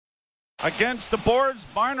Against the boards,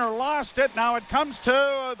 Marner lost it. Now it comes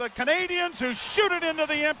to the Canadians who shoot it into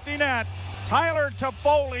the empty net. Tyler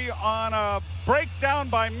Toffoli on a breakdown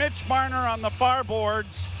by Mitch Marner on the far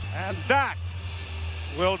boards, and that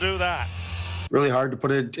will do that. Really hard to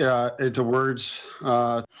put it into words.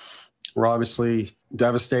 We're obviously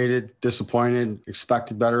devastated, disappointed,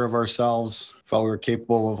 expected better of ourselves. Felt we were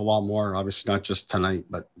capable of a lot more, obviously not just tonight,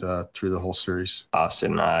 but through the whole series.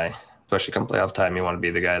 Austin and I, especially come playoff time, you want to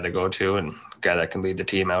be the guy to go to and guy that can lead the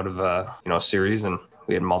team out of a series. And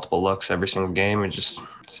we had multiple looks every single game. It just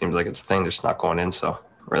seems like it's a thing just not going in. So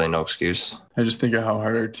really no excuse. I just think of how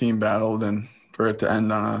hard our team battled, and for it to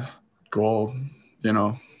end on a goal,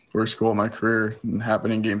 worst goal of my career, and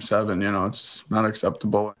happen in Game 7, it's not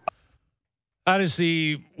acceptable. That is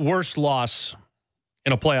the worst loss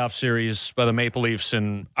in a playoff series by the Maple Leafs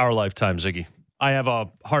in our lifetime, Ziggy. I have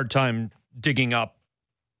a hard time digging up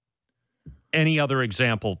any other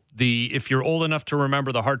example. If you're old enough to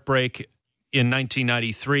remember the heartbreak in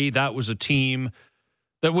 1993, that was a team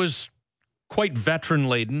that was quite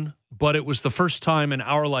veteran-laden, but it was the first time in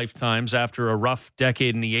our lifetimes after a rough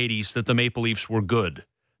decade in the 80s that the Maple Leafs were good.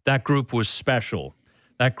 That group was special.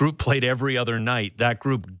 That group played every other night. That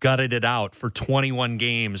group gutted it out for 21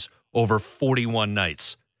 games over 41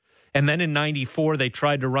 nights. And then in 94, they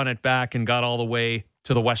tried to run it back and got all the way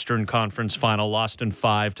to the Western Conference Final, lost in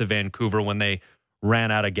 5 to Vancouver when they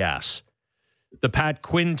ran out of gas. The Pat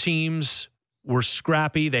Quinn teams were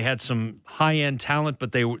scrappy. They had some high-end talent,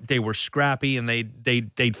 but they were scrappy, and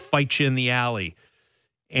they'd fight you in the alley.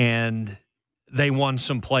 And they won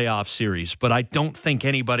some playoff series. But I don't think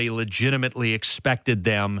anybody legitimately expected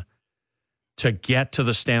them to get to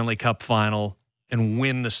the Stanley Cup Final and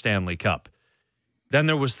win the Stanley Cup. Then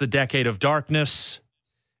there was the decade of darkness.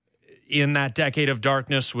 In that decade of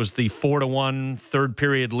darkness was the 4-1 third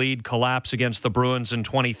period lead collapse against the Bruins in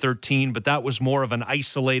 2013, but that was more of an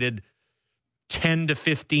isolated 10 to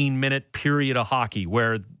 15 minute period of hockey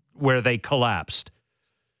where they collapsed.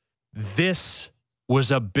 This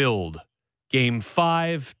was a build. Game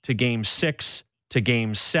 5 to Game 6 to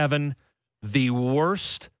Game 7, the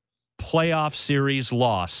worst playoff series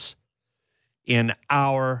loss in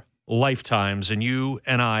our lifetimes, and you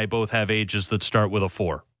and I both have ages that start with a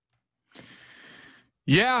 4.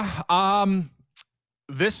 Yeah,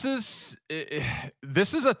 this is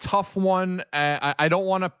a tough one. I don't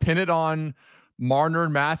want to pin it on Marner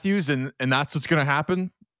and Matthews, and that's what's going to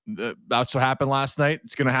happen. That's what happened last night.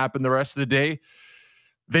 It's going to happen the rest of the day.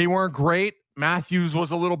 They weren't great. Matthews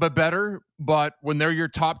was a little bit better, but when they're your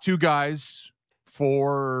top two guys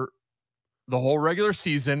for the whole regular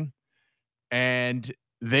season, and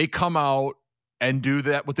they come out and do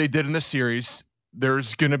that, what they did in the series,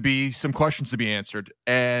 there's going to be some questions to be answered.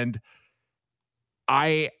 And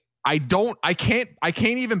I can't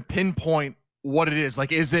even pinpoint what it is.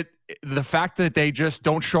 Like, is it the fact that they just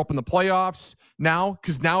don't show up in the playoffs now?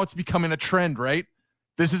 Because now it's becoming a trend, right?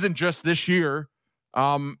 This isn't just this year.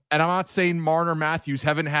 And I'm not saying Marner Matthews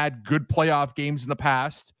haven't had good playoff games in the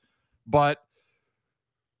past, but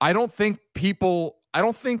I don't think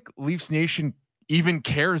Leafs Nation even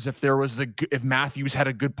cares if if Matthews had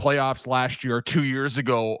a good playoffs last year or 2 years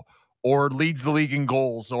ago, or leads the league in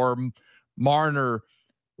goals, or Marner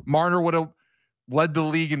would have led the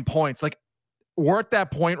league in points. Like, we're at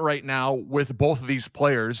that point right now with both of these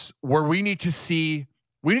players where we need to see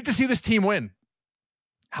this team win.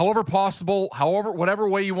 However possible, whatever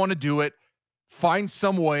way you want to do it, find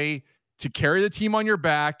some way to carry the team on your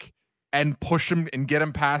back and push them and get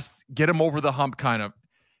them over the hump, kind of.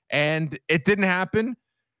 And it didn't happen.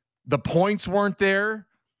 The points weren't there.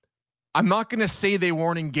 I'm not going to say they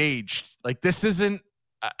weren't engaged. Like, this isn't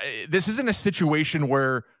a situation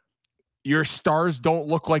where your stars don't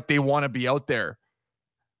look like they want to be out there.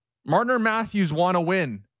 Marner Matthews want to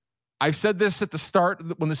win. I've said this at the start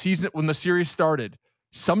when the series started.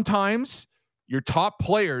 Sometimes your top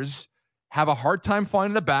players have a hard time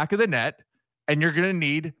finding the back of the net, and you're going to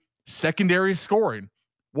need secondary scoring.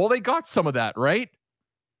 Well, they got some of that, right?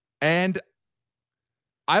 And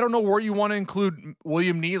I don't know where you want to include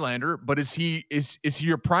William Nylander, but is he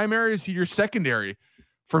your primary? Is he your secondary?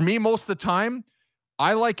 For me, most of the time,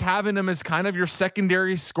 I like having him as kind of your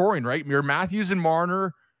secondary scoring, right? Your Matthews and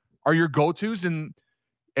Marner are your go-tos, and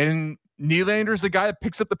Nylander's the guy that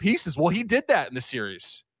picks up the pieces. Well, he did that in the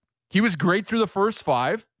series. He was great through the first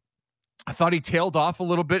 5. I thought he tailed off a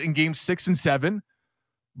little bit in Games 6 and 7,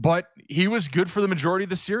 but he was good for the majority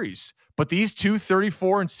of the series. But these 2,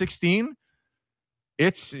 34 and 16,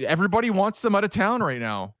 everybody wants them out of town right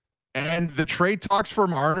now. And the trade talks for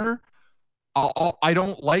Marner, I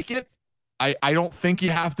don't like it. I don't think you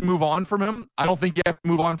have to move on from him. I don't think you have to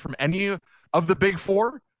move on from any of the big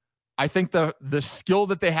four. I think the skill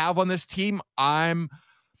that they have on this team, I'm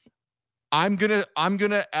gonna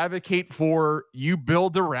advocate for you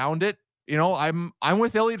build around it. You know, I'm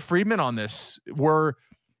with Elliot Friedman on this, where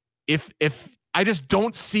if I just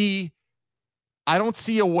don't see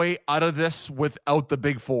a way out of this without the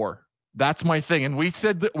big four. That's my thing. And we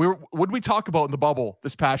said that what did we talk about in the bubble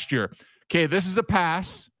this past year? Okay, this is a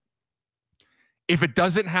pass. If it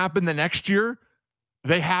doesn't happen the next year,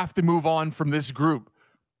 they have to move on from this group.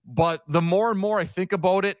 But the more and more I think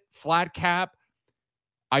about it, flat cap,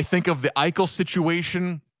 I think of the Eichel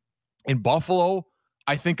situation in Buffalo.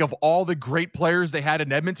 I think of all the great players they had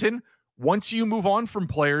in Edmonton. Once you move on from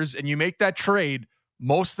players and you make that trade,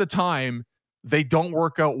 most of the time, they don't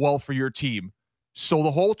work out well for your team. So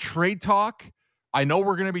the whole trade talk, I know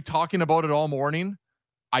we're going to be talking about it all morning.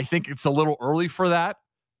 I think it's a little early for that.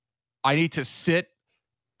 I need to sit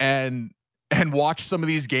and watch some of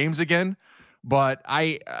these games again. But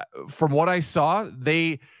from what I saw,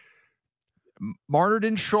 Marner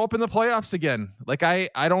didn't show up in the playoffs again. Like I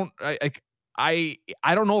don't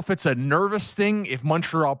know if it's a nervous thing, if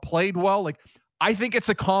Montreal played well. Like I think it's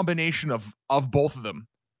a combination of both of them.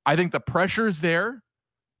 I think the pressure's there.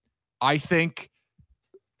 I think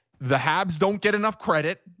the Habs don't get enough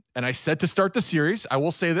credit. And I said to start the series, I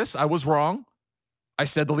will say this, I was wrong. I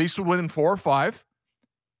said the Leafs would win in 4 or 5.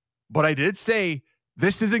 But I did say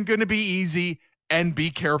this isn't going to be easy, and be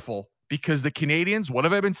careful, because the Canadiens, what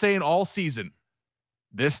have I been saying all season?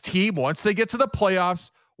 This team, once they get to the playoffs,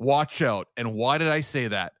 watch out. And why did I say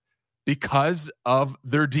that? Because of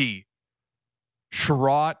their D.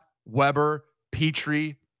 Sherratt, Weber,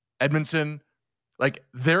 Petrie, Edmondson. Like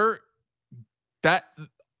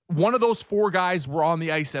one of those 4 guys were on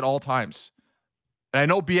the ice at all times. And I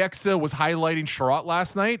know Bieksa was highlighting Sherratt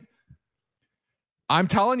last night. I'm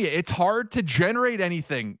telling you, it's hard to generate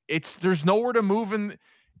anything. There's nowhere to move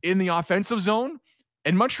in the offensive zone.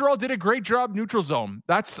 And Montreal did a great job neutral zone.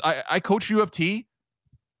 I coach U of T,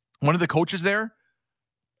 one of the coaches there,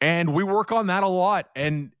 and we work on that a lot.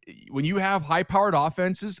 And when you have high-powered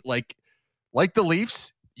offenses like the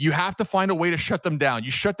Leafs, you have to find a way to shut them down.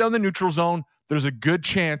 You shut down the neutral zone, there's a good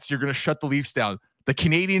chance you're going to shut the Leafs down. The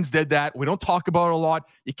Canadiens did that. We don't talk about it a lot.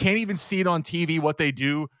 You can't even see it on TV what they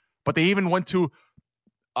do, but they even went to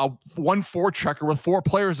a 1-4 checker with 4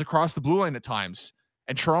 players across the blue line at times.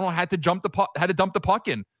 And Toronto had to dump the puck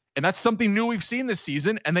in. And that's something new we've seen this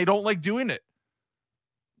season, and they don't like doing it.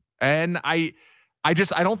 And I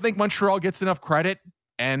don't think Montreal gets enough credit.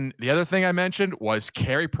 And the other thing I mentioned was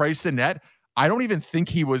Carey Price in net. I don't even think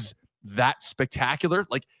he was that spectacular.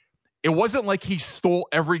 Like, it wasn't like he stole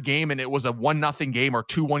every game and it was a 1-0 game or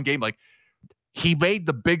 2-1 game. Like, he made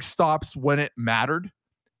the big stops when it mattered.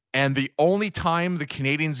 And the only time the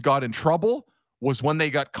Canadiens got in trouble was when they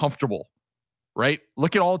got comfortable, right?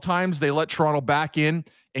 Look at all the times they let Toronto back in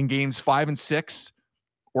games 5 and 6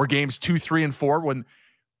 or games 2, 3, and 4.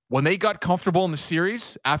 When they got comfortable in the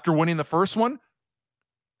series after winning the first one,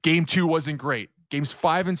 game 2 wasn't great. Games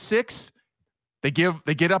 5 and 6, they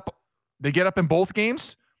get up in both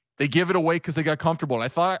games. They give it away because they got comfortable.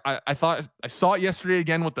 And I saw it yesterday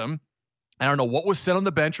again with them. I don't know what was said on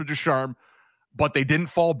the bench with Ducharme, but they didn't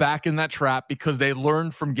fall back in that trap because they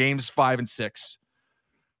learned from games 5 and 6.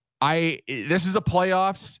 This is a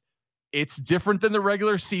playoffs. It's different than the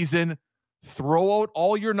regular season. Throw out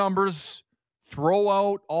all your numbers. Throw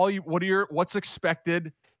out what's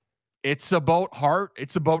expected. It's about heart.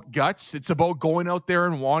 It's about guts. It's about going out there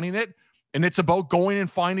and wanting it. And it's about going and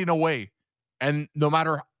finding a way. And no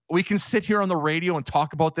matter, we can sit here on the radio and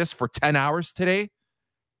talk about this for 10 hours today.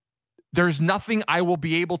 There's nothing I will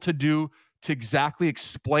be able to do to exactly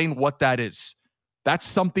explain what that is. That's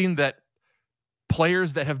something that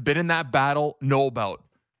players that have been in that battle know about.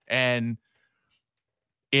 And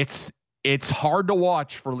it's hard to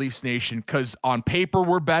watch for Leafs Nation because on paper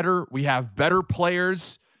we're better. We have better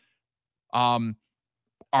players. Our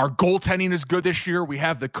goaltending is good this year. We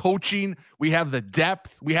have the coaching. We have the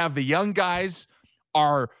depth. We have the young guys.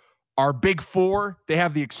 Our big 4, they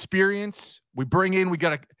have the experience. We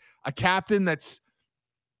got a captain that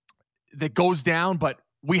goes down, but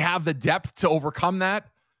we have the depth to overcome that.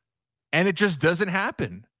 And it just doesn't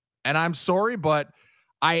happen. And I'm sorry, but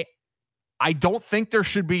I don't think there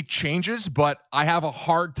should be changes, but I have a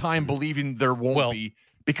hard time believing there won't be,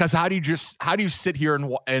 because how do you sit here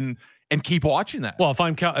and keep watching that? Well, if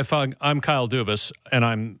I'm Kyle Dubas and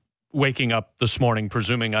I'm waking up this morning,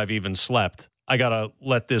 presuming I've even slept, I got to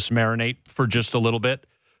let this marinate for just a little bit.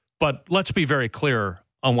 But let's be very clear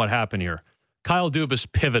on what happened here. Kyle Dubas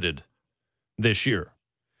pivoted this year.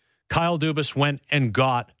 Kyle Dubas went and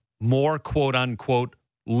got more quote-unquote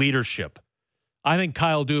leadership. I think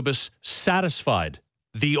Kyle Dubas satisfied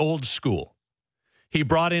the old school. He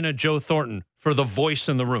brought in a Joe Thornton for the voice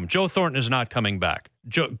in the room. Joe Thornton is not coming back.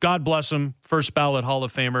 God bless him, first ballot Hall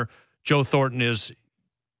of Famer. Joe Thornton is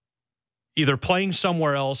either playing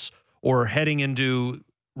somewhere else or heading into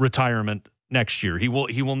retirement next year. He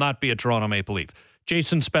will not be a Toronto Maple Leaf.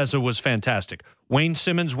 Jason Spezza was fantastic. Wayne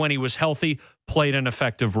Simmons, when he was healthy, played an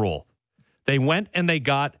effective role. They went and they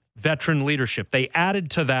got veteran leadership. They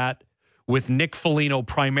added to that with Nick Foligno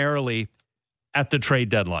primarily at the trade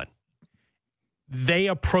deadline. They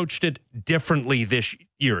approached it differently this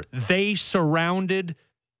year. They surrounded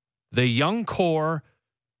the young core,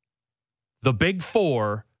 the big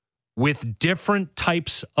four, with different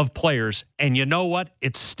types of players. And you know what?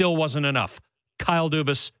 It still wasn't enough. Kyle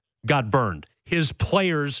Dubas got burned. His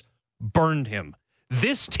players burned him.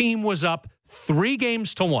 This team was up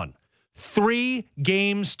 3-1.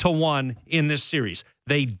 3-1 in this series.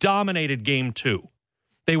 They dominated game 2.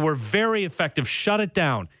 They were very effective, shut it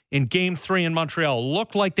down in game 3 in Montreal.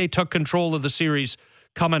 Looked like they took control of the series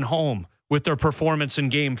coming home with their performance in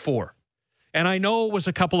game 4. And I know it was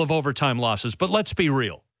a couple of overtime losses, but let's be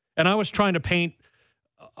real. And I was trying to paint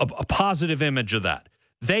a positive image of that.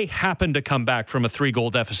 They happened to come back from a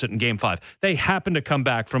 3-goal deficit in game 5. They happened to come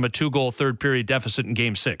back from a 2-goal third period deficit in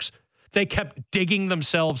game 6. They kept digging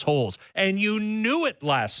themselves holes. And you knew it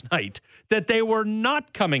last night that they were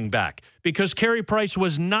not coming back because Carey Price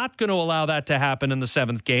was not going to allow that to happen in the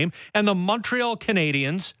 7th game. And the Montreal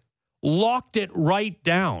Canadiens locked it right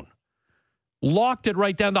down.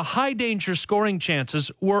 The high danger scoring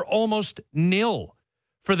chances were almost nil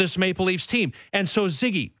for this Maple Leafs team. And so,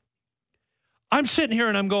 Ziggy, I'm sitting here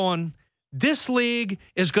and I'm going, this league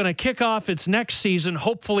is going to kick off its next season,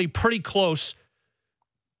 hopefully pretty close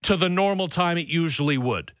to the normal time it usually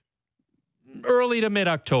would, early to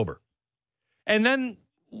mid-October. And then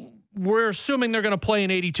we're assuming they're going to play an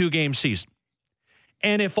 82-game season.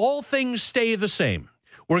 And if all things stay the same,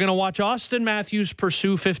 we're going to watch Austin Matthews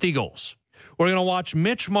pursue 50 goals. We're going to watch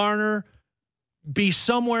Mitch Marner be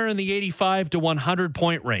somewhere in the 85 to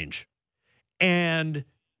 100-point range. And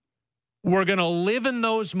we're going to live in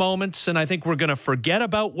those moments, and I think we're going to forget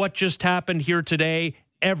about what just happened here today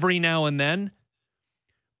every now and then.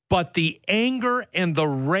 But the anger and the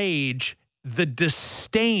rage, the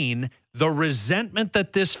disdain, the resentment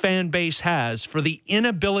that this fan base has for the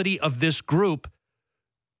inability of this group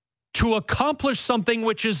to accomplish something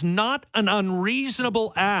which is not an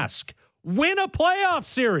unreasonable ask. Win a playoff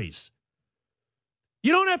series.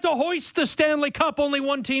 You don't have to hoist the Stanley Cup. Only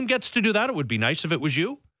one team gets to do that. It would be nice if it was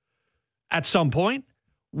you at some point.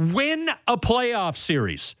 Win a playoff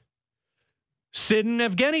series. Sid and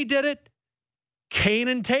Evgeny did it. Kane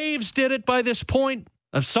and Taves did it by this point.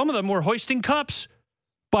 Some of them were hoisting cups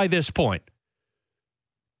by this point.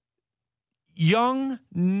 Young,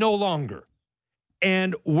 no longer.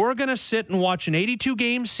 And we're going to sit and watch an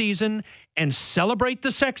 82-game season and celebrate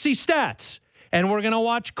the sexy stats. And we're going to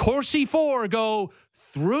watch Corsi 4 go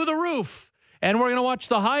through the roof. And we're going to watch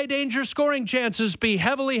the high-danger scoring chances be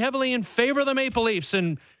heavily, heavily in favor of the Maple Leafs.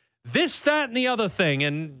 And this, that, and the other thing,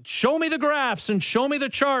 and show me the graphs, and show me the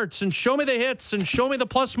charts, and show me the hits, and show me the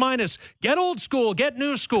plus minus. Get old school, get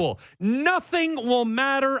new school. Nothing will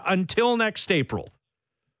matter until next April.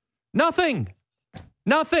 Nothing.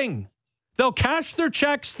 They'll cash their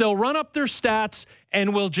checks, they'll run up their stats,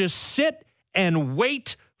 and we'll just sit and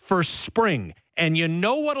wait for spring. And you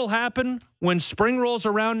know what'll happen when spring rolls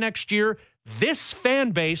around next year? This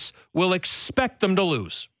fan base will expect them to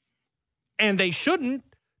lose. And they shouldn't,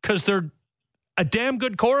 because they're a damn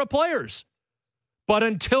good core of players. But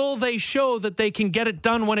until they show that they can get it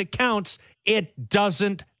done when it counts, it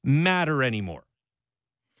doesn't matter anymore.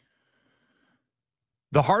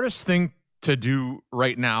 The hardest thing to do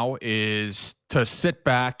right now is to sit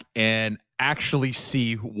back and actually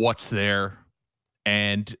see what's there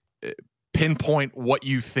and pinpoint what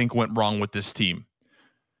you think went wrong with this team.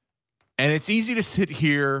 And it's easy to sit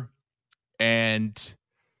here and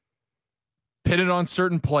pin it on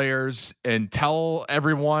certain players and tell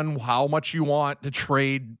everyone how much you want to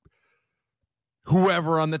trade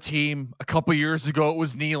whoever on the team. A couple years ago, it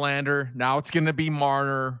was Nylander. Now it's going to be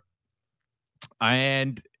Marner.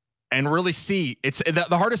 And really see, it's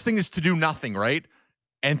the hardest thing is to do nothing, right?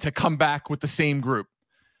 And to come back with the same group.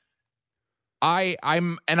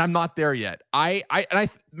 I'm not there yet. I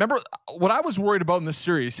remember what I was worried about in this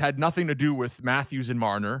series had nothing to do with Matthews and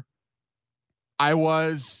Marner.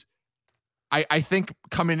 I think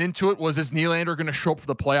coming into it was, is Nylander going to show up for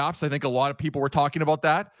the playoffs? I think a lot of people were talking about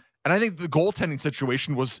that. And I think the goaltending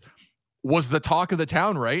situation was the talk of the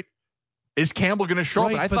town, right? Is Campbell going to show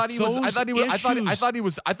up? And I thought he was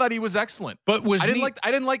excellent. But I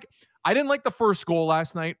didn't like the first goal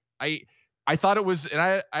last night. I thought it was, and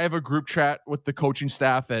I have a group chat with the coaching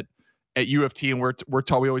staff at U of T, and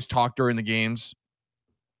we always talk during the games.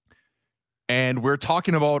 And we're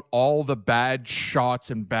talking about all the bad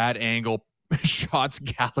shots and bad angle shots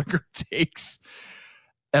Gallagher takes.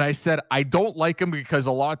 And I said, I don't like him because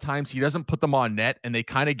a lot of times he doesn't put them on net and they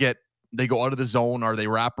go out of the zone or they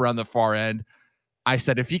wrap around the far end. I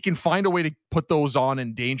said, if he can find a way to put those on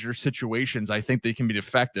in dangerous situations, I think they can be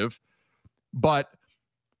effective. But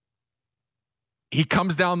he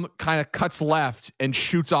comes down, kind of cuts left and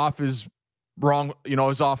shoots off his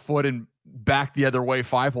off foot and back the other way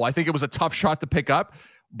 5-hole. I think it was a tough shot to pick up,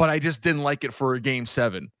 but I just didn't like it for Game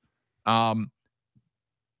 7. And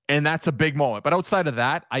that's a big moment. But outside of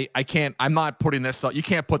that, I'm not putting this up. You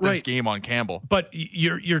can't put this game on Campbell. But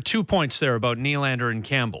your 2 points there about Nylander and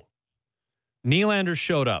Campbell. Nylander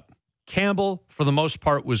showed up. Campbell, for the most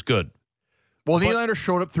part, was good. Well, Nylander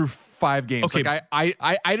showed up through 5 games. Okay. Like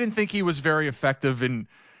I didn't think he was very effective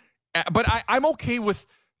but I'm okay with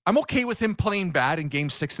him playing bad in Game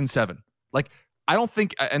 6 and 7. Like I don't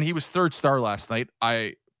think, and he was third star last night.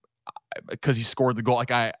 Because he scored the goal.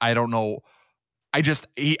 Like I don't know. I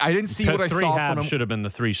didn't see what I saw from him. Should have been the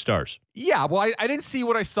 3 stars. Yeah, well, I didn't see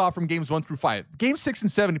what I saw from games 1 through 5. Game 6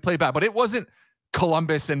 and 7, he played bad, but it wasn't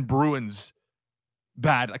Columbus and Bruins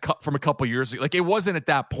bad from a couple years ago. Like it wasn't at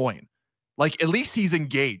that point. Like at least he's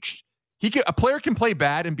engaged. A player can play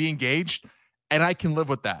bad and be engaged, and I can live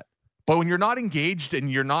with that. But when you're not engaged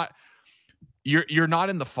and you're not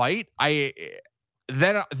in the fight,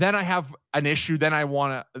 then I have an issue. Then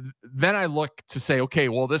I look to say, okay,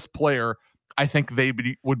 well, this player, I think they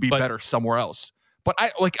would be better somewhere else. But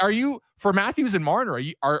are you, for Matthews and Marner,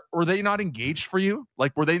 were they not engaged for you?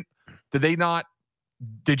 Like, did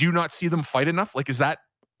you not see them fight enough? Like, is that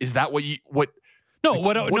what? No,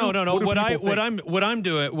 like,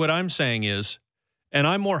 what I'm saying is, and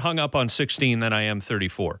I'm more hung up on 16 than I am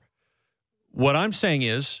 34. What I'm saying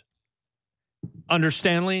is,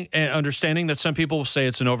 understanding that some people will say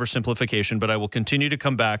it's an oversimplification, but I will continue to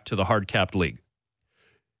come back to the hard-capped league.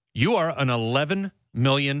 You are an $11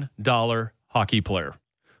 million hockey player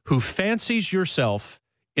who fancies yourself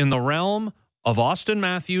in the realm of Austin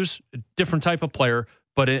Matthews, a different type of player,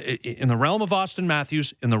 but in the realm of Austin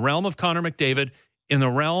Matthews, in the realm of Connor McDavid, in the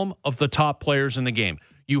realm of the top players in the game.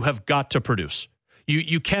 You have got to produce.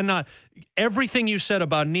 You cannot. Everything you said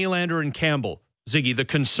about Nylander and Campbell, Ziggy, the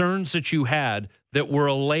concerns that you had that were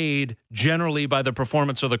allayed generally by the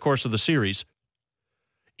performance of the course of the series,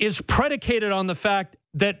 is predicated on the fact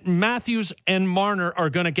that Matthews and Marner are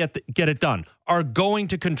going to get it done, are going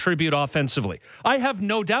to contribute offensively. I have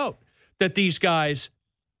no doubt that these guys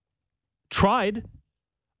tried.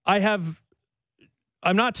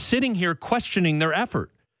 I'm not sitting here questioning their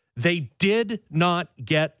effort. They did not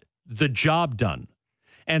get the job done.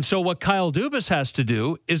 And so what Kyle Dubas has to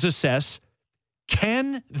do is assess,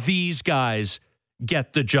 can these guys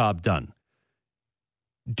get the job done?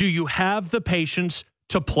 Do you have the patience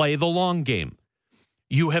to play the long game?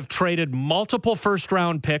 You have traded multiple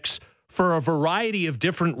first-round picks for a variety of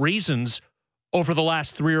different reasons over the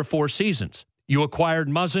last 3 or 4 seasons. You acquired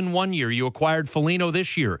Muzzin one year. You acquired Foligno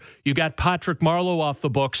this year. You got Patrick Marleau off the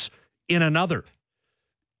books in another.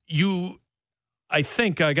 I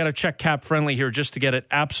think I got to check Cap Friendly here just to get it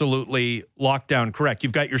absolutely locked down correct.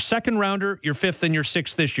 You've got your second rounder, your 5th, and your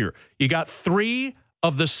 6th this year. You got 3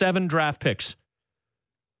 of the 7 draft picks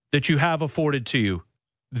that you have afforded to you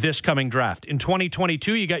this coming draft. In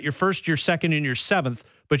 2022, you got your 1st, your 2nd, and your 7th,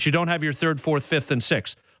 but you don't have your 3rd, 4th, 5th, and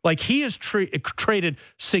 6th. Like, he has traded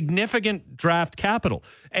significant draft capital.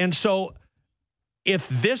 And so if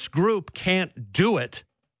this group can't do it,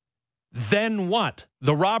 then what?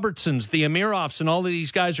 The Robertsons, the Amirovs, and all of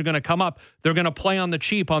these guys are going to come up. They're going to play on the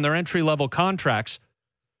cheap on their entry-level contracts.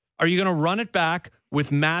 Are you going to run it back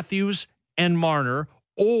with Matthews and Marner,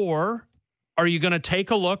 or are you going to take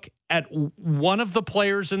a look at one of the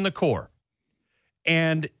players in the core?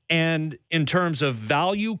 And in terms of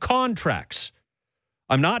value contracts,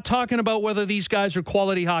 I'm not talking about whether these guys are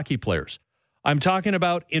quality hockey players. I'm talking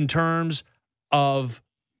about in terms of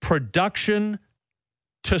production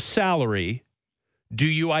to salary. Do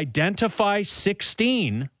you identify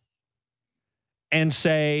 16 and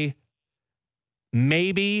say,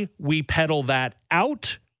 maybe we pedal that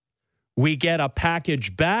out, we get a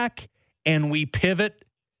package back, and we pivot,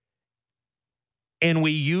 and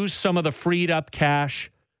we use some of the freed up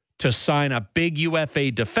cash to sign a big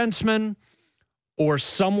UFA defenseman or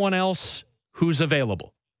someone else who's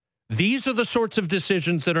available? These are the sorts of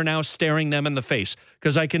decisions that are now staring them in the face.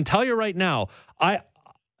 Because I can tell you right now,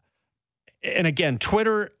 and again,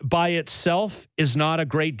 Twitter by itself is not a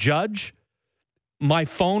great judge. My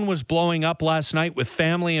phone was blowing up last night with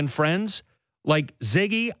family and friends. Like,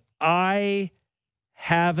 Ziggy, I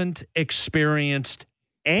haven't experienced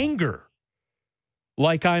anger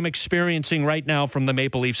like I'm experiencing right now from the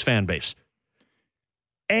Maple Leafs fan base.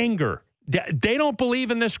 Anger. They don't believe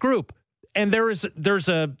in this group. And there's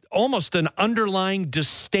almost an underlying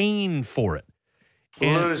disdain for it.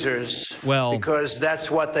 And, losers. Well, because that's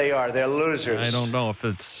what they are. They're losers. I don't know if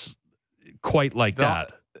it's quite like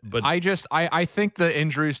that. But I think the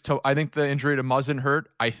injury to Muzzin hurt.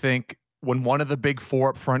 I think when one of the big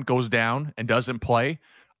four up front goes down and doesn't play,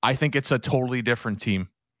 I think it's a totally different team.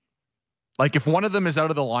 Like, if one of them is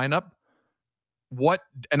out of the lineup,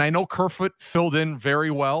 and I know Kerfoot filled in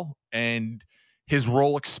very well and his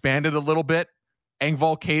role expanded a little bit.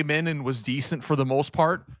 Engvall came in and was decent for the most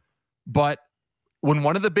part. But when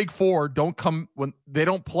one of the big four when they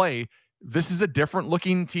don't play, this is a different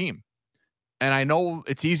looking team. And I know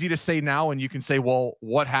it's easy to say now, and you can say, well,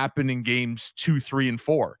 what happened in games 2, 3, and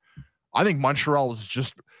 4? I think Montreal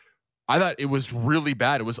was I thought it was really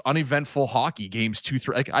bad. It was uneventful hockey, games 2,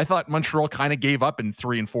 3. Like, I thought Montreal kind of gave up in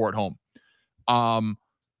 3 and 4 at home.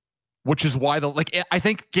 Which is why I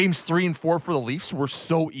think games 3 and 4 for the Leafs were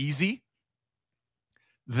so easy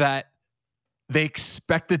that they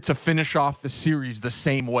expected to finish off the series the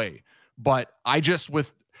same way. But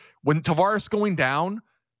when Tavares going down,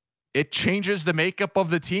 it changes the makeup of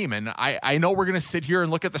the team. And I know we're going to sit here and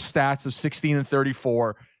look at the stats of 16 and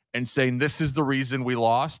 34 and saying this is the reason we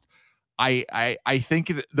lost. I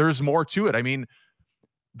think there's more to it. I mean,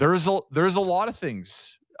 there's a lot of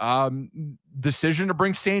things. Decision to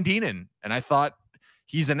bring Sandin in, and I thought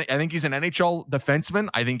I think he's an NHL defenseman.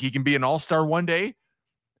 I think he can be an all-star one day,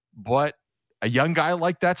 but a young guy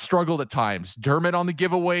like that struggled at times. Dermott on the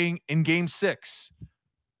giveaway in game 6.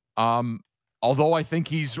 Although I think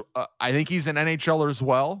he's an NHLer as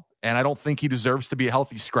well, and I don't think he deserves to be a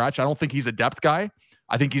healthy scratch. I don't think he's a depth guy.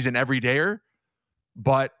 I think he's an everydayer,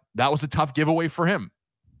 but that was a tough giveaway for him.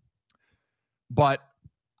 But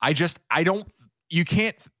you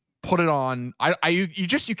can't put it on. You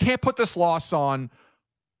can't put this loss on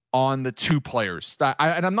the two players.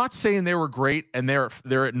 And I'm not saying they were great and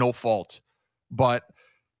they're at no fault, but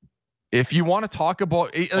if you want to talk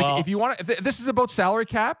about, if this is about salary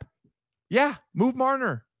cap, yeah, move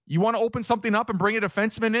Marner. You want to open something up and bring a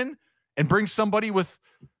defenseman in and bring somebody with,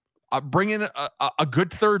 bring in a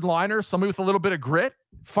good third liner, somebody with a little bit of grit.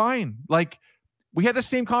 Fine. Like, we had the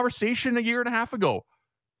same conversation a year and a half ago.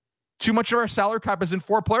 Too much of our salary cap is in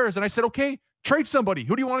 4 players. And I said, okay, trade somebody.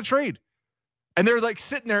 Who do you want to trade? And they're like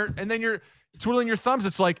sitting there, and then you're twiddling your thumbs.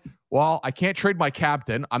 It's like, well, I can't trade my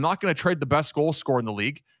captain. I'm not going to trade the best goal scorer in the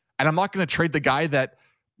league. And I'm not going to trade the guy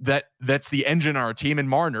that's the engine on our team in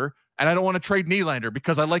Marner. And I don't want to trade Nylander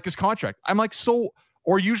because I like his contract. I'm like, so,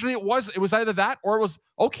 or usually it was either that or it was,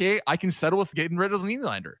 okay, I can settle with getting rid of the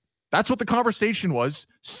Nylander. That's what the conversation was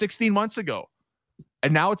 16 months ago.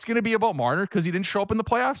 And now it's going to be about Marner because he didn't show up in the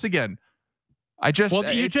playoffs again. You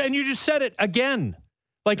just said it again.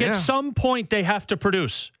 Like, at some point they have to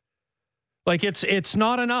produce. Like, it's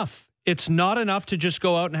not enough. It's not enough to just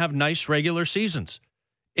go out and have nice regular seasons.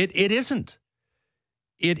 It isn't.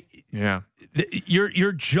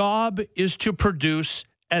 Your job is to produce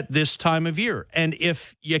at this time of year. And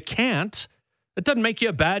if you can't, it doesn't make you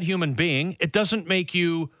a bad human being. It doesn't make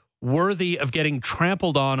you worthy of getting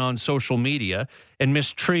trampled on social media and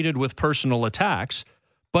mistreated with personal attacks,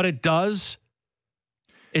 but it does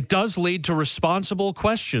lead to responsible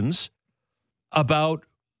questions about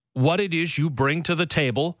what it is you bring to the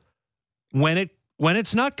table when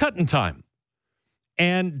it's not cutting time.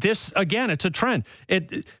 And this, again, it's a trend.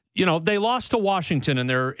 They lost to Washington in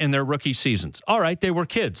their rookie seasons. All right, they were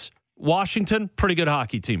kids. Washington, pretty good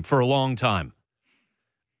hockey team for a long time.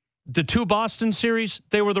 The 2 Boston series,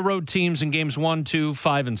 they were the road teams in games 1, 2,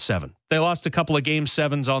 5, and 7. They lost a couple of game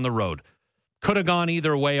 7s on the road. Could have gone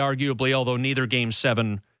either way, arguably, although neither game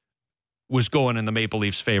 7 was going in the Maple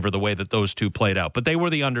Leafs' favor the way that those 2 played out. But they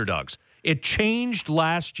were the underdogs. It changed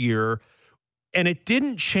last year, and it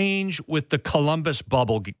didn't change with the Columbus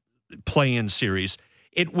bubble play-in series.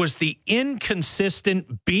 It was the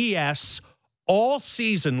inconsistent BS all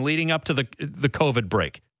season leading up to the COVID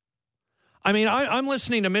break. I mean, I'm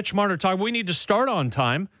listening to Mitch Marner talk. We need to start on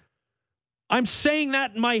time. I'm saying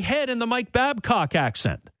that in my head in the Mike Babcock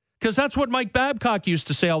accent because that's what Mike Babcock used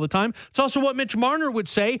to say all the time. It's also what Mitch Marner would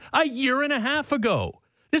say a year and a half ago.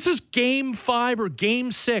 This is game 5 or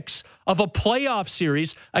game 6 of a playoff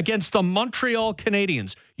series against the Montreal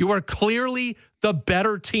Canadiens. You are clearly the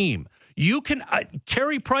better team. You can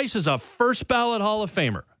Carey Price is a first ballot Hall of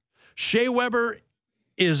Famer. Shea Weber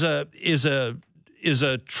is a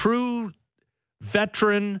true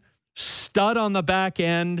veteran stud on the back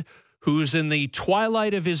end who's in the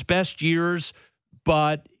twilight of his best years.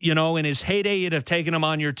 But, you know, in his heyday, you'd have taken him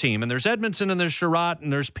on your team. And there's Edmondson and there's Sherratt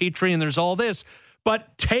and there's Petrie and there's all this.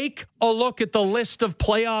 But take a look at the list of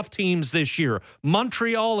playoff teams this year.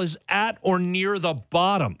 Montreal is at or near the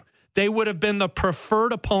bottom. They would have been the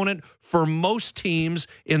preferred opponent for most teams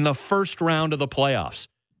in the first round of the playoffs.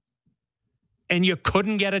 And you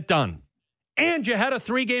couldn't get it done. And you had a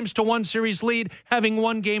 3-1 series lead, having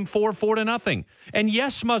won game 4-0. And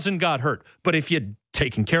yes, Muzzin got hurt. But if you'd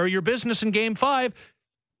taken care of your business in game 5,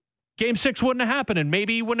 game 6 wouldn't have happened. And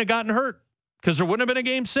maybe he wouldn't have gotten hurt because there wouldn't have been a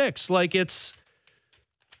game 6. Like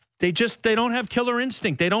they don't have killer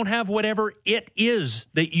instinct. They don't have whatever it is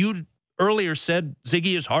that you earlier said,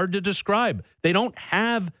 Ziggy, is hard to describe. They don't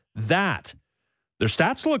have that. Their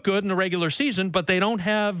stats look good in the regular season, but they don't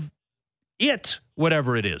have it,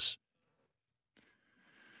 whatever it is.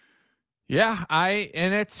 Yeah,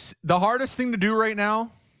 and it's the hardest thing to do right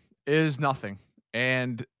now is nothing.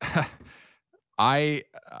 And I'm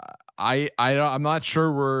not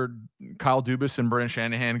sure where Kyle Dubas and Brendan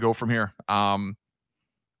Shanahan go from here.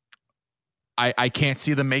 I can't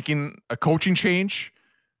see them making a coaching change,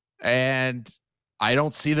 and I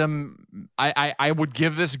don't see them. I would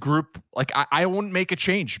give this group, like, I wouldn't make a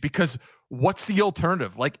change because what's the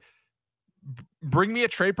alternative? Like, bring me a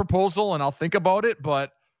trade proposal and I'll think about it,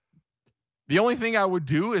 but the only thing I would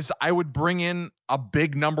do is I would bring in a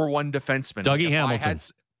big number 1 defenseman. Dougie Hamilton.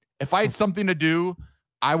 If I had something to do,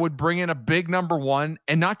 I would bring in a big number 1,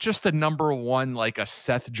 and not just a number 1 like a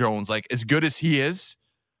Seth Jones. Like, as good as he is,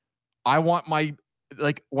 I want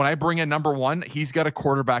when I bring in number 1, he's got to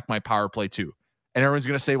quarterback my power play too. And everyone's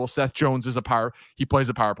going to say, well, Seth Jones is he plays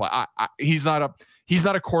a power play. He's not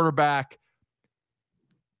a quarterback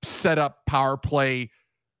set up power play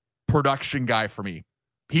production guy for me.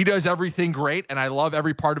 He does everything great, and I love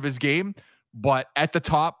every part of his game. But at the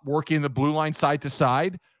top, working the blue line side to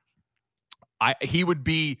side, he would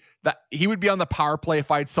be on the power play if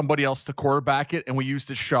I had somebody else to quarterback it, and we used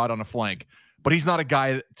his shot on a flank. But he's not a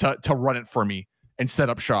guy to run it for me and set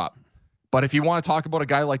up shop. But if you want to talk about a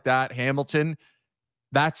guy like that, Hamilton,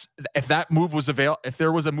 if that move was available, if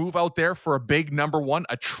there was a move out there for a big number 1,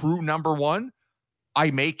 a true number 1,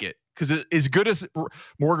 I make it. Because as good as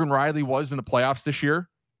Morgan Riley was in the playoffs this year,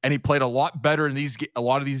 and he played a lot better in a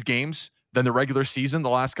lot of these games than the regular season the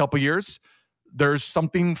last couple of years, there's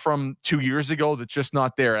something from 2 years ago that's just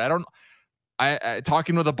not there. I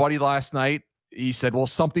talking with a buddy last night, he said, well,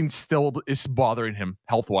 something still is bothering him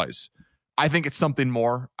health-wise. I think it's something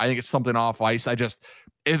more. I think it's something off ice.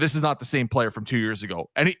 This is not the same player from 2 years ago.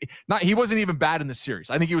 And he wasn't even bad in the series.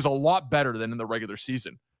 I think he was a lot better than in the regular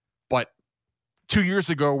season. But 2 years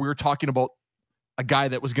ago, we were talking about a guy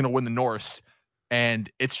that was going to win the Norris, and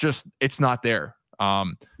it's not there.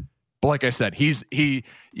 But like I said,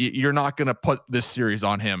 you're not going to put this series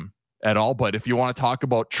on him at all. But if you want to talk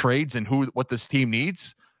about trades and what this team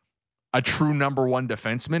needs, a true number 1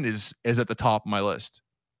 defenseman is at the top of my list.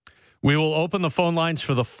 We will open the phone lines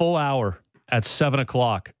for the full hour at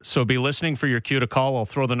 7:00. So be listening for your cue to call. I'll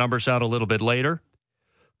throw the numbers out a little bit later.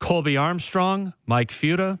 Colby Armstrong, Mike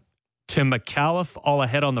Futa, Tim McAuliffe, all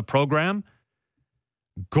ahead on the program.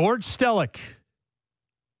 Gord Stellick,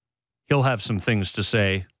 he'll have some things to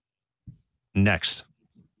say next.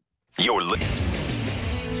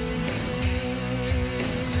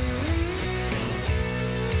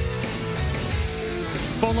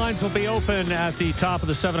 Phone lines will be open at the top of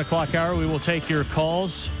the 7:00 hour. We will take your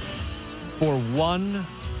calls for 1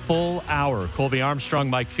 full hour. Colby Armstrong,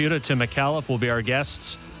 Mike Futa, Tim McAuliffe will be our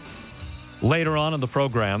guests later on in the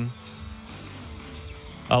program.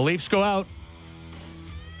 Leafs go out.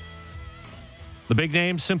 The big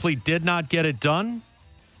names simply did not get it done.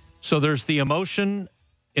 So there's the emotion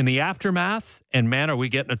in the aftermath. And man, are we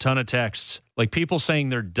getting a ton of texts. Like people saying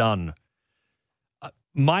they're done.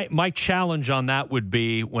 My challenge on that would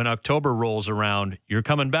be when October rolls around, you're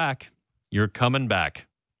coming back. You're coming back.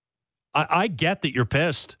 I get that you're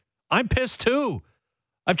pissed. I'm pissed too.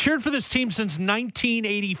 I've cheered for this team since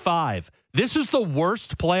 1985. This is the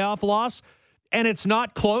worst playoff loss. And it's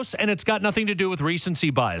not close, and it's got nothing to do with recency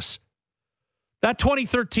bias. That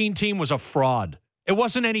 2013 team was a fraud. It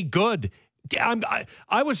wasn't any good.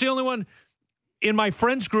 I was the only one. in my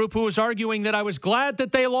friends group who was arguing that I was glad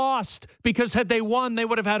that they lost because had they won, they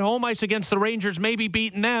would have had home ice against the Rangers, maybe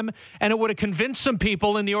beaten them, and it would have convinced some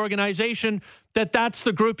people in the organization that that's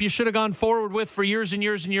the group you should have gone forward with for years and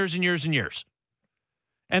years and years and years and years.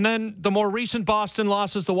 And then the more recent Boston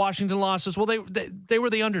losses, the Washington losses, well, they were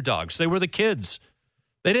the underdogs. They were the kids.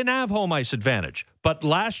 They didn't have home ice advantage. But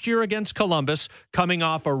last year against Columbus, coming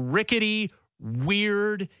off a rickety,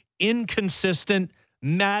 weird, inconsistent,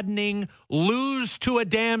 maddening, lose to a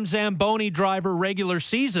damn Zamboni driver regular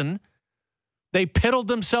season, they piddled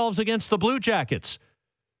themselves against the Blue Jackets.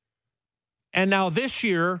 And now this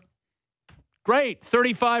year, great,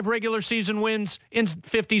 35 regular season wins in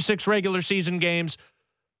 56 regular season games.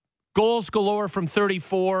 Goals galore from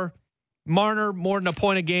 34. Marner, more than a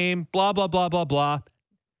point a game, blah, blah, blah, blah, blah.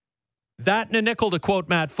 That and a nickel, to quote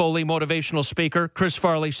Matt Foley, motivational speaker, Chris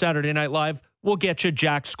Farley, Saturday Night Live, will get you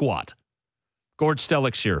jack squat. Gord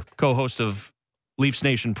Stellick's here, co-host of Leafs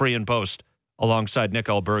Nation pre and post, alongside Nick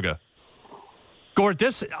Alberga. Gord,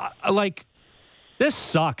 this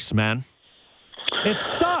sucks, man. It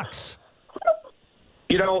sucks.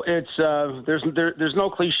 You know, it's there's no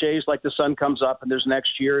cliches like the sun comes up and there's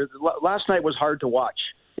next year. Last night was hard to watch.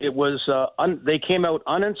 It was they came out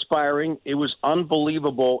uninspiring. It was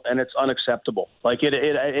unbelievable, and it's unacceptable. Like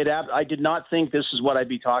I did not think this is what I'd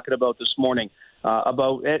be talking about this morning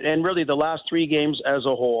and really the last three games as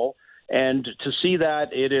a whole. And to see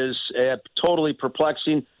that, it is totally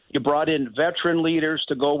perplexing. You brought in veteran leaders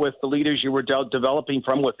to go with the leaders you were developing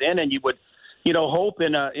from within, and you would, hope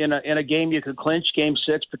in a game you could clinch Game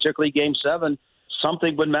 6, particularly Game 7,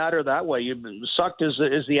 something would matter that way. Sucked is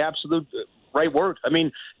the absolute right word. I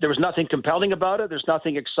mean, there was nothing compelling about it. There's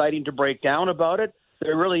nothing exciting to break down about it.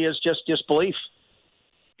 There really is just disbelief.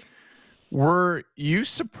 Were you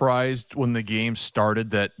surprised when the game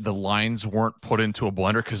started that the lines weren't put into a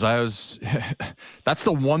blender? Because that's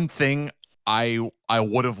the one thing I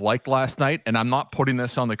would have liked last night, and I'm not putting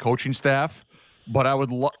this on the coaching staff, but I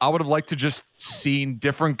would have liked to just seen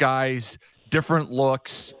different guys, different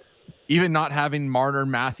looks, even not having Marner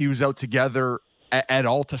and Matthews out together at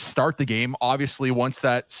all to start the game. Obviously, once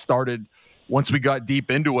we got deep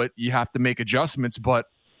into it, you have to make adjustments, but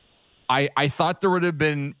I thought there would have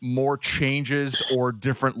been more changes or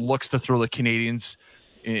different looks to throw the Canadians,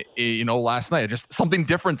 last night. Just something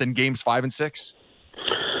different than games 5 and 6.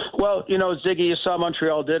 Well, Ziggy, you saw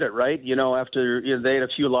Montreal did it, right? After they had a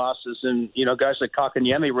few losses, and guys like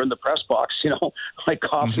Kakanyemi were in the press box. Like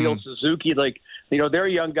Caulfield, Suzuki, their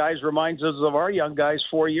young guys reminds us of our young guys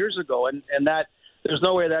 4 years ago, and that there's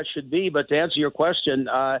no way that should be. But to answer your question,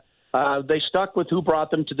 they stuck with who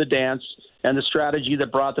brought them to the dance and the strategy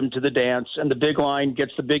that brought them to the dance, and the big line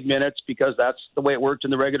gets the big minutes because that's the way it worked in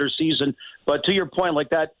the regular season. But to your point, like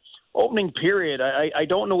that opening period, I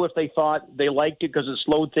don't know if they thought they liked it because it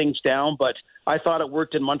slowed things down, but I thought it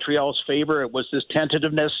worked in Montreal's favor. It was this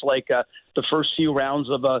tentativeness, like the first few rounds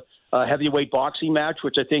of a heavyweight boxing match,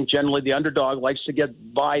 which I think generally the underdog likes to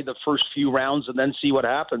get by the first few rounds and then see what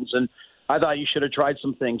happens. And I thought you should have tried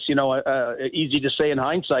some things, easy to say in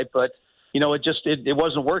hindsight, but it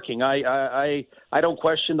wasn't working. I don't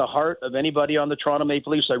question the heart of anybody on the Toronto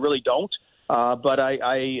Maple Leafs. I really don't. But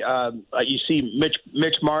you see,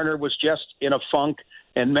 Mitch Marner was just in a funk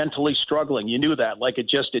and mentally struggling. You knew that. Like it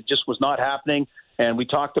just was not happening. And we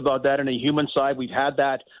talked about that in a human side. We've had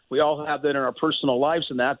that. We all have that in our personal lives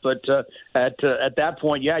and that. But at that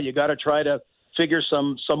point, you got to try to figure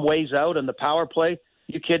some ways out. And the power play,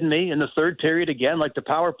 you kidding me? In the third period again, like the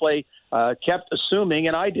power play kept assuming,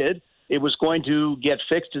 and I did, it was going to get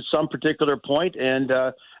fixed at some particular point. And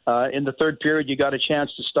in the third period, you got a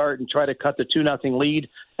chance to start and try to cut the 2-0 lead,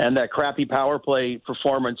 and that crappy power play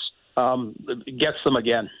performance gets them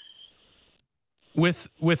again.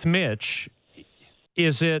 With Mitch,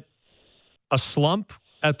 is it a slump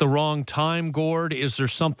at the wrong time, Gord? Is there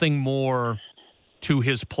something more to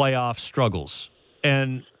his playoff struggles?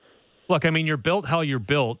 And look, I mean, you're built how you're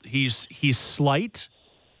built. He's slight.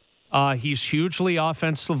 He's hugely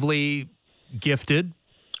offensively gifted.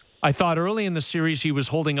 I thought early in the series he was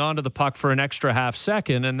holding on to the puck for an extra half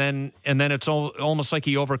second, and then it's almost like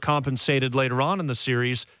he overcompensated later on in the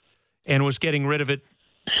series and was getting rid of it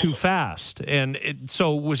too fast. And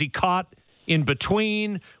so was he caught in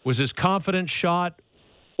between? Was his confidence shot,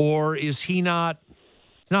 or is he not?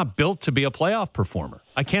 He's not built to be a playoff performer.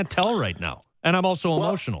 I can't tell right now, and I'm also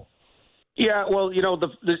emotional. Yeah, well,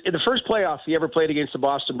 the first playoff he ever played against the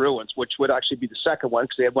Boston Bruins, which would actually be the second one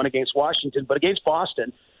because they had one against Washington, but against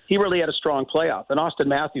Boston, he really had a strong playoff. And Austin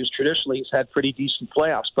Matthews traditionally has had pretty decent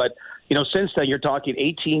playoffs. But, since then you're talking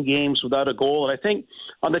 18 games without a goal. And I think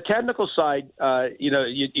on the technical side,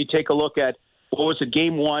 you take a look at what was it,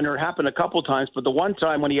 game one, or it happened a couple times, but the one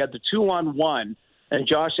time when he had the 2-on-1 and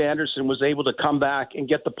Josh Anderson was able to come back and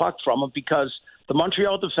get the puck from him because the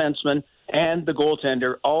Montreal defenseman and the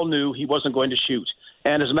goaltender all knew he wasn't going to shoot.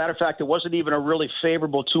 And as a matter of fact, it wasn't even a really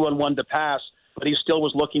favorable 2-on-1 to pass, but he still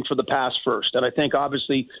was looking for the pass first. And I think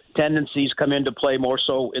obviously tendencies come into play more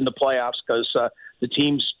so in the playoffs because the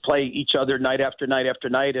teams play each other night after night after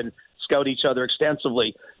night and scout each other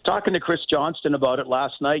extensively. Talking to Chris Johnston about it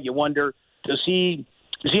last night, you wonder, does he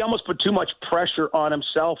almost put too much pressure on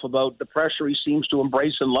himself about the pressure he seems to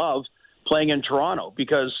embrace and love playing in Toronto?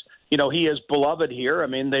 Because, you know, he is beloved here. I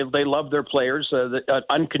mean, they love their players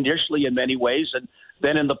unconditionally in many ways. And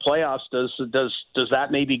then in the playoffs, does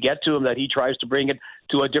that maybe get to him that he tries to bring it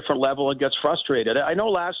to a different level and gets frustrated? I know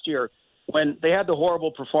last year when they had the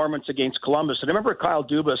horrible performance against Columbus, and I remember Kyle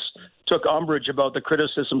Dubas took umbrage about the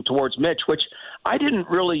criticism towards Mitch, which I didn't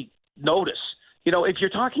really notice. You know, if you're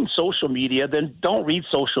talking social media, then don't read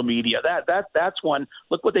social media. That's one.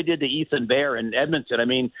 Look what they did to Ethan Bear in Edmonton. I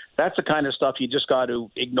mean, that's the kind of stuff you just got to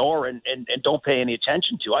ignore and don't pay any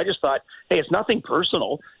attention to. I just thought, hey, it's nothing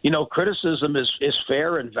personal. You know, criticism is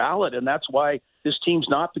fair and valid, and that's why this team's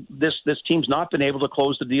not been able to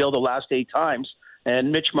close the deal the last 8 times.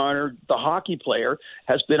 And Mitch Marner, the hockey player,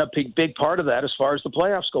 has been a big part of that as far as the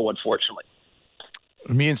playoffs go, unfortunately.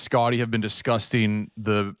 Me and Scotty have been discussing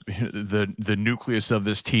the nucleus of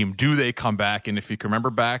this team. Do they come back? And if you can remember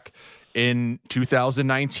back in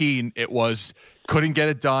 2019, it was couldn't get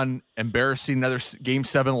it done, embarrassing, another Game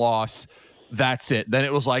 7 loss. That's it. Then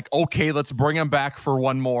it was like, okay, let's bring them back for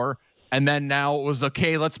one more. And then now it was,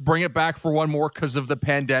 okay, let's bring it back for one more because of the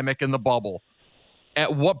pandemic and the bubble.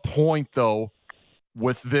 At what point, though,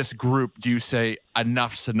 with this group, do you say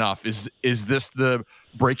enough's enough? Is this the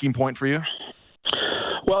breaking point for you?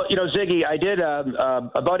 Well, you know, Ziggy, I did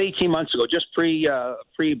about 18 months ago, just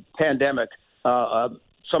pre-pandemic,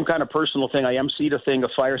 some kind of personal thing. I emceed a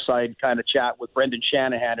fireside kind of chat with Brendan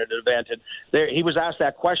Shanahan at an event. And he was asked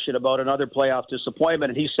that question about another playoff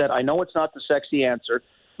disappointment. And he said, I know it's not the sexy answer,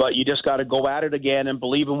 but you just got to go at it again and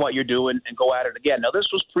believe in what you're doing and go at it again. Now, this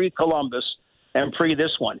was pre-Columbus and pre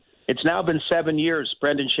this one. It's now been 7 years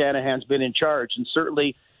Brendan Shanahan's been in charge, and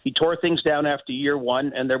certainly he tore things down after year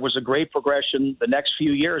one, and there was a great progression the next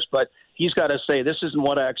few years. But he's got to say, this isn't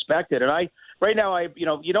what I expected. And right now,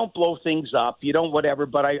 you don't blow things up, you don't whatever.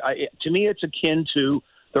 But to me, it's akin to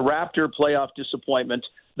the Raptor playoff disappointment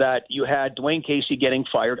that you had Dwayne Casey getting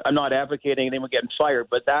fired. I'm not advocating anyone getting fired,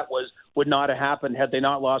 but that would not have happened had they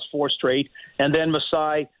not lost 4 straight. And then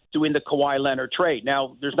Masai doing the Kawhi Leonard trade.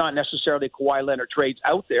 Now, there's not necessarily Kawhi Leonard trades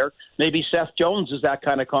out there. Maybe Seth Jones is that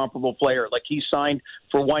kind of comparable player. Like, he signed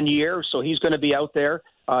for 1 year, so he's going to be out there.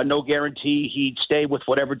 No guarantee he'd stay with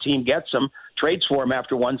whatever team gets him, trades for him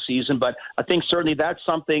after one season. But I think certainly that's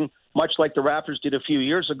something, much like the Raptors did a few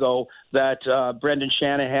years ago, that Brendan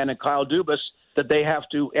Shanahan and Kyle Dubas, that they have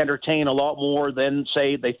to entertain a lot more than,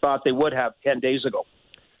 say, they thought they would have 10 days ago.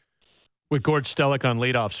 With Gord Stellick on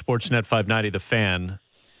leadoff, Sportsnet 590, The Fan.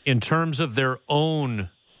 In terms of their own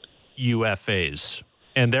UFAs,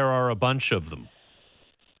 and there are a bunch of them,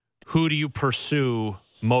 who do you pursue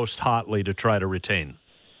most hotly to try to retain?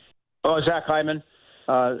 Oh, Zach Hyman.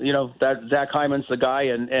 That Zach Hyman's the guy,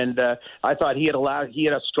 and I thought he had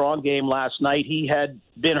a strong game last night. He had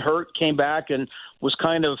been hurt, came back, and was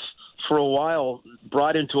kind of, for a while,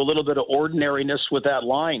 brought into a little bit of ordinariness with that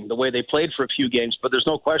line, the way they played for a few games. But there's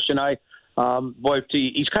no question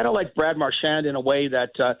he's kind of like Brad Marchand in a way that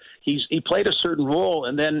he played a certain role,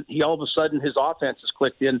 and then all of a sudden his offense has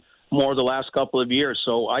clicked in more the last couple of years.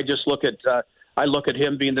 So I just look at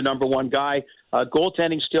him being the number one guy.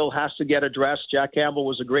 Goaltending still has to get addressed. Jack Campbell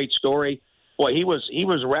was a great story. Boy, he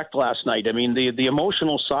was wrecked last night. I mean, the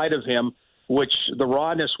emotional side of him, which the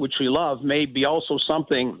rawness, which we love, may be also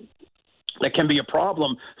something that can be a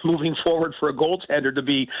problem moving forward for a goaltender to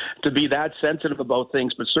be that sensitive about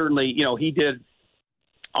things. But certainly, he did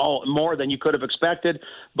more than you could have expected.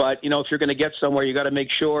 But, if you're going to get somewhere, you got to make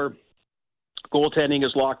sure goaltending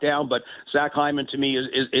is locked down. But Zach Hyman, to me,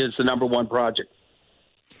 is the number one project.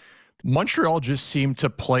 Montreal just seemed to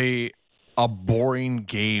play a boring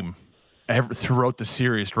game throughout the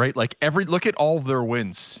series, right? Like look at all of their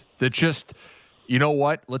wins. That just, you know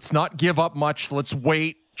what? Let's not give up much. Let's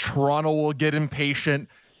wait. Toronto will get impatient,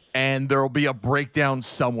 and there will be a breakdown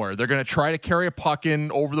somewhere. They're going to try to carry a puck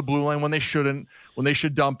in over the blue line when they shouldn't, when they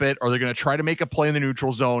should dump it, or they're going to try to make a play in the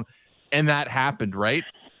neutral zone, and that happened, right?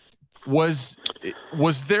 Was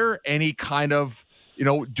there any kind of,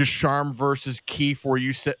 Ducharme versus Keefe where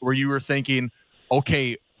you were thinking,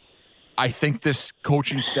 okay, I think this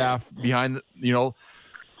coaching staff behind the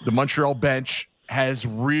Montreal bench has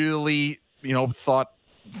really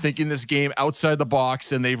thinking this game outside the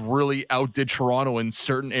box, and they've really outdid Toronto in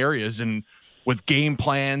certain areas and with game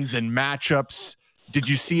plans and matchups. Did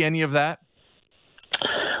you see any of that?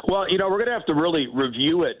 Well, we're going to have to really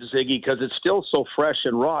review it, Ziggy, because it's still so fresh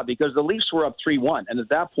and raw, because the Leafs were up 3-1. And at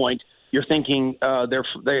that point, you're thinking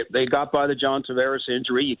they got by the John Tavares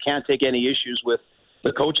injury. You can't take any issues with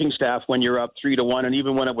the coaching staff when you're up 3-1, and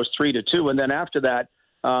even when it was 3-2. And then after that,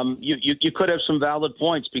 you could have some valid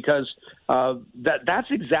points, because that's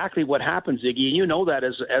exactly what happens, Ziggy, and you know that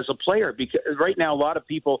as a player. Because right now, a lot of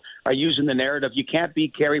people are using the narrative, you can't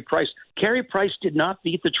beat Carey Price. Carey Price did not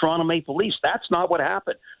beat the Toronto Maple Leafs. That's not what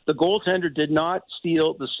happened. The goaltender did not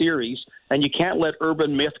steal the series, and you can't let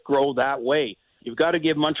urban myth grow that way. You've got to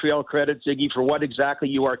give Montreal credit, Ziggy, for what exactly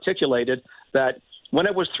you articulated, that when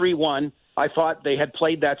it was 3-1, I thought they had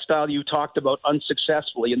played that style you talked about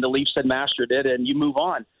unsuccessfully, and the Leafs had mastered it, and you move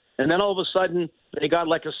on. And then all of a sudden, they got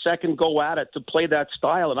like a second go at it to play that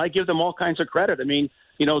style, and I give them all kinds of credit. I mean,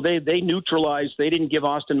 they neutralized. They didn't give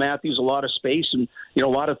Austin Matthews a lot of space and, a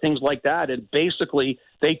lot of things like that. And basically,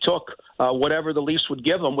 they took whatever the Leafs would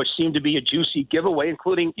give them, which seemed to be a juicy giveaway,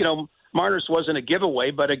 including, Marner's wasn't a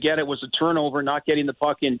giveaway, but again, it was a turnover, not getting the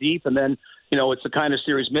puck in deep. And then, it's the kind of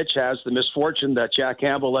series Mitch has, the misfortune that Jack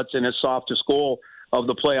Campbell lets in his softest goal of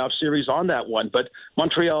the playoff series on that one. But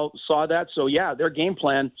Montreal saw that. So, yeah, their game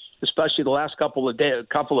plan, especially the last couple of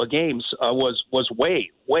games, was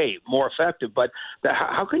way, way more effective. But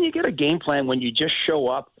how can you get a game plan when you just show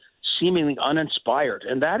up seemingly uninspired?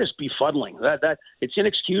 And that is befuddling. That it's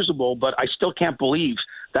inexcusable, but I still can't believe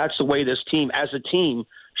that's the way this team, as a team,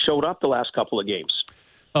 showed up the last couple of games.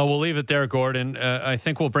 We'll leave it there, Gordon. I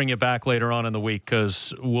think we'll bring you back later on in the week,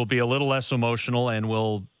 because we'll be a little less emotional and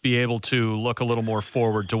we'll be able to look a little more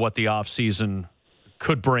forward to what the offseason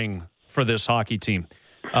could bring for this hockey team.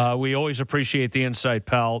 We always appreciate the insight,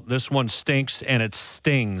 pal. This one stinks and it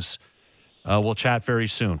stings. We'll chat very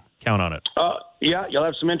soon. Count on it. Yeah, you'll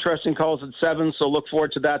have some interesting calls at 7, so look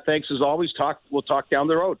forward to that. Thanks as always. We'll talk down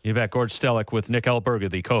the road. You bet. Gord Stellick with Nick Alberga,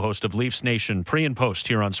 the co-host of Leafs Nation pre and post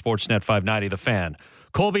here on Sportsnet 590 The Fan.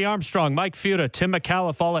 Colby Armstrong, Mike Futa, Tim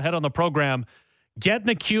McAuliffe all ahead on the program. Get in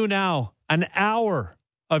the queue now. An hour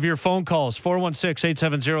of your phone calls.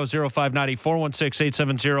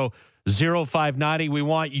 416-870-0590. 416-870-0590. We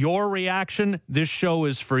want your reaction. This show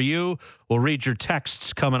is for you. We'll read your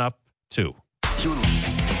texts coming up, too.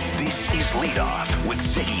 This is Lead Off with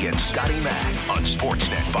Ziggy and Scotty Mack on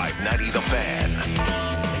Sportsnet 590 The Fan.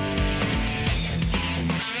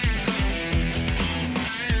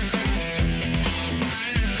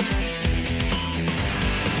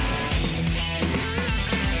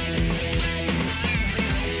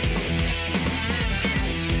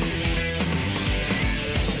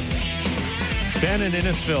 Ben in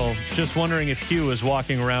Innisfil, just wondering if Hugh is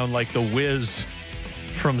walking around like the Wiz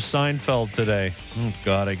from Seinfeld today. Oh,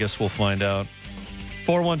 God, I guess we'll find out.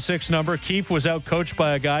 416 number. Keefe was outcoached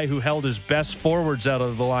by a guy who held his best forwards out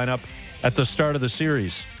of the lineup at the start of the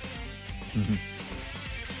series. Mm-hmm.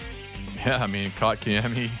 Yeah, I mean,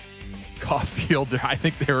 Kotkaniemi, Caulfield, I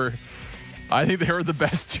think they were the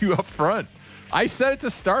best two up front. I said it to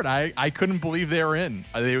start. I couldn't believe they were in.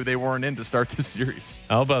 They weren't in to start this series.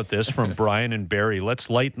 How about this from Brian and Barry? Let's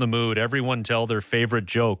lighten the mood. Everyone tell their favorite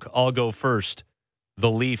joke. I'll go first. The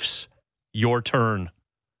Leafs, your turn.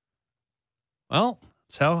 Well,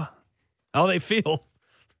 it's how they feel.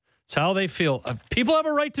 It's how they feel. People have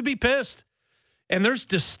a right to be pissed. And there's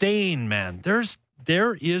disdain, man. There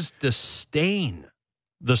is disdain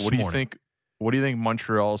this morning. What do you think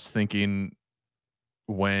Montreal's thinking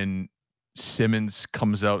when Simmons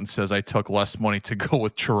comes out and says, I took less money to go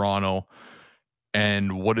with Toronto? And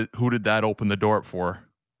who did that open the door up for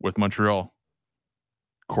with Montreal?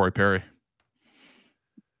 Corey Perry.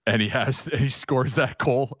 And he scores that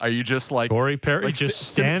goal. Are you just like Corey Perry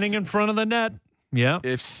just standing in front of the net? Yeah.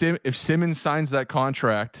 If Simmons signs that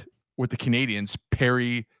contract with the Canadiens,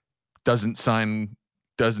 Perry doesn't sign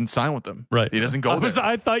with them. Right. He doesn't go there.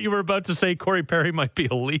 I thought you were about to say Corey Perry might be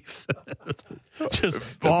a Leaf.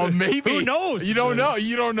 Maybe. Who knows? You don't know.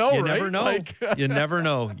 You don't know. You right? never know. You never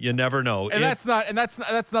know. You never know. And that's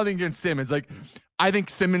nothing against Simmons. Like, I think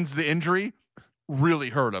Simmons, the injury really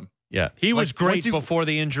hurt him. Yeah, he was great before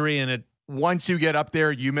the injury, and once you get up there,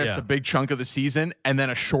 you miss a big chunk of the season, and then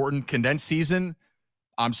a shortened, condensed season.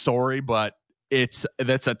 I'm sorry, but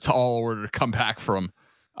that's a tall order to come back from.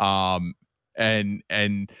 And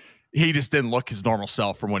he just didn't look his normal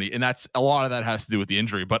self from and that's a lot of that has to do with the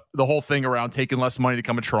injury. But the whole thing around taking less money to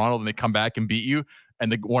come to Toronto, then they come back and beat you,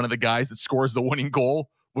 and one of the guys that scores the winning goal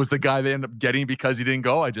was the guy they ended up getting because he didn't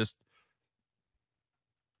go.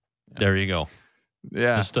 There you go.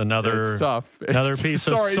 Yeah, just another it's tough. Another piece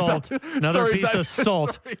of salt. Another piece of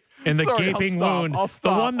salt in the gaping wound.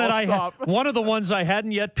 One of the ones I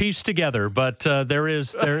hadn't yet pieced together, but there,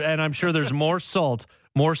 and I'm sure there's more salt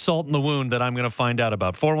in the wound that I'm going to find out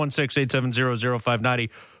about.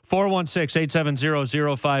 416-870-0590.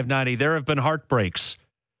 416-870-0590. There have been heartbreaks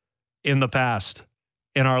in the past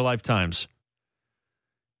in our lifetimes.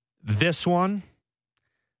 This one,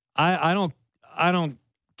 I don't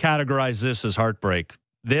categorize this as heartbreak.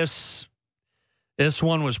 This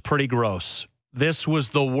one was pretty gross. This was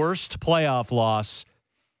the worst playoff loss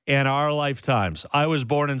in our lifetimes. I was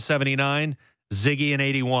born in 79, Ziggy in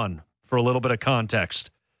 81, for a little bit of context.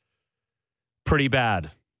 Pretty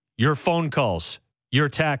bad. Your phone calls, your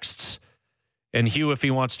texts, and Hugh if he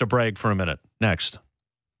wants to brag for a minute. Next.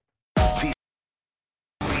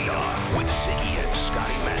 Lead off with Ziggy and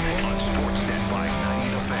Scotty Mack on Sportsnet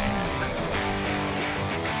 590 The Fan.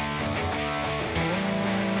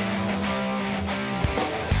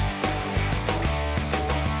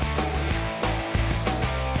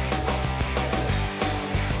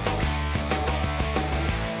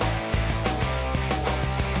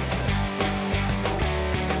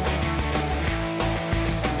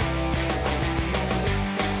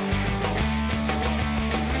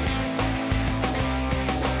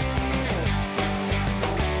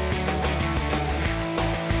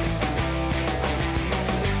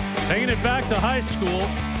 Taking it back to high school.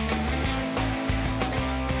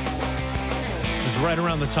 This is right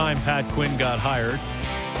around the time Pat Quinn got hired.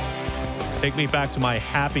 Take me back to my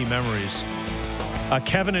happy memories.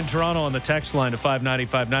 Kevin in Toronto on the text line to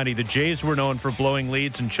 590-590. The Jays were known for blowing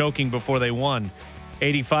leads and choking before they won.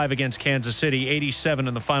 85 against Kansas City, 87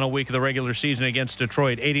 in the final week of the regular season against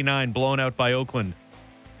Detroit, 89 blown out by Oakland.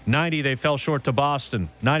 90 they fell short to Boston.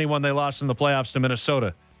 91 they lost in the playoffs to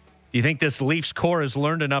Minnesota. Do you think this Leafs core has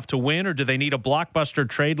learned enough to win, or do they need a blockbuster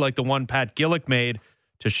trade like the one Pat Gillick made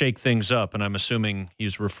to shake things up? And I'm assuming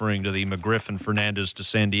he's referring to the McGriff and Fernandez to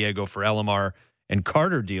San Diego for Elmar and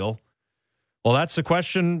Carter deal. Well, that's the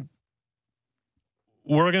question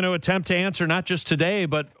we're going to attempt to answer, not just today,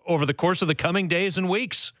 but over the course of the coming days and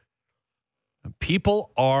weeks.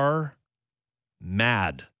 People are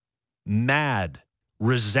mad,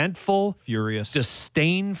 resentful, furious,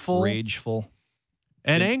 disdainful, rageful.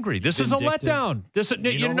 And angry. This is a letdown.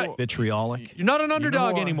 You're not vitriolic. You're not an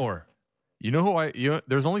underdog anymore.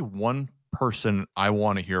 There's only one person I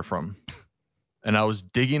want to hear from. And I was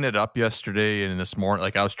digging it up yesterday and this morning.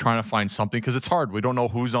 Like I was trying to find something because it's hard. We don't know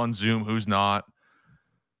who's on Zoom, who's not.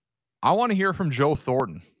 I want to hear from Joe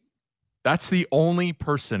Thornton. That's the only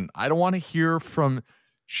person. I don't want to hear from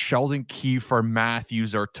Sheldon Keefe or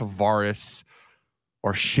Matthews or Tavares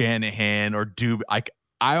or Shanahan or Dubé.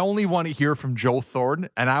 I only want to hear from Joe Thornton,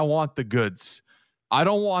 and I want the goods. I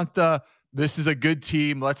don't want this is a good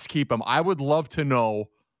team, let's keep him. I would love to know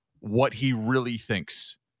what he really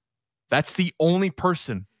thinks. That's the only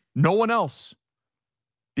person. No one else.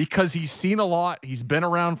 Because he's seen a lot. He's been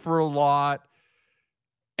around for a lot.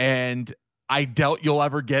 And I doubt you'll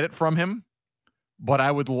ever get it from him. But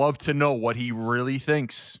I would love to know what he really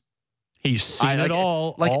thinks. He's seen it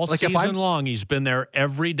all season long. He's been there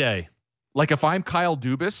every day. Like if I'm Kyle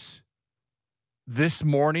Dubas, this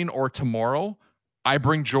morning or tomorrow, I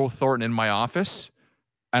bring Joe Thornton in my office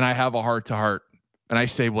and I have a heart-to-heart. And I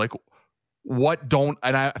say, like, if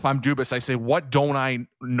I'm Dubas, I say, what don't I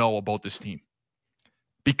know about this team?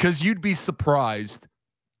 Because you'd be surprised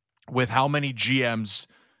with how many GMs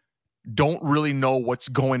don't really know what's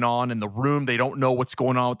going on in the room. They don't know what's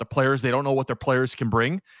going on with the players. They don't know what their players can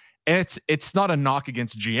bring. And it's not a knock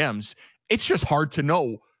against GMs. It's just hard to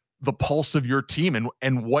know the pulse of your team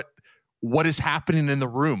and what is happening in the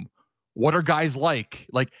room. What are guys like?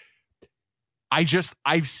 Like,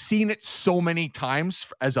 I've seen it so many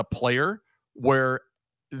times as a player where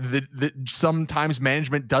sometimes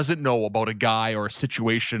management doesn't know about a guy or a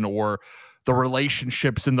situation or the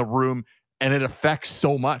relationships in the room, and it affects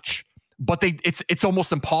so much. But it's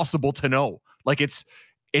almost impossible to know. Like it's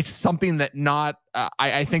something that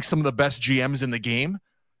I think some of the best GMs in the game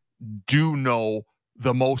do know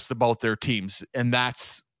the most about their teams, and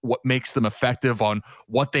that's what makes them effective on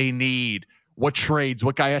what they need, what trades,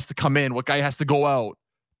 what guy has to come in, what guy has to go out.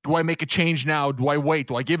 Do I make a change now? Do I wait?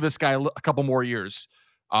 Do I give this guy a couple more years?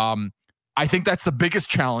 I think that's the biggest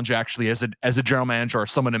challenge actually as a general manager or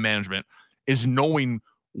someone in management is knowing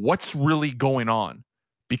what's really going on,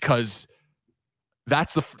 because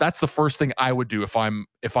that's the first thing I would do if I'm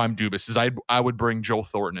Dubas is I would bring Joe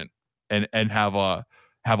Thornton in and have a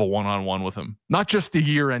one-on-one with him. Not just the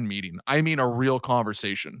year-end meeting. I mean a real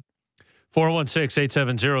conversation.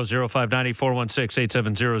 416-870-0590,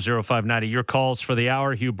 416-870-0590. Your calls for the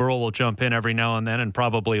hour. Hugh Burrell will jump in every now and then and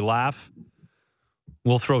probably laugh.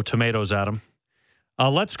 We'll throw tomatoes at him.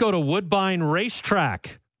 Let's go to Woodbine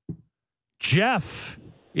Racetrack. Jeff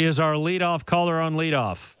is our leadoff caller on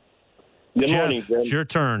leadoff. Good morning, Jeff, Jen. it's your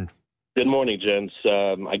turn. Good morning, gents.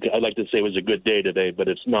 I'd like to say it was a good day today, but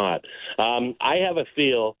it's not. I have a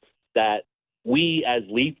feel that we as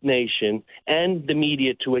Leaf Nation and the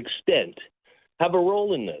media to extent have a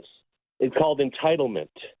role in this. It's called entitlement.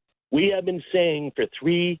 We have been saying for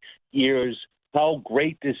 3 years how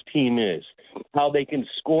great this team is, how they can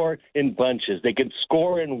score in bunches. They can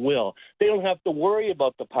score in will. They don't have to worry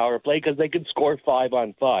about the power play because they can score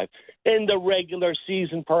 5-on-5. In the regular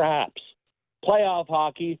season, perhaps. Playoff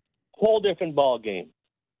hockey, whole different ball game.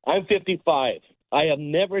 I'm 55. I have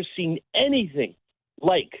never seen anything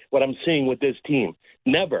like what I'm seeing with this team.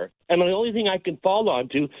 Never. And the only thing I can fall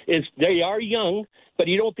onto is they are young, but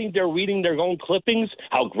you don't think they're reading their own clippings,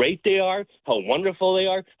 how great they are, how wonderful they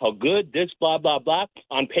are, how good this, blah, blah, blah.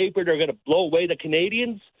 On paper, they're going to blow away the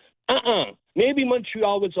Canadians? Maybe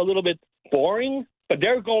Montreal was a little bit boring, but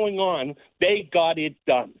they're going on. They got it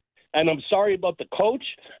done. And I'm sorry about the coach,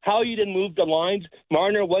 how you didn't move the lines.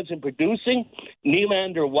 Marner wasn't producing.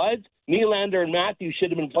 Nylander was. Nylander and Matthews should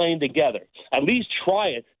have been playing together. At least try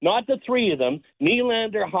it. Not the three of them.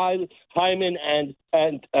 Nylander, Hyman,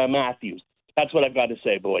 and Matthews. That's what I've got to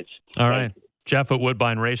say, boys. All right. Jeff at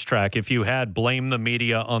Woodbine Racetrack, if you had blame the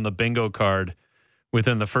media on the bingo card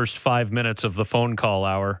within the first 5 minutes of the phone call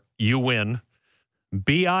hour, you win.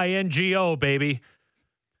 BINGO, baby.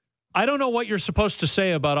 I don't know what you're supposed to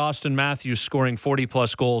say about Austin Matthews scoring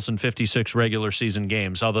 40-plus goals in 56 regular season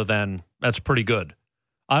games other than that's pretty good.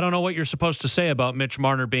 I don't know what you're supposed to say about Mitch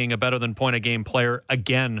Marner being a better-than-point-a-game player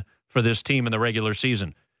again for this team in the regular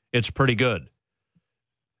season. It's pretty good.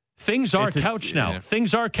 Things are couched now.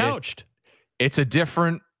 Things are couched. It's a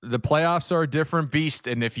different – the playoffs are a different beast,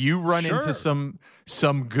 and if you run into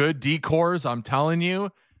some good decors, I'm telling you,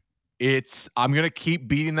 I'm going to keep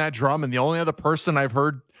beating that drum, and the only other person I've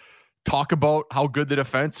heard talk about how good the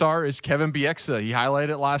defense are is Kevin Bieksa. He highlighted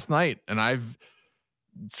it last night, and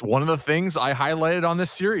it's one of the things I highlighted on this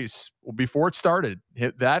series before it started.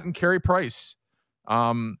 Hit that and Carey Price.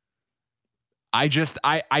 I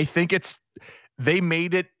think they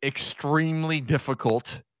made it extremely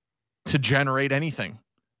difficult to generate anything,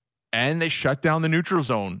 and they shut down the neutral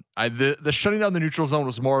zone. The shutting down the neutral zone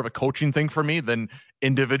was more of a coaching thing for me than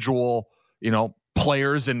individual,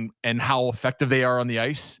 players and how effective they are on the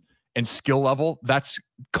ice and skill level. That's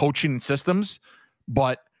coaching and systems,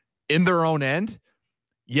 but in their own end,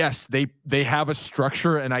 yes, they have a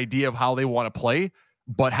structure, an idea of how they want to play,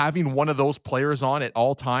 but having one of those players on at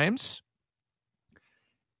all times,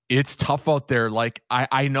 it's tough out there. Like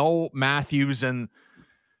I know Matthews and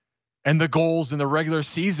the goals in the regular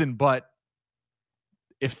season, but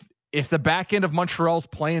if the back end of Montreal's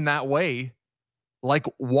playing that way, like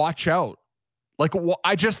watch out. Like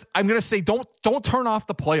I'm going to say, don't turn off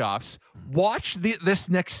the playoffs. Watch this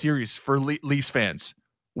next series for Leafs fans.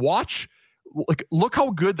 Look how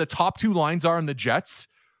good the top two lines are in the Jets.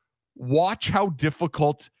 Watch how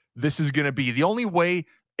difficult this is going to be. The only way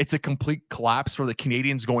it's a complete collapse for the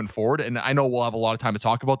Canadians going forward, and I know we'll have a lot of time to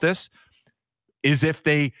talk about this, is if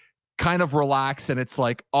they kind of relax and it's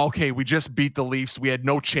like, okay, we just beat the Leafs. We had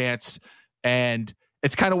no chance. And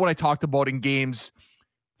it's kind of what I talked about in games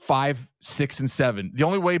 5, 6, and 7. The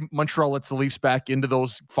only way Montreal lets the Leafs back into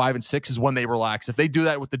those 5 and 6 is when they relax. If they do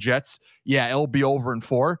that with the Jets, yeah, it'll be over in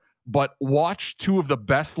 4. But watch two of the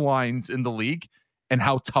best lines in the league and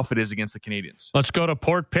how tough it is against the Canadians. Let's go to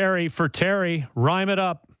Port Perry for Terry. Rhyme it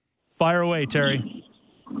up. Fire away, Terry.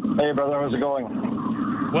 Hey, brother. How's it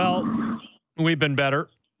going? Well, we've been better,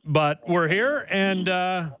 but we're here,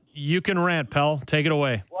 and you can rant, pal. Take it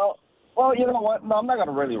away. Well, you know what? No, I'm not going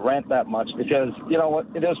to really rant that much because, you know what?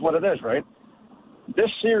 It is what it is, right? This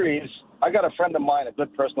series, I got a friend of mine, a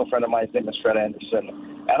good personal friend of mine, his name is Fred Anderson,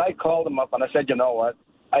 and I called him up and I said, you know what?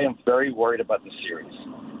 I am very worried about this series.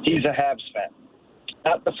 He's a Habs fan,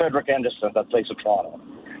 not the Frederick Anderson that plays for Toronto.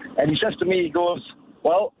 And he says to me, he goes,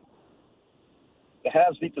 well, the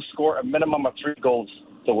Habs need to score a minimum of 3 goals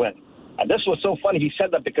to win. And this was so funny. He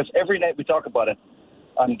said that because every night we talk about it.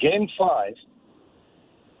 On Game 5,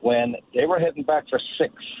 when they were heading back for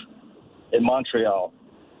 6 in Montreal,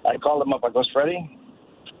 I called him up. I goes, Freddie,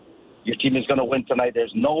 your team is going to win tonight.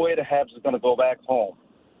 There's no way the Habs is going to go back home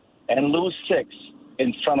and lose 6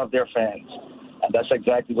 in front of their fans. And that's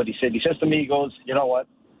exactly what he said. He says to me, he goes, you know what?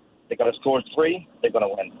 They're going to score 3. They're going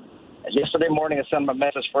to win. And yesterday morning, I sent him a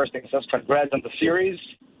message first. He says, congrats on the series.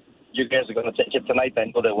 you guys are going to take it tonight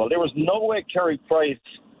and go there. Well, there was no way Carey Price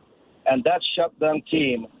and that shutdown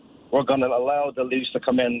team were going to allow the Leafs to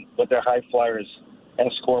come in with their high flyers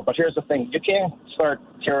and score. But here's the thing. You can't start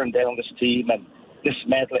tearing down this team and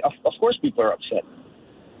dismantling. Of course people are upset.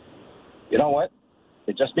 You know what?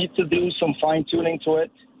 They just need to do some fine-tuning to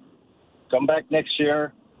it. Come back next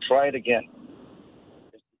year. Try it again.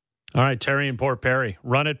 All right, Terry in Port Perry.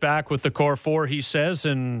 Run it back with the core four, he says,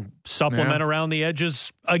 and supplement around the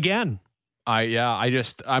edges again.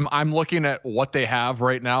 I'm looking at what they have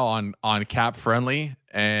right now on Cap Friendly,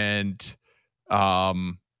 and they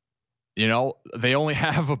only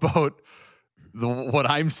have about what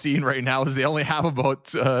I'm seeing right now is they only have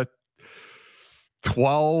about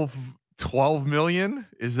 12 million.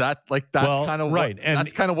 Is that that's kind of right? And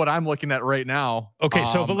that's kind of what I'm looking at right now. Okay,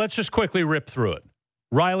 but let's just quickly rip through it.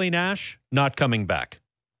 Riley Nash not coming back.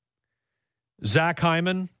 Zach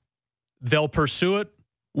Hyman, they'll pursue it.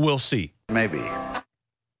 We'll see. Maybe.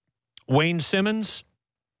 Wayne Simmons.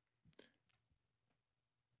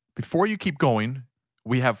 Before you keep going,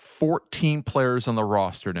 we have 14 players on the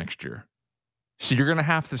roster next year. So you're going to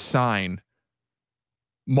have to sign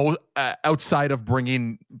outside of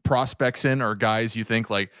bringing prospects in or guys you think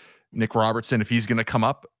like Nick Robertson, if he's going to come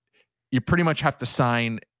up, you pretty much have to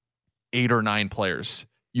sign 8 or 9 players.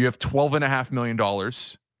 You have $12.5 million.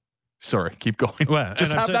 Sorry, keep going. Well,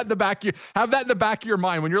 just have that in the back. Have that in the back of your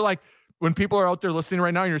mind when you're when people are out there listening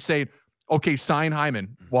right now, and you're saying, "Okay, sign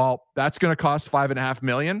Hyman." Well, that's going to cost $5.5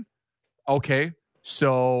 million. Okay,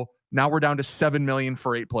 so now we're down to $7 million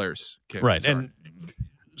for 8 players. Okay, right, sorry. and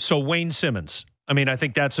so Wayne Simmons. I mean, I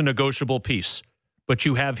think that's a negotiable piece, but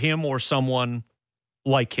you have him or someone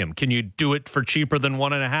like him. Can you do it for cheaper than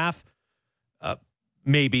 1.5?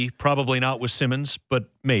 Maybe, probably not with Simmons, but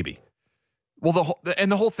maybe. Well,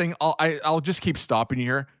 the whole thing, I'll just keep stopping you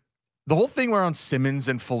here. The whole thing around Simmons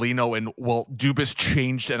and Foligno and Dubas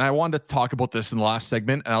changed, and I wanted to talk about this in the last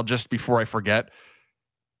segment, and I'll just, before I forget,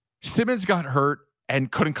 Simmons got hurt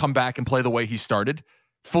and couldn't come back and play the way he started.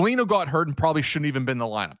 Foligno got hurt and probably shouldn't even been in the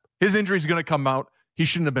lineup. His injury is going to come out. He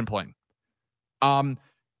shouldn't have been playing.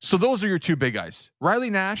 So those are your 2 big guys. Riley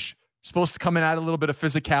Nash, supposed to come in, add a little bit of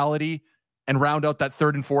physicality and round out that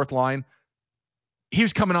 3rd and 4th line. He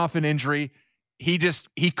was coming off an injury. He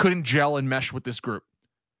couldn't gel and mesh with this group.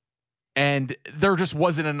 And there just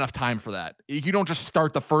wasn't enough time for that. You don't just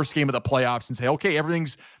start the first game of the playoffs and say, okay,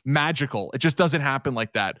 everything's magical. It just doesn't happen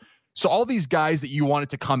like that. So all these guys that you wanted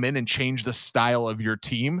to come in and change the style of your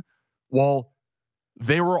team, well,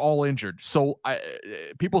 they were all injured. So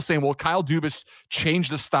people saying, well, Kyle Dubas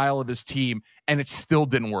changed the style of his team and it still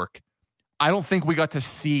didn't work. I don't think we got to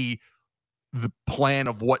see the plan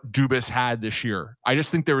of what Dubas had this year. I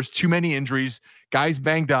just think there was too many injuries, guys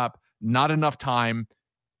banged up, not enough time,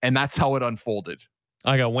 and that's how it unfolded.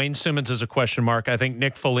 I got Wayne Simmons as a question mark. I think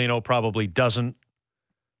Nick Foligno probably doesn't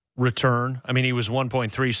return. I mean, he was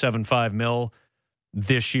 $1.375 million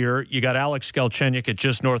this year. You got Alex Galchenyuk at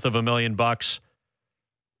just north of $1 million.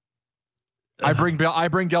 I bring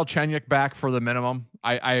Galchenyuk back for the minimum.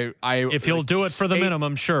 If he'll do it for the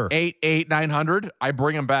minimum, sure. 900. I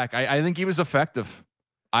bring him back. I think he was effective.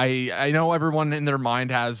 I know everyone in their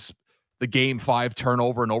mind has the Game 5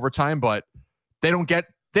 turnover and overtime, but they don't get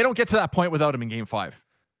to that point without him in Game 5.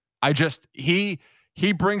 He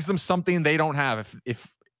brings them something they don't have.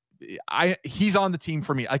 He's on the team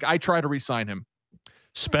for me. I try to re-sign him.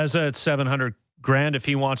 Spezza at $700,000. If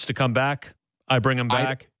he wants to come back, I bring him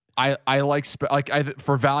back. I like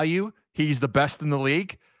for value. He's the best in the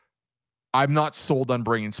league. I'm not sold on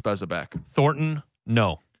bringing Spezza back. Thornton,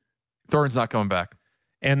 no. Thornton's not coming back.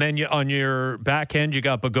 And then on your back end, you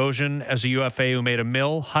got Bogosian as a UFA who made $1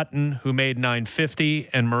 million, Hutton who made $950,000,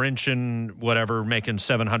 and Marincin, whatever, making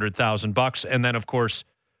 $700,000. And then, of course,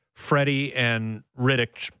 Freddie and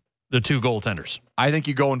Riddick, the 2 goaltenders. I think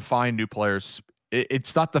you go and find new players.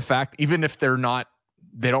 It's not the fact, even if they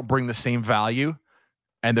don't bring the same value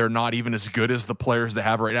and they're not even as good as the players they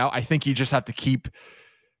have right now. I think you just have to keep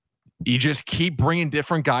bringing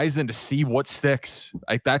different guys in to see what sticks.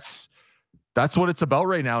 Like that's what it's about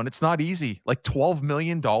right now. And it's not easy. Like $12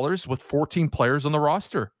 million with 14 players on the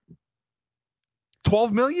roster.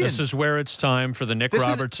 $12 million. This is where it's time for the Nick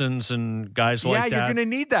Robertsons and guys like that. Yeah, you're going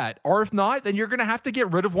to need that. Or if not, then you're going to have to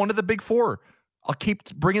get rid of one of the big 4. I'll keep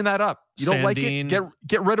bringing that up. You don't like it?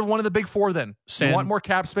 Get rid of one of the big 4 then. You want more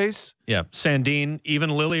cap space? Yeah. Sandin, even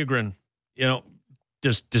Liljegren.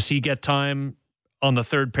 Does he get time on the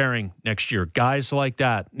 3rd pairing next year? Guys like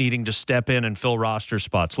that needing to step in and fill roster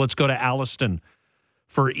spots. Let's go to Alliston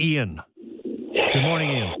for Ian. Good morning,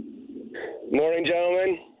 Ian. Morning,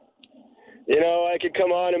 gentlemen. I could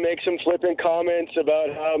come on and make some flippant comments about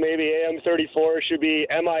how maybe AM34 should be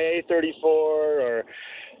MIA34 or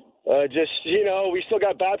we still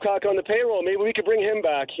got Babcock on the payroll. Maybe we could bring him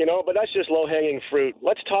back, but that's just low-hanging fruit.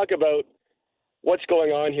 Let's talk about what's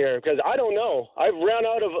going on here because I don't know. I've run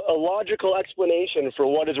out of a logical explanation for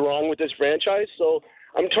what is wrong with this franchise, so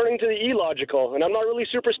I'm turning to the illogical, and I'm not really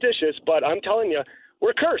superstitious, but I'm telling you,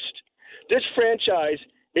 we're cursed. This franchise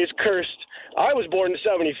is cursed. I was born in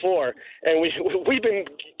 74, and we've been,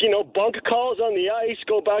 bunk calls on the ice,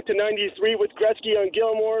 go back to 93 with Gretzky on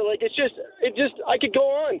Gilmore. I could go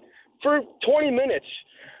on for 20 minutes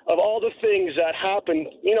of all the things that happened.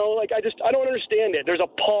 I don't understand it. There's a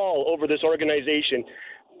pall over this organization.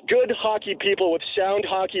 Good hockey people with sound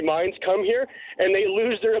hockey minds come here, and they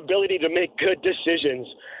lose their ability to make good decisions.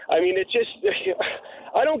 I mean, I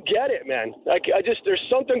don't get it, man. There's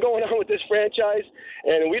something going on with this franchise,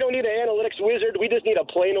 and we don't need an analytics wizard. We just need a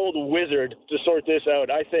plain old wizard to sort this out,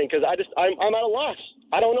 I think, because I'm at a loss.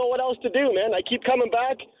 I don't know what else to do, man. I keep coming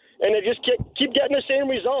back, and I just keep getting the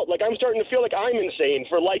same result. I'm starting to feel like I'm insane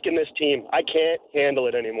for liking this team. I can't handle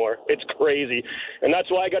it anymore. It's crazy. And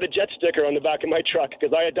that's why I got a Jet sticker on the back of my truck,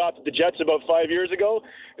 because I adopted the Jets about 5 years ago,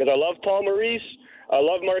 because I love Paul Maurice. I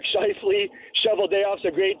love Mark Scheifele. Shovel Dayoff's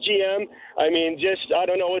a great GM. I mean, I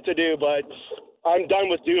don't know what to do, but I'm done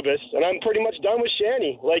with Dubas, and I'm pretty much done with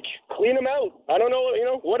Shanny. Clean him out. I don't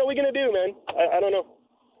know, what are we going to do, man? I don't know.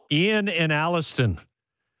 Ian and Alliston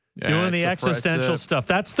doing the existential stuff.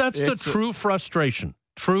 That's the true frustration.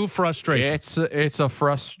 True frustration. It's a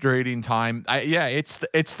frustrating time.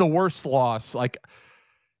 It's the worst loss. Up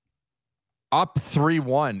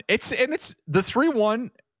 3-1. It's the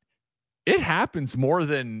 3-1. It happens more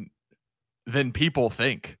than people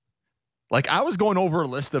think. I was going over a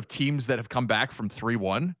list of teams that have come back from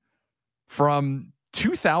 3-1 from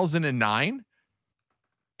 2009.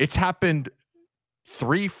 It's happened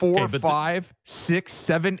 3, 4, 5, 6,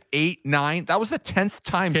 7, 8, 9. That was the 10th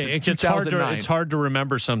time since 2009. It's hard to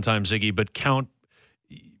remember sometimes, Ziggy, but count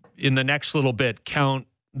in the next little bit, count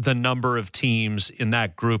the number of teams in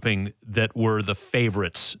that grouping that were the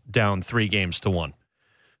favorites down 3-1.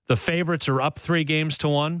 The favorites are up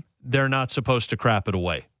 3-1. They're not supposed to crap it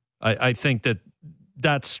away. I think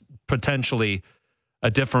that's potentially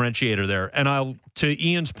a differentiator there. And to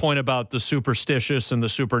Ian's point about the superstitious and the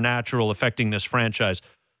supernatural affecting this franchise,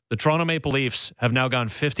 the Toronto Maple Leafs have now gone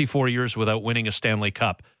 54 years without winning a Stanley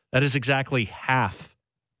Cup. That is exactly half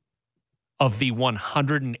of the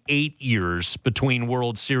 108 years between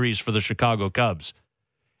World Series for the Chicago Cubs.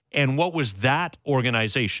 And what was that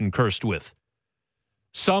organization cursed with?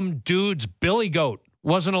 Some dude's billy goat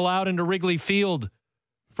wasn't allowed into Wrigley Field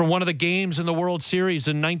for one of the games in the World Series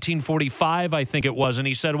in 1945, I think it was. And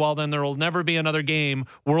he said, well, then there will never be another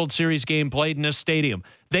World Series game played in this stadium.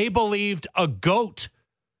 They believed a goat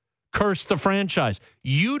cursed the franchise.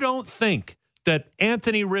 You don't think that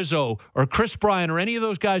Anthony Rizzo or Chris Bryant or any of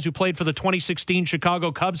those guys who played for the 2016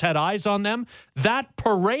 Chicago Cubs had eyes on them? That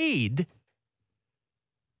parade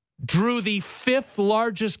drew the 5th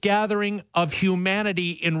largest gathering of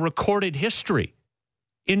humanity in recorded history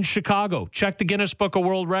in Chicago. Check the Guinness Book of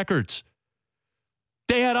World Records.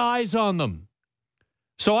 They had eyes on them.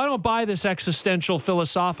 So I don't buy this existential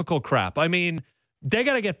philosophical crap. I mean, they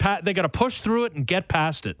got to push through it and get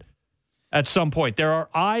past it at some point. There are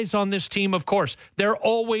eyes on this team, of course. There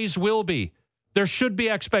always will be. There should be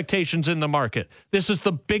expectations in the market. This is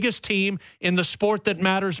the biggest team in the sport that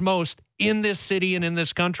matters most in this city and in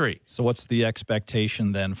this country. So what's the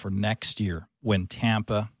expectation then for next year when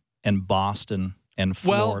Tampa and Boston and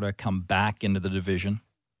Florida come back into the division?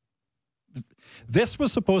 This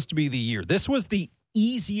was supposed to be the year. This was the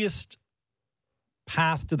easiest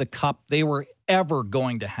path to the Cup they were ever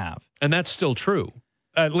going to have. And that's still true,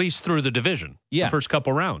 at least through the division. Yeah. The first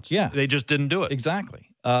couple rounds. Yeah. They just didn't do it. Exactly.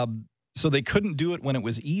 So they couldn't do it when it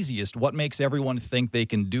was easiest. What makes everyone think they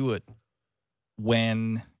can do it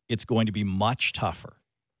when it's going to be much tougher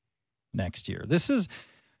next year? This is,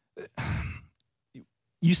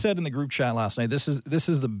 you said in the group chat last night, this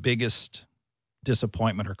is the biggest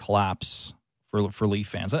disappointment or collapse for Leaf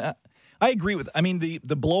fans. I agree with,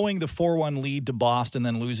 the blowing the 4-1 lead to Boston,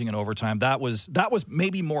 then losing in overtime, that was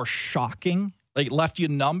maybe more shocking. Like, left you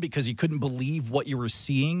numb because you couldn't believe what you were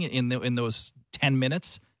seeing in those 10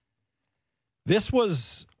 minutes. This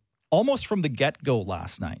was almost from the get-go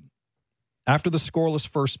last night. After the scoreless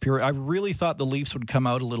first period, I really thought the Leafs would come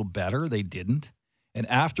out a little better. They didn't. And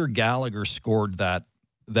after Gallagher scored that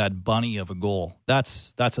bunny of a goal,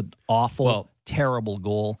 that's an awful, terrible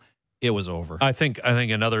goal. It was over. I think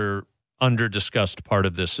another under-discussed part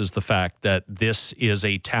of this is the fact that this is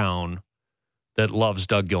a town that loves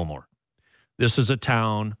Doug Gilmour. This is a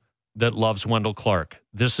town that loves Wendell Clark.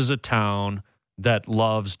 This is a town that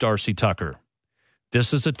loves Darcy Tucker.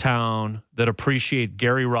 This is a town that appreciates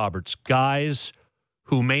Gary Roberts, guys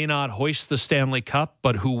who may not hoist the Stanley Cup,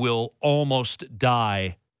 but who will almost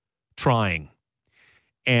die trying.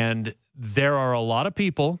 And there are a lot of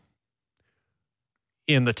people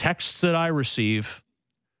in the texts that I receive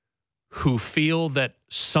who feel that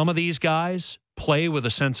some of these guys play with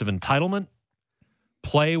a sense of entitlement,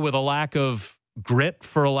 play with a lack of grit,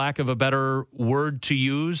 for a lack of a better word to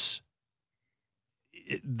use,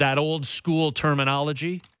 that old school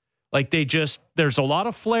terminology. Like there's a lot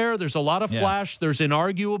of flair, there's a lot of flash, there's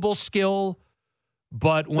inarguable skill,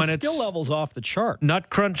 but when the it's skill level's off the chart, nut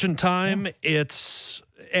crunching time, it's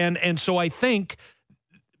and so I think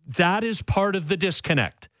that is part of the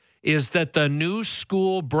disconnect, is that the new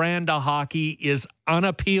school brand of hockey is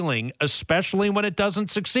unappealing, especially when it doesn't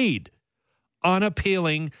succeed.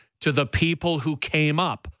 Unappealing to the people who came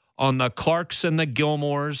up on the Clarks and the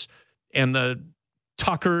Gilmores and the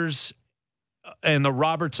Tuckers and the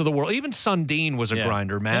Roberts of the world. Even Sundin was a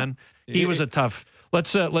grinder, man. Yeah. He was a tough.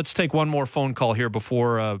 Let's take one more phone call here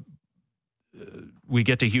before we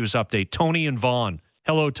get to Hugh's update. Tony and Vaughan.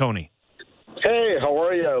 Hello, Tony. Hey, how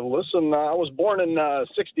are you? Listen, I was born in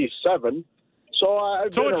 '67, so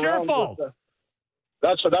I've been it's your fault.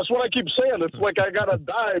 That's what I keep saying. It's like I gotta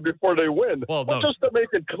die before they win. Well, but just to make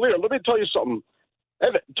it clear, let me tell you something.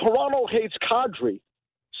 Toronto hates Kadri.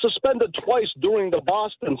 Suspended twice during the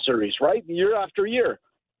Boston series, right? Year after year.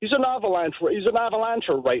 He's an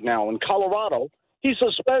Avalancher right now in Colorado. He's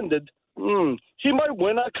suspended. He might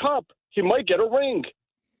win a cup. He might get a ring.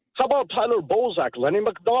 How about Tyler Bozak, Lenny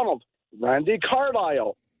McDonald, Randy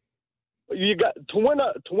Carlyle? You got to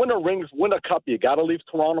win a ring, win a cup. You got to leave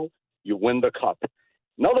Toronto. You win the cup.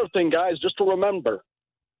 Another thing, guys, just to remember: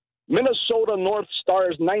 Minnesota North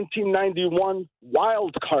Stars 1991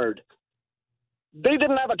 wild card. They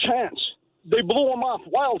didn't have a chance. They blew them off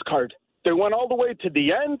wild card. They went all the way to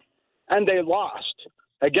the end, and they lost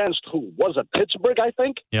against who? Was it Pittsburgh, I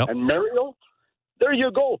think? Yep. And Mario? There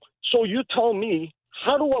you go. So you tell me,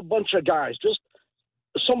 how do a bunch of guys, just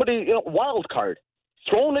somebody, wild card,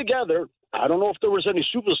 thrown together, I don't know if there was any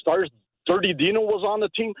superstars. Dirty Dino was on the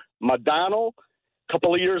team. Modano, a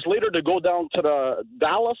couple of years later, to go down to the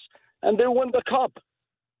Dallas, and they win the cup.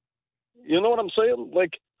 You know what I'm saying?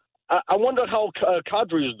 Like, I wonder how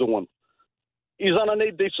Kadri is doing. He's on an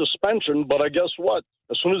 8-day suspension, but I guess what?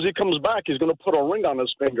 As soon as he comes back, he's going to put a ring on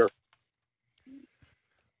his finger.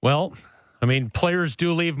 Well, I mean, players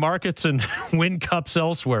do leave markets and win cups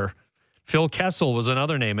elsewhere. Phil Kessel was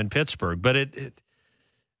another name in Pittsburgh, but I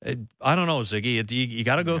don't know, Ziggy. You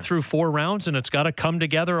got to go through 4 rounds, and it's got to come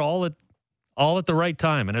together all at the right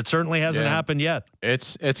time, and it certainly hasn't happened yet.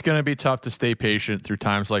 It's going to be tough to stay patient through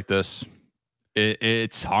times like this.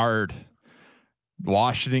 It's hard.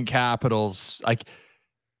 Washington Capitals, like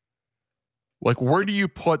where do you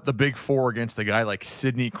put the big four against a guy like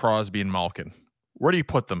Sidney Crosby and Malkin? Where do you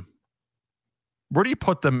put them?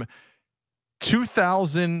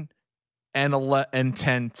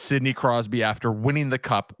 2010 Sidney Crosby after winning the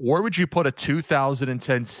cup. Where would you put a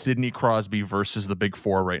 2010 Sidney Crosby versus the big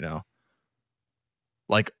four right now?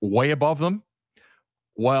 Like way above them?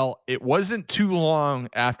 Well, it wasn't too long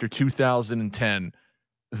after 2010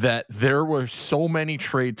 that there were so many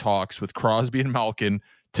trade talks with Crosby and Malkin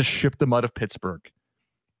to ship them out of Pittsburgh.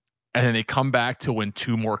 And then they come back to win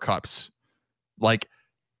 2 more cups. Like,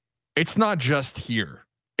 it's not just here.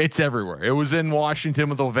 It's everywhere. It was in Washington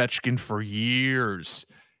with Ovechkin for years.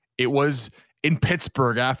 It was in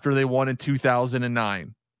Pittsburgh after they won in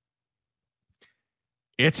 2009.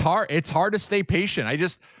 It's hard. It's hard to stay patient.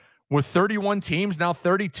 With 31 teams, now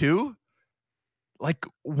 32, like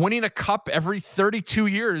winning a cup every 32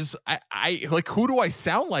 years, I like, who do I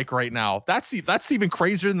sound like right now? That's even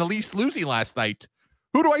crazier than the Leafs losing last night.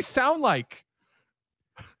 Who do I sound like?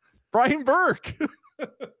 Brian Burke.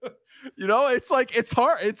 It's like, it's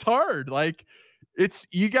hard. It's hard. Like,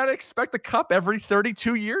 you got to expect a cup every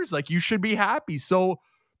 32 years. Like, you should be happy. So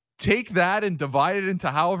take that and divide it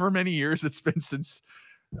into however many years it's been since.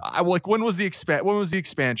 When was the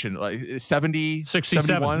expansion? Like 70, 67?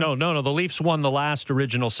 71? No. The Leafs won the last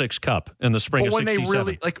original 6 cup in the spring of 67. They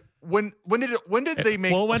really when did they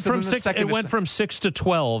make? Well, it went from 6 to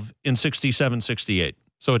 12 in 67, 68.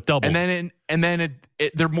 So it doubled. And then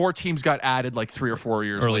there more teams got added like 3 or 4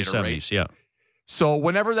 years early later, 70s, right? Yeah. So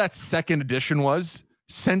whenever that second edition was,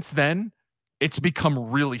 since then, it's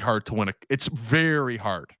become really hard to win. It's very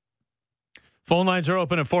hard. Phone lines are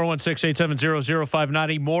open at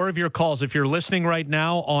 416-870-0590. More of your calls. If you're listening right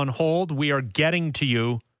now on hold, we are getting to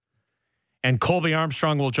you. And Colby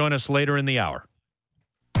Armstrong will join us later in the hour.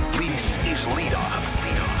 This is Lead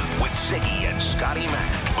Off with Ziggy and Scotty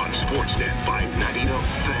Mack on Sportsnet 590 The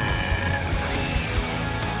Fan.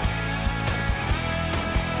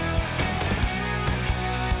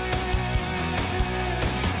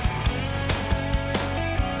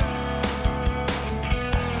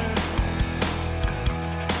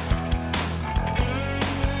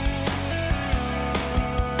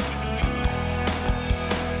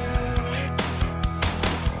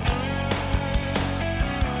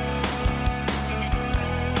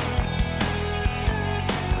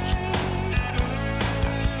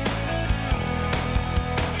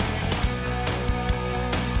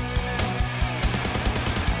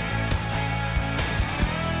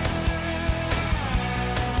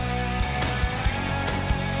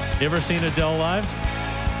 You ever seen Adele live?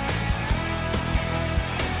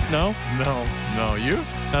 No? No. You?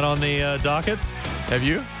 Not on the docket? Have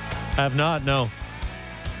you? Have not, no.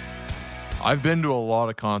 I've been to a lot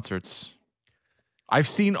of concerts. I've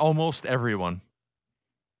seen almost everyone.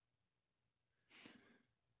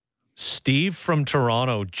 Steve from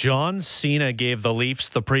Toronto. John Cena gave the Leafs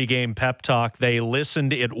the pregame pep talk. They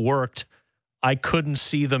listened. It worked. I couldn't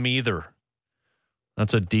see them either.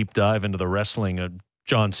 That's a deep dive into the wrestling.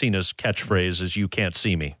 John Cena's catchphrase is, "You can't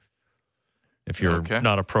see me," if you're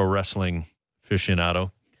not a pro wrestling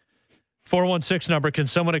aficionado. 416 number, can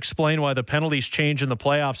someone explain why the penalties change in the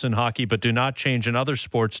playoffs in hockey but do not change in other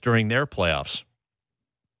sports during their playoffs?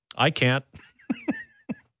 I can't.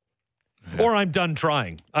 Or I'm done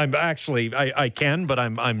trying. I'm actually, I can, but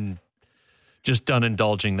I'm just done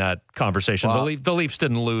indulging that conversation. Well, the Leafs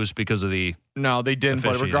didn't lose because of the No, they didn't.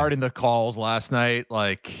 But regarding the calls last night,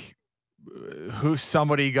 like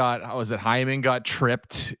Hyman got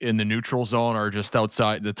tripped in the neutral zone or just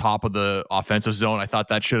outside the top of the offensive zone. I thought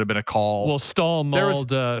that should have been a call. Well, Stahl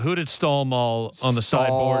mauled, who did Stahl maul on the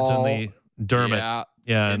sideboards and the Dermott?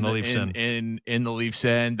 Yeah, in the Leafs end. In the Leafs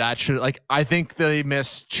end. That should, I think they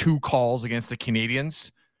missed 2 calls against the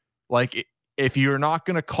Canadians. Like, if you're not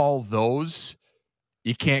going to call those,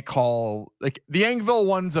 you can't call, the Engvall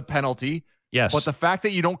one's a penalty. Yes. But the fact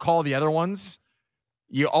that you don't call the other ones,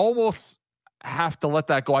 you almost have to let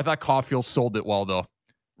that go. I thought Caulfield sold it well, though.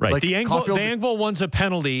 Right. The Engvall one's a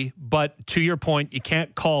penalty, but to your point, you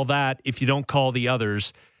can't call that if you don't call the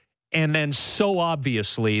others. And then so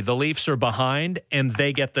obviously the Leafs are behind and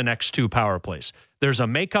they get the next 2 power plays. There's a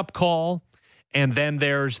makeup call, and then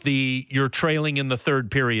there's you're trailing in the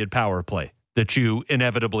third period power play that you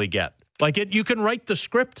inevitably get. You can write the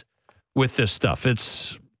script with this stuff.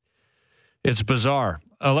 It's bizarre.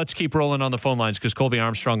 Let's keep rolling on the phone lines because Colby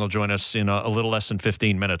Armstrong will join us in a little less than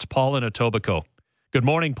 15 minutes. Paul in Etobicoke. Good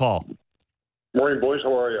morning, Paul. Morning, boys.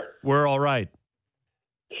 How are you? We're all right.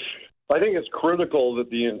 I think it's critical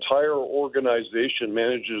that the entire organization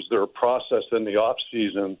manages their process in the off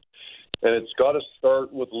season, and it's got to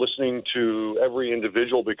start with listening to every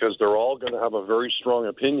individual because they're all going to have a very strong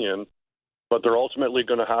opinion, but they're ultimately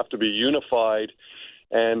going to have to be unified,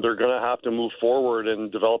 and they're going to have to move forward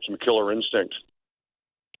and develop some killer instinct.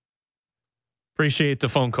 Appreciate the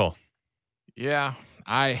phone call. Yeah,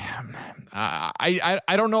 I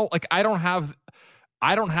don't know. I don't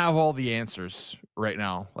have all the answers right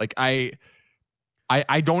now. I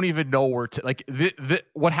don't even know where to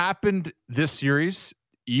what happened this series.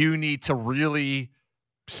 You need to really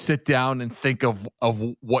sit down and think of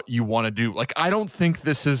what you want to do. I don't think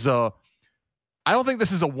this is a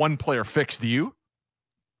one player fix. Do you?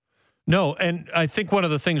 No, and I think one of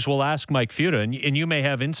the things we'll ask Mike Futa, and you may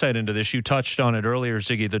have insight into this, you touched on it earlier,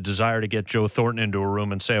 Ziggy, the desire to get Joe Thornton into a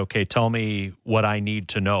room and say, okay, tell me what I need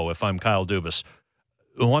to know if I'm Kyle Dubas.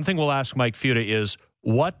 The one thing we'll ask Mike Futa is,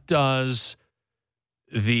 what does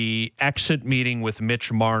the exit meeting with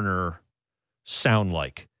Mitch Marner sound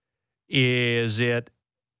like? Is it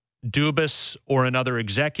Dubas or another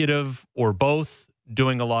executive or both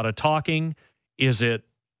doing a lot of talking? Is it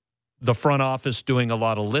the front office doing a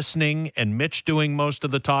lot of listening and Mitch doing most of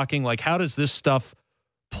the talking? How does this stuff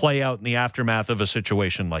play out in the aftermath of a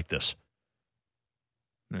situation like this?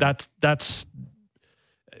 Yeah. That's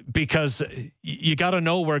because you got to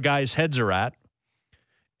know where guys' heads are at,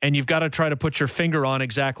 and you've got to try to put your finger on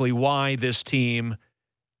exactly why this team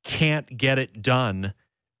can't get it done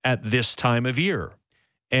at this time of year.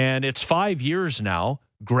 And it's 5 years now.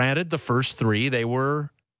 Granted, the first 3, they were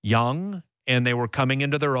young, and they were coming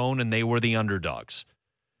into their own, and they were the underdogs.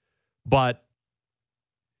 But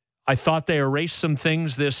I thought they erased some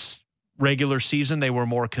things this regular season. They were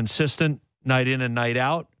more consistent night in and night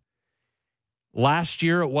out. Last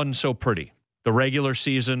year, it wasn't so pretty. The regular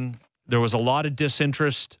season, there was a lot of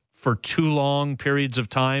disinterest for too long periods of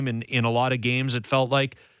time. In a lot of games, it felt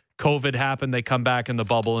like COVID happened. They come back in the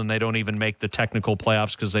bubble and they don't even make the technical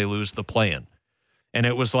playoffs because they lose the play-in. And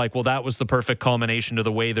it was like, well, that was the perfect culmination to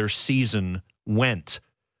the way their season went.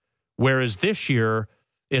 Whereas this year,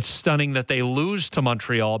 it's stunning that they lose to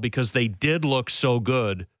Montreal because they did look so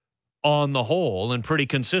good on the whole and pretty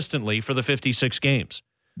consistently for the 56 games.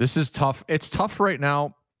 This is tough. It's tough right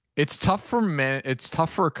now. It's tough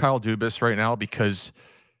for Kyle Dubas right now because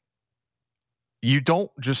you don't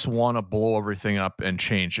just want to blow everything up and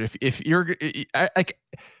change. If you're like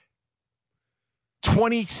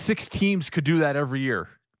 26 teams could do that every year.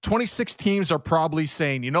 26 teams are probably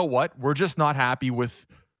saying, you know what, we're just not happy with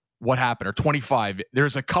what happened. Or 25.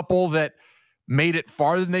 There's a couple that made it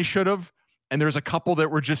farther than they should have, and there's a couple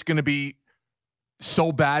that were just going to be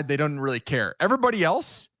so bad they don't really care. Everybody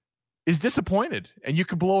else is disappointed, and you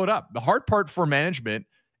can blow it up. The hard part for management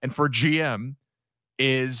and for GM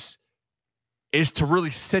is to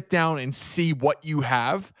really sit down and see what you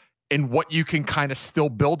have and what you can kind of still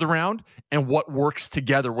build around and what works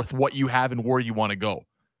together with what you have and where you want to go.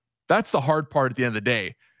 That's the hard part at the end of the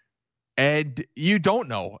day. And you don't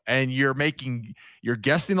know, and you're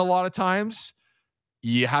guessing a lot of times.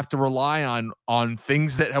 You have to rely on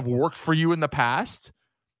things that have worked for you in the past,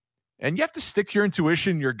 and you have to stick to your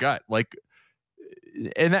intuition, your gut. Like,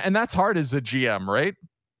 and that's hard as a GM, right?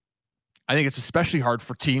 I think it's especially hard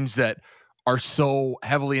for teams that are so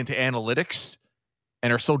heavily into analytics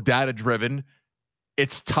and are so data driven.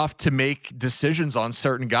 It's tough to make decisions on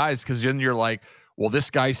certain guys because then you're like, well, this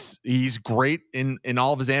guy, he's great in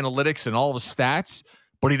all of his analytics and all of his stats,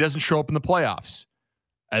 but he doesn't show up in the playoffs.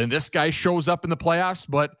 And this guy shows up in the playoffs,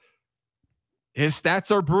 but his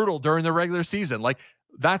stats are brutal during the regular season. Like,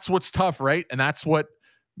 that's what's tough, right? And that's what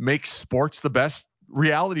makes sports the best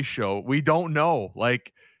reality show. We don't know.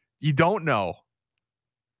 Like, you don't know.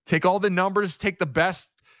 Take all the numbers, take the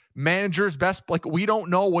best managers, we don't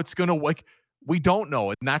know what's going to, we don't know.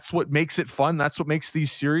 And that's what makes it fun. That's what makes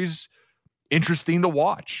these series interesting to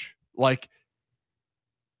watch. Like,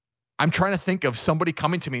 I'm trying to think of somebody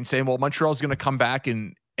coming to me and saying, well, Montreal's going to come back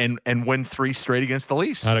and win 3 straight against the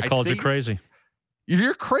Leafs. I'd have called you crazy.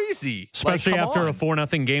 You're crazy. Especially after a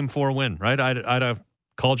 4-0 Game 4 win, right? I'd have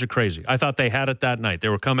called you crazy. I thought they had it that night. They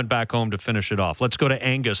were coming back home to finish it off. Let's go to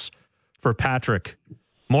Angus for Patrick.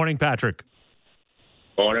 Morning, Patrick.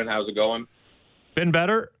 Morning. How's it going? Been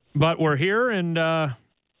better, but we're here, and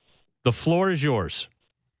the floor is yours.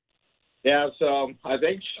 Yeah, so I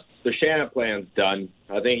think the Shannon plan's done.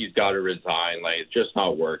 I think he's got to resign. Like, it's just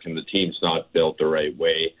not working. The team's not built the right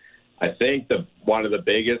way. I think one of the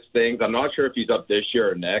biggest things, I'm not sure if he's up this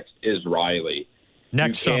year or next, is Riley.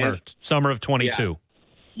 Next summer of 22. Yeah,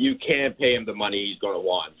 you can't pay him the money he's going to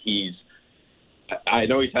want. I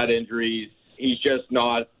know he's had injuries. He's just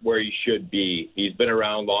not where he should be. He's been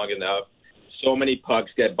around long enough. So many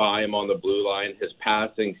pucks get by him on the blue line. His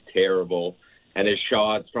passing's terrible. And his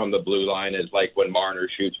shots from the blue line is like when Marner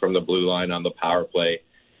shoots from the blue line on the power play.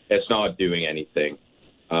 It's not doing anything.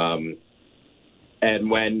 And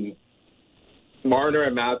when Marner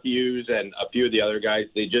and Matthews and a few of the other guys,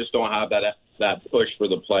 they just don't have that push for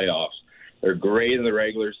the playoffs. They're great in the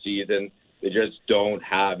regular season. They just don't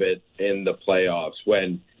have it in the playoffs.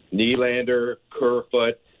 When Nylander,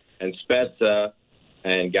 Kerfoot, and Spezza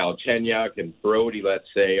and Galchenyuk and Brody, let's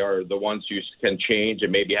say, are the ones who can change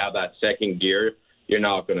and maybe have that second gear, you're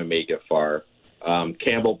not going to make it far.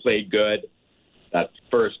 Campbell played good. That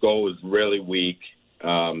first goal was really weak.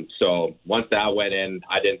 So once that went in,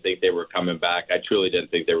 I didn't think they were coming back. I truly didn't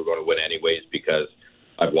think they were going to win anyways because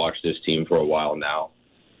I've watched this team for a while now.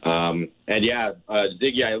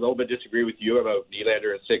 Ziggy, I a little bit disagree with you about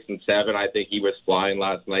Nylander in 6 and 7. I think he was flying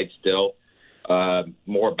last night still.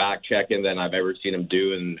 More back checking than I've ever seen him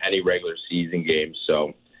do in any regular season game.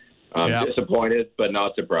 So disappointed, but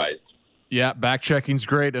not surprised. Yeah, back checking's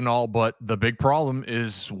great and all, but the big problem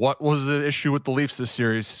is what was the issue with the Leafs this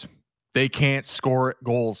series? They can't score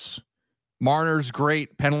goals. Marner's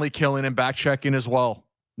great, penalty killing and back checking as well.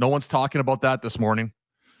 No one's talking about that this morning.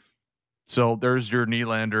 So there's your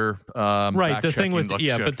Nylander. Right. The thing with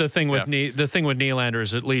Nylander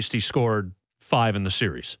is at least he scored 5 in the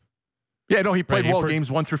series. Yeah, no, he played well games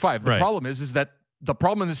 1 through 5. The problem is that the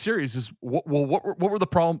problem in the series is what were the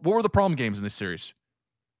problem games in this series?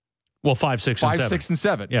 Well, 5, 6, and 7. 5, 6, and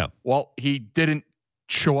 7. Yeah. Well, he didn't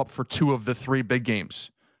show up for 2 of the 3 big games.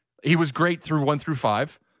 He was great through 1 through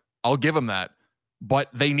 5. I'll give him that. But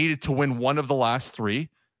they needed to win 1 of the last 3,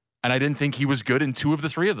 and I didn't think he was good in 2 of the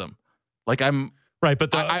 3 of them. Like, I'm right,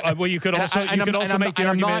 but you could also make the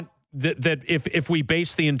argument that if we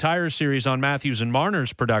base the entire series on Matthews and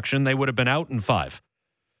Marner's production, they would have been out in 5.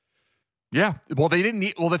 Yeah. Well, they didn't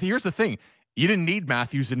need. Well, here's the thing: you didn't need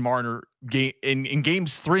Matthews and Marner in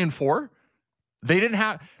games 3 and 4. They didn't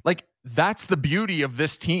have That's the beauty of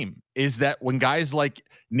this team, is that when guys like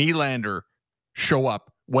Nylander show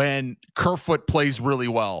up, when Kerfoot plays really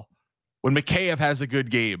well, when Mikheyev has a good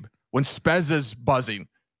game, when Spezza's buzzing,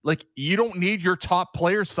 you don't need your top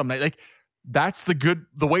players some night. That's the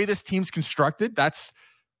way this team's constructed. That's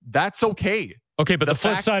okay. Okay, but the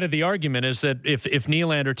flip side of the argument is that if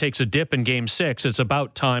Nylander takes a dip in Game 6, it's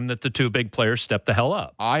about time that the two big players step the hell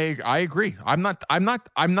up. I agree. I'm with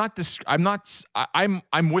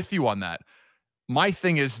you on that. My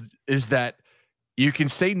thing is that you can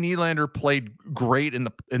say Nylander played great in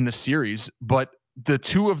the series, but the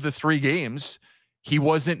 2 of the 3 games, he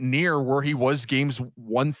wasn't near where he was games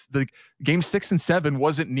 1. The game 6 and 7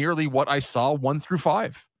 wasn't nearly what I saw 1 through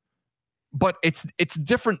 5. But it's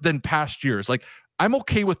different than past years. I'm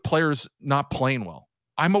okay with players not playing well.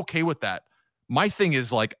 I'm okay with that. My thing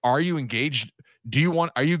is are you engaged?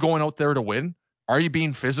 Are you going out there to win? Are you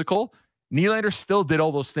being physical? Nylander still did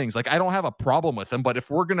all those things. I don't have a problem with him, but if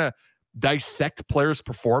we're going to dissect players'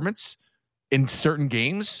 performance in certain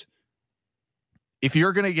games, if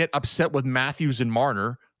you're going to get upset with Matthews and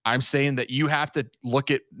Marner, I'm saying that you have to look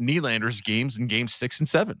at Nylander's games in games 6 and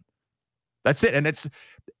 7. That's it. And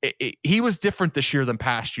he was different this year than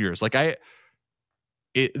past years.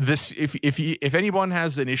 If anyone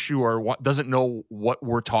has an issue or doesn't know what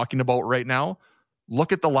we're talking about right now,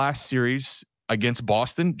 look at the last series against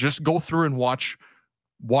Boston. Just go through and watch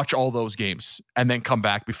all those games and then come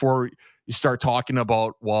back before you start talking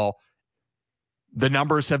about, well, the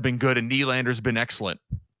numbers have been good and Nylander's been excellent.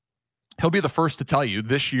 He'll be the first to tell you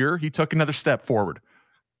this year he took another step forward.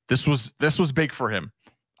 This was big for him.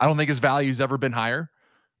 I don't think his value's ever been higher.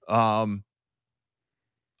 And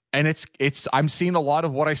I'm seeing a lot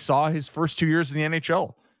of what I saw his first 2 years in the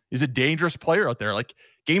NHL. He's a dangerous player out there.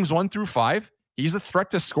 Games 1 through 5, he's a threat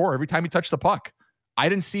to score every time he touched the puck. I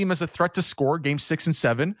didn't see him as a threat to score games 6 and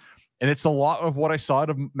 7. And it's a lot of what I saw out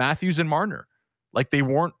of Matthews and Marner. They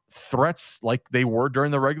weren't threats like they were during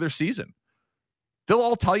the regular season. They'll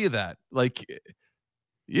all tell you that.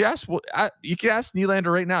 Yes, well, you can ask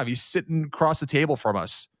Nylander right now if he's sitting across the table from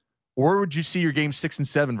us. Where would you see your game 6 and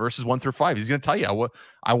 7 versus 1 through 5? He's going to tell you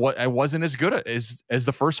I wasn't as good as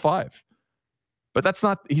the first 5. But that's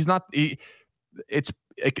not. He's not.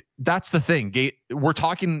 That's the thing. We're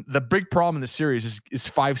talking. The big problem in the series is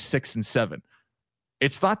 5, 6, and 7.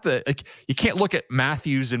 It's not you can't look at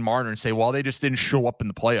Matthews and Marner and say, well, they just didn't show up in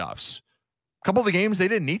the playoffs. A couple of the games they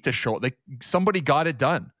didn't need to show it. Somebody got it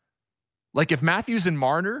done. If Matthews and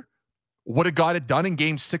Marner would have got it done in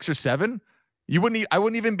game 6 or 7. I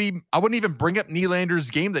wouldn't even bring up Nylander's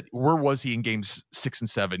game. Where was he in games 6 and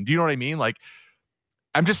 7? Do you know what I mean?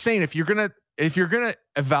 I'm just saying, if you're gonna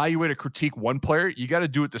evaluate or critique one player, you got to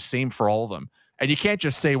do it the same for all of them. And you can't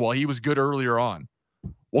just say, well, he was good earlier on.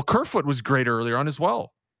 Well, Kerfoot was great earlier on as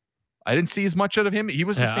well. I didn't see as much out of him. He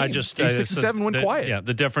was the same. Game 6 and 7 went quiet. Yeah,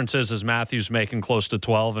 the difference is Matthews making close to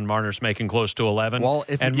 12 and Marner's making close to 11. Well,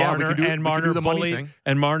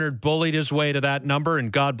 Marner bullied his way to that number,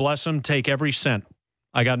 and God bless him, take every cent.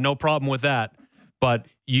 I got no problem with that. But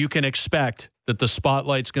you can expect that the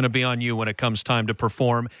spotlight's going to be on you when it comes time to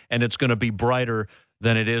perform, and it's going to be brighter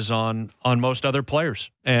than it is on most other players.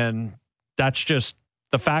 And that's just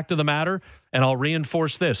the fact of the matter. And I'll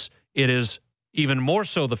reinforce this. It is even more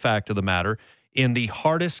so the fact of the matter in the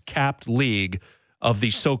hardest capped league of the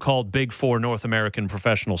so-called Big Four North American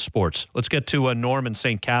professional sports. Let's get to Norm in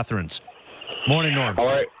St. Catharines. Morning, Norm. All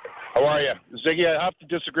right. How are you? Ziggy, I have to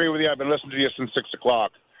disagree with you. I've been listening to you since 6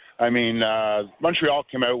 o'clock. I mean, Montreal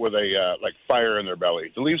came out with a fire in their belly.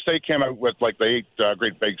 The Leafs, they came out with they ate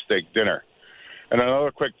great big steak dinner. And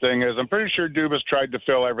another quick thing is I'm pretty sure Dubas tried to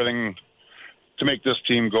fill everything to make this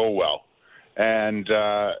team go well. And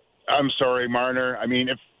I'm sorry, Marner. I mean,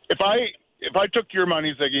 if I took your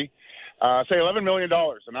money, Ziggy, say $11 million,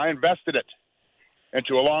 and I invested it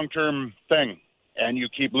into a long-term thing, and you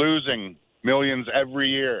keep losing millions every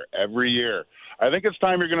year, I think it's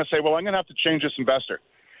time you're going to say, well, I'm going to have to change this investor.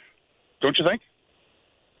 Don't you think?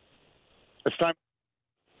 It's time.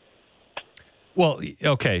 Well,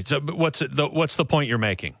 okay. So what's the point you're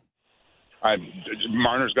making?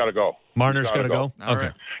 Marner's got to go. Marner's got to go? All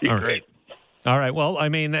okay. Right. All right. All right. Well, I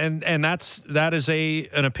mean, and that is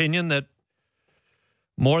an opinion that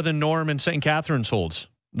more than Norm in St. Catharines holds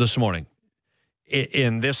this morning.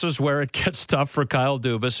 And this is where it gets tough for Kyle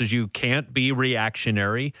Dubas, is you can't be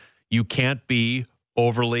reactionary. You can't be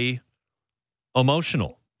overly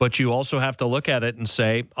emotional. But you also have to look at it and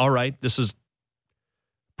say, all right, this is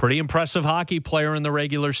pretty impressive hockey player in the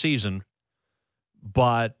regular season,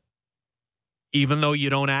 but even though you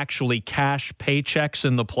don't actually cash paychecks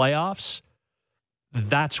in the playoffs,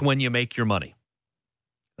 that's when you make your money.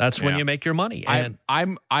 That's when you make your money. And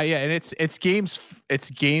and it's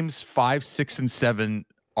games 5, 6, and 7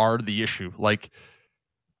 are the issue. Like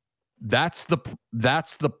that's the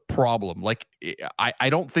problem. Like I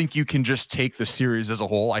don't think you can just take the series as a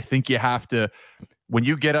whole. I think you have to, when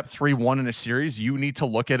you get up 3-1 in a series, you need to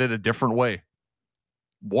look at it a different way.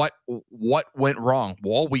 What went wrong?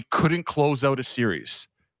 Well, we couldn't close out a series.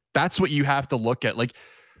 That's what you have to look at. Like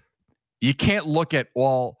you can't look at,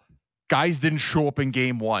 well, guys didn't show up in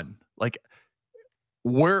game 1. Like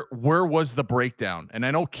where was the breakdown? And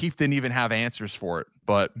I know Keefe didn't even have answers for it,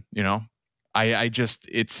 but you know, I just,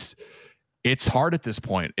 it's hard at this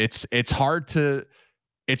point. It's hard to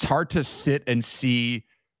sit and see,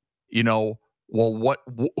 you know, well,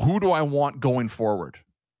 who do I want going forward?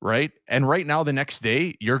 Right. And right now, the next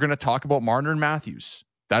day, you're going to talk about Marner and Matthews.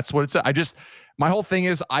 That's what it's. My whole thing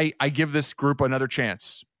is I give this group another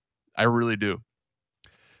chance. I really do.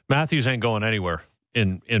 Matthews ain't going anywhere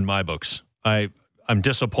in my books. I'm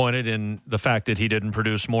disappointed in the fact that he didn't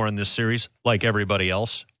produce more in this series like everybody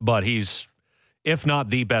else, but he's, if not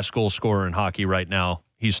the best goal scorer in hockey right now,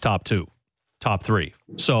 he's top 2, top 3.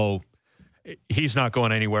 So he's not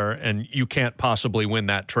going anywhere, and you can't possibly win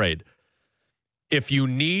that trade. If you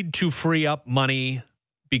need to free up money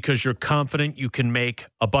because you're confident you can make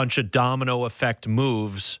a bunch of domino effect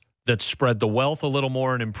moves that spread the wealth a little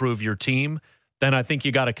more and improve your team, then I think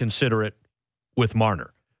you got to consider it with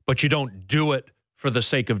Marner. But you don't do it for the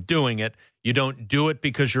sake of doing it. You don't do it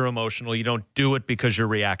because you're emotional. You don't do it because you're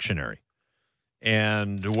reactionary.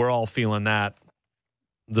 And we're all feeling that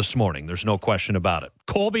this morning. There's no question about it.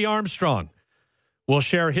 Colby Armstrong will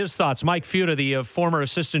share his thoughts. Mike Futa, the former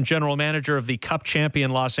assistant general manager of the Cup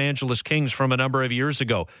champion Los Angeles Kings from a number of years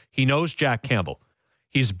ago. He knows Jack Campbell.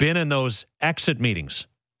 He's been in those exit meetings.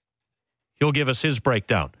 He'll give us his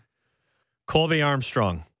breakdown. Colby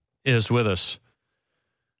Armstrong is with us.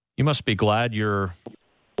 You must be glad you're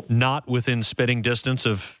not within spitting distance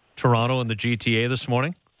of Toronto and the GTA this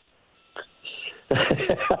morning.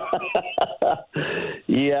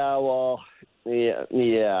 Yeah, well,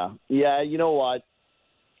 yeah. You know what?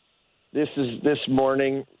 This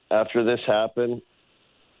morning after this happened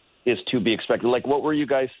is to be expected. Like, what were you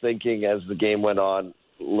guys thinking as the game went on,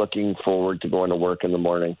 looking forward to going to work in the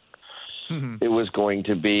morning? It was going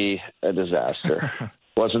to be a disaster,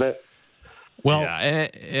 wasn't it? Well,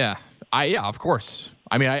 yeah, of course.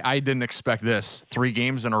 I mean, I didn't expect this 3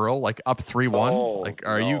 games in a row, like up 3-1. Oh, like,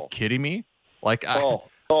 are no. you kidding me? Like, I don't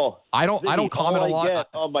Ziggy, comment a lot.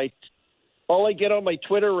 All I get on my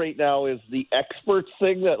Twitter right now is the experts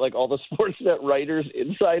thing that, like, all the Sportsnet writers,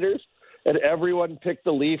 insiders, and everyone picked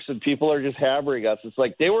the Leafs, and people are just hammering us. It's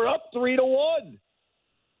like they were up 3-1.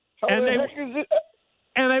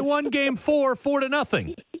 And they won game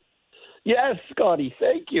 4-0. Yes, Scotty,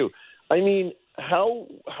 thank you. I mean, how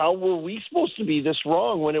were we supposed to be this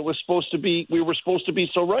wrong when it was supposed to be? We were supposed to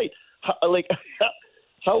be so right.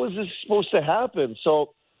 How is this supposed to happen?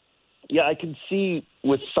 So, yeah, I can see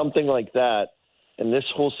with something like that and this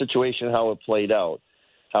whole situation how it played out,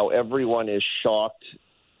 how everyone is shocked,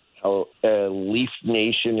 how Leaf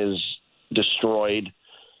Nation is destroyed,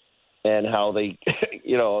 and how they,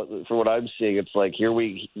 you know, for what I'm seeing, it's like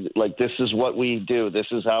this is what we do. This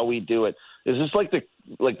is how we do it. Is this like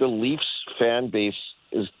the Leafs fan base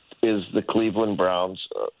is the Cleveland Browns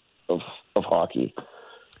of hockey?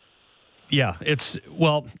 Yeah, it's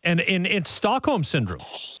Stockholm syndrome.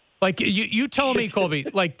 Like you tell me, Colby,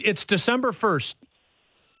 like it's December 1st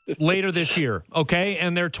later this year, okay?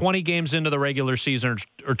 And they're 20 games into the regular season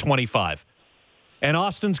or 25. And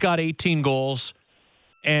Austin's got 18 goals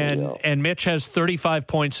and Mitch has 35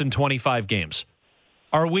 points in 25 games.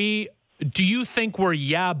 Do you think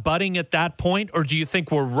we're butting at that point, or do you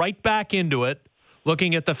think we're right back into it,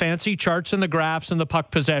 looking at the fancy charts and the graphs and the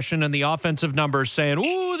puck possession and the offensive numbers saying,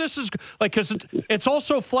 ooh, this is like, because it's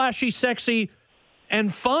also flashy, sexy,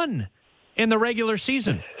 and fun in the regular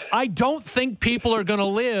season. I don't think people are going to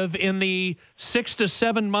live in the 6 to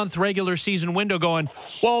 7 month regular season window going,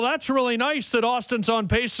 well, that's really nice that Austin's on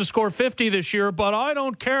pace to score 50 this year, but I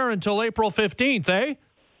don't care until April 15th, eh?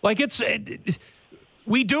 Like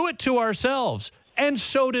we do it to ourselves. And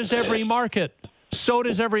so does every market.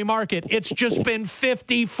 It's just been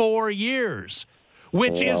 54 years,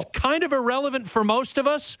 which is kind of irrelevant for most of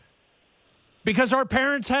us because our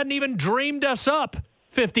parents hadn't even dreamed us up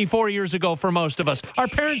 54 years ago for most of us. Our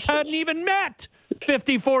parents hadn't even met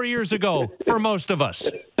 54 years ago for most of us.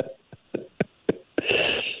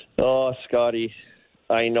 Oh, Scotty,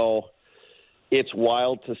 I know. it's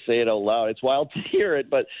wild to say it out loud. It's wild to hear it,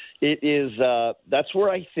 but it is. That's where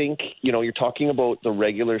I think, you're talking about the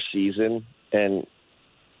regular season and,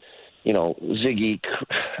 Ziggy,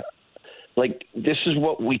 like, this is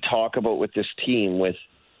what we talk about with this team, with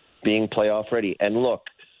being playoff ready. And look,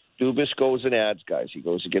 Dubas goes and adds guys. He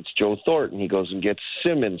goes and gets Joe Thornton. He goes and gets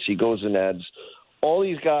Simmons. He goes and adds all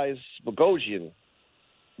these guys, Bogosian,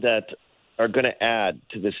 that are going to add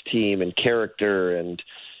to this team and character and,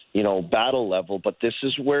 battle level. But this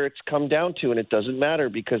is where it's come down to, and it doesn't matter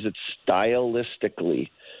because it's stylistically.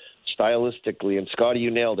 And Scotty,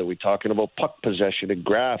 you nailed it. We're talking about puck possession and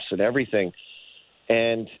graphs and everything.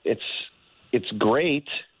 And it's great.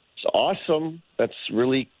 It's awesome. That's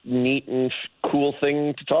really neat and cool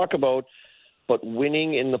thing to talk about. But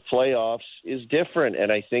winning in the playoffs is different,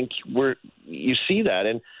 and I think you see that.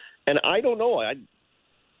 And I don't know.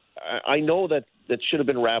 I know that should have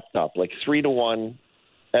been wrapped up like 3-1,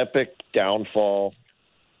 epic downfall,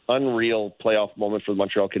 unreal playoff moment for the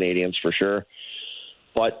Montreal Canadiens for sure.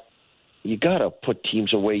 But you got to put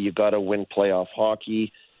teams away. You got to win playoff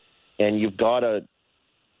hockey, and you've got to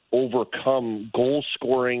overcome goal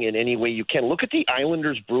scoring in any way you can. Look at the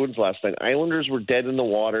Islanders Bruins last night. Islanders were dead in the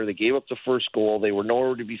water. They gave up the first goal. They were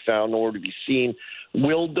nowhere to be found, nowhere to be seen.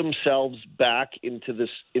 Willed themselves back into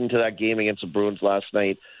that game against the Bruins last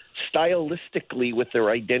night, stylistically with their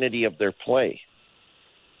identity of their play.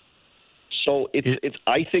 So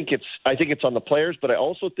I think it's on the players, but I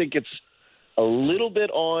also think it's a little bit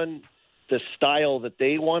on the style that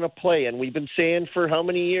they want to play. And we've been saying for how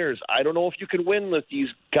many years, I don't know if you can win with these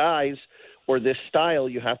guys or this style.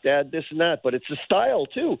 You have to add this and that, but it's the style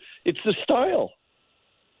too. It's the style.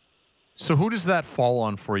 So who does that fall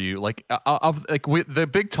on for you? Like, the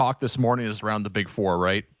big talk this morning is around the big four,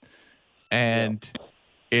 right? And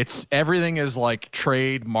it's everything is like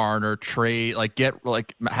trade Marner,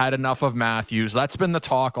 had enough of Matthews. That's been the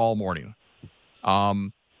talk all morning.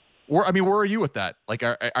 Where are you with that? Like,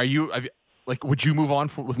 are you would you move on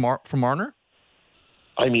from Marner?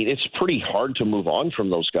 I mean, it's pretty hard to move on from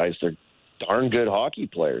those guys. They're darn good hockey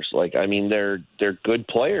players. They're good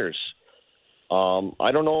players.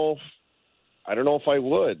 I don't know if I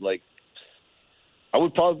would. I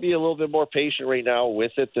would probably be a little bit more patient right now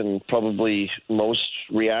with it than probably most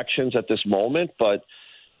reactions at this moment. But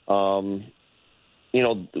where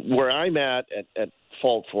I'm at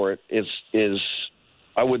fault for it is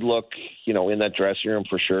I would look, in that dressing room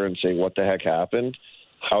for sure and say, what the heck happened?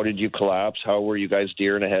 How did you collapse? How were you guys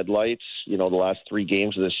deer in the headlights, the last 3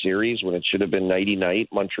 games of this series when it should have been nighty-night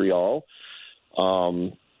Montreal?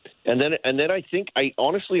 And then I think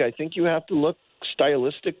you have to look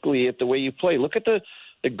stylistically at the way you play. Look at the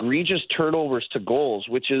egregious turnovers to goals,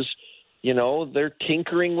 which is, they're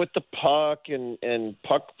tinkering with the puck and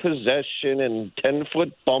puck possession and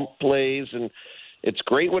 10-foot bump plays, and it's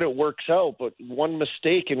great when it works out, but one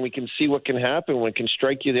mistake and we can see what can happen when it can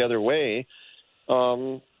strike you the other way.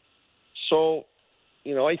 I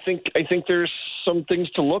think there's some things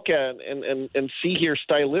to look at and see here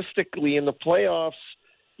stylistically in the playoffs.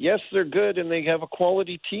 Yes, they're good and they have a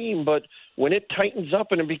quality team, but when it tightens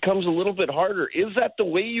up and it becomes a little bit harder, is that the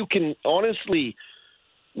way you can honestly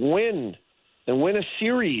win a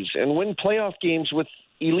series and win playoff games with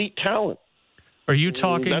elite talent? Are you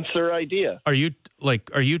talking? That's their idea. Are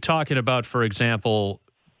you talking about, for example,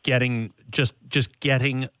 getting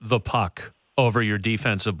the puck over your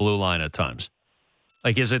defensive blue line at times?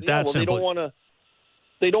 Is it that simple?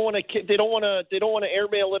 They don't want to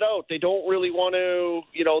airmail it out. They don't really want to.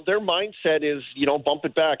 Their mindset is bump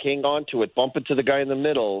it back, hang on to it, bump it to the guy in the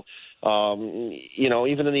middle.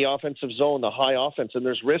 Even in the offensive zone, the high offense, and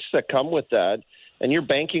there's risks that come with that. And you're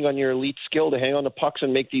banking on your elite skill to hang on the pucks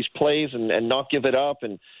and make these plays and not give it up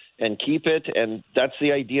and keep it. And that's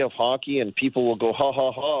the idea of hockey. And people will go, ha,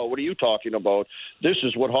 ha, ha, what are you talking about? This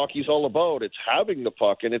is what hockey's all about. It's having the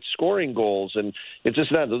puck and it's scoring goals. And it's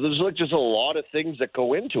just that. There's just a lot of things that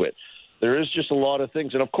go into it. There is just a lot of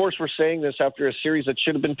things. And, of course, we're saying this after a series that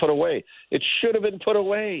should have been put away. It should have been put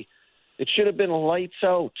away. It should have been lights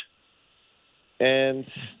out. And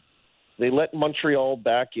they let Montreal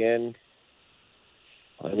back in.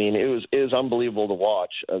 I mean, it was unbelievable to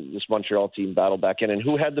watch this Montreal team battle back in. And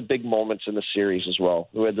who had the big moments in the series as well?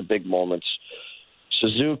 Who had the big moments?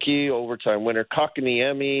 Suzuki, overtime winner.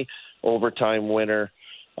 Kotkaniemi, overtime winner.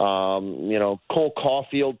 Cole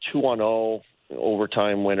Caulfield, 2-0,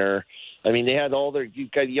 overtime winner. I mean, they had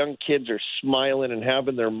you've got young kids are smiling and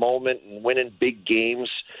having their moment and winning big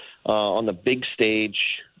games on the big stage.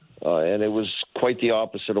 And it was quite the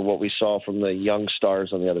opposite of what we saw from the young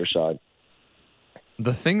stars on the other side.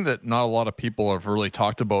 The thing that not a lot of people have really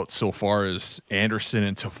talked about so far is Anderson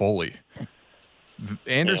and Toffoli.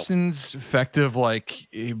 Anderson's effective. Like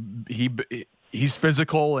he's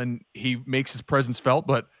physical and he makes his presence felt,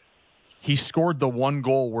 but he scored the one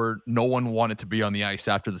goal where no one wanted to be on the ice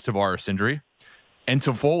after the Tavares injury. And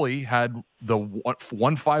Toffoli had the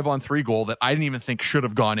 1 5-on-3 goal that I didn't even think should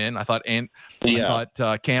have gone in. I thought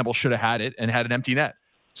Campbell should have had it and had an empty net.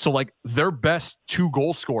 So like their best 2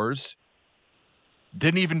 goal scorers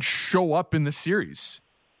didn't even show up in the series,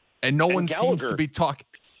 and no one seems to be talking.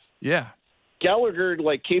 Yeah, Gallagher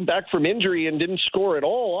came back from injury and didn't score at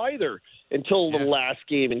all either until the last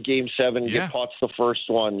game in Game 7. Get Potts the first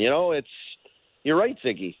one. You're right,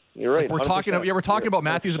 Ziggy. You're right. We're talking about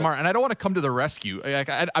Matthews and Martin, and I don't want to come to the rescue.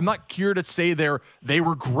 I'm not here to say they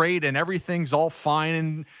were great and everything's all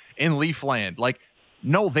fine in Leafland.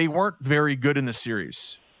 No, they weren't very good in the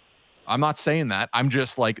series. I'm not saying that. I'm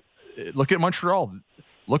just look at Montreal.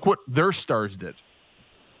 Look what their stars did.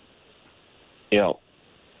 Yeah,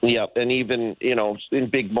 and even in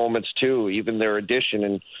big moments too. Even their addition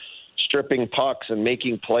and stripping pucks and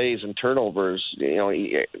making plays and turnovers.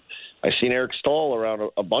 I've seen Eric Stahl around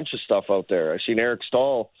a bunch of stuff out there. I've seen Eric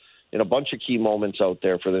Stahl in a bunch of key moments out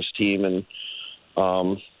there for this team. And,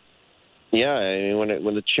 when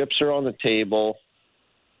the chips are on the table,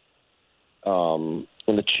 when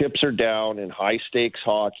the chips are down in high-stakes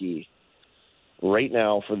hockey, right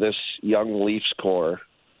now for this young Leafs core,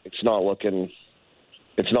 it's not looking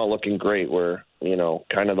great where,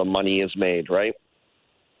 kind of the money is made, right?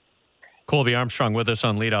 Colby Armstrong with us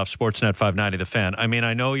on Leadoff Sportsnet 590 The Fan. I mean,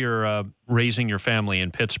 I know you're raising your family in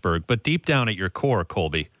Pittsburgh, but deep down at your core,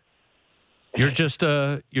 Colby, you're just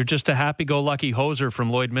a happy-go-lucky hoser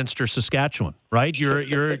from Lloydminster, Saskatchewan, right?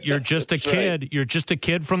 You're just a kid. You're just a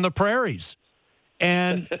kid from the prairies,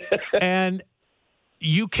 and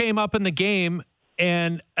you came up in the game,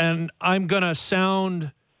 and I'm gonna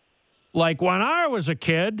sound like when I was a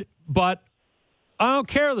kid, but I don't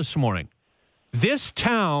care this morning. This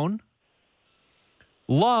town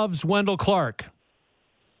loves Wendell Clark.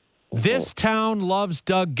 This town loves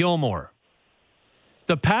Doug Gilmour.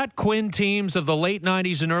 The Pat Quinn teams of the late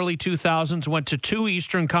 90s and early 2000s went to 2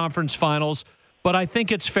 Eastern Conference finals, but I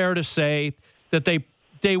think it's fair to say that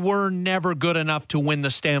they were never good enough to win the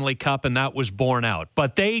Stanley Cup, and that was borne out.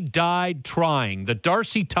 But they died trying. The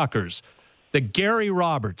Darcy Tuckers, the Gary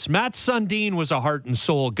Roberts. Matt Sundin was a heart and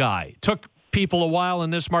soul guy. Took people a while in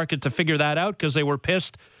this market to figure that out because they were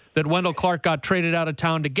pissed that Wendell Clark got traded out of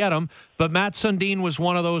town to get him, but Matt Sundin was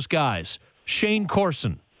one of those guys. Shane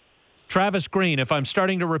Corson, Travis Green. If I'm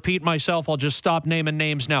starting to repeat myself, I'll just stop naming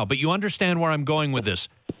names now, but you understand where I'm going with this.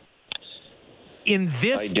 In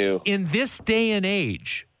this day and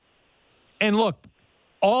age, and look,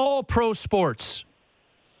 all pro sports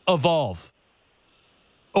evolve,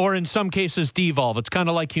 or in some cases devolve. It's kind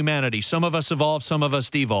of like humanity. Some of us evolve, some of us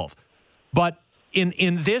devolve. But in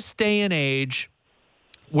this day and age,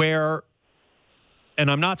 where, and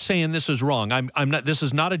I'm not saying this is wrong. I'm not. This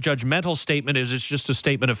is not a judgmental statement. It's just a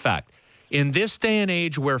statement of fact. In this day and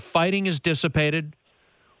age, where fighting is dissipated,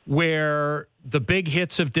 where the big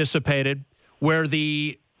hits have dissipated, where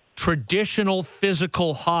the traditional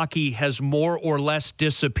physical hockey has more or less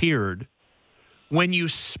disappeared, when you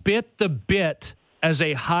spit the bit as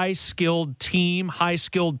a high-skilled team,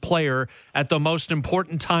 high-skilled player at the most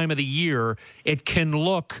important time of the year, it can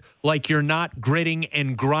look like you're not gritting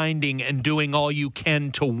and grinding and doing all you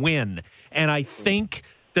can to win. And I think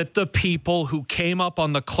that the people who came up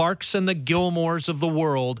on the Clarks and the Gilmours of the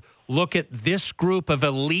world look at this group of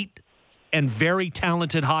elite and very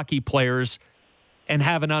talented hockey players and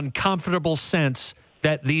have an uncomfortable sense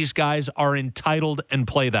that these guys are entitled and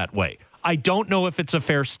play that way. I don't know if it's a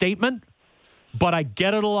fair statement, but I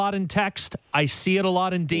get it a lot in text. I see it a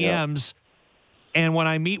lot in DMs. Yeah. And when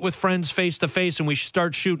I meet with friends face-to-face and we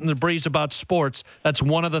start shooting the breeze about sports, that's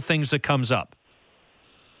one of the things that comes up.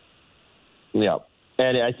 Yeah.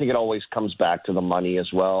 And I think it always comes back to the money as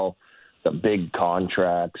well, the big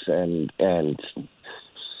contracts. And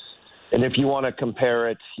if you want to compare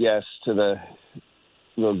it, yes, to the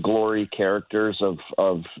glory characters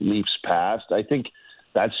of Leafs past, I think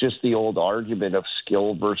that's just the old argument of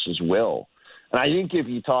skill versus will. And I think if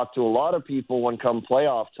you talk to a lot of people when come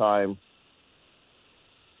playoff time,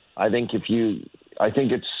 I think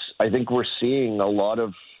we're seeing a lot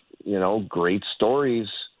of, great stories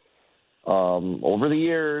over the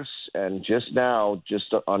years and just now,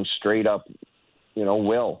 just on straight up,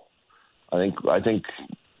 will. I think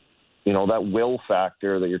that will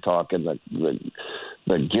factor that you're talking,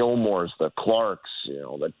 the Gilmours, the Clarks,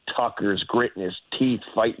 the Tuckers, gritting his teeth,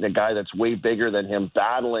 fighting a guy that's way bigger than him,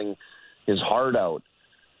 battling his heart out.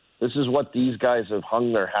 This is what these guys have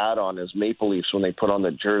hung their hat on as Maple Leafs when they put on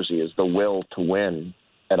the jersey, is the will to win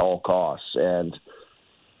at all costs. And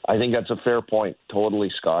I think that's a fair point,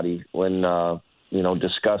 totally, Scotty, when,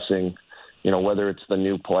 discussing, whether it's the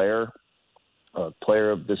new player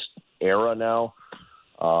of this era now,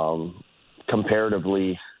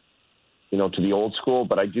 comparatively, to the old school.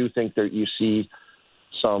 But I do think that you see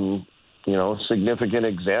some, significant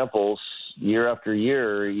examples year after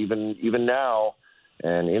year, even now,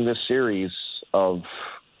 and in this series of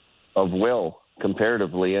will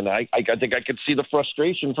comparatively. And I think I could see the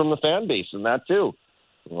frustration from the fan base in that too.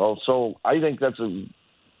 Well, so I think that's a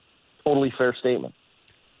totally fair statement.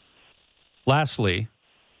 Lastly,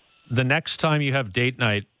 the next time you have date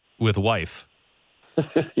night with wife,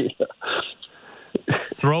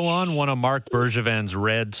 throw on one of Mark Bergevin's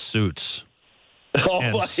red suits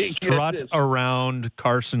and strut around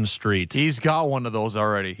Carson Street. He's got one of those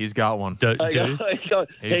already. He's got one.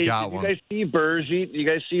 He's got one. You guys see you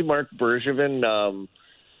guys see Mark Bergevin?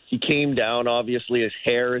 He came down. Obviously, his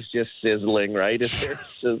hair is just sizzling, right? His hair is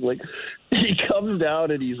sizzling. He comes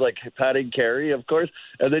down and he's like patting Carey, of course,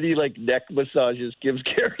 and then he neck massages, gives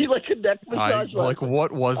Carey a neck massage.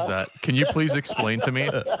 What was that? Can you please explain to me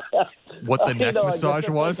what the neck massage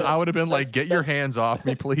was? I would have been like, "Get your hands off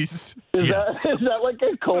me, please." Is that like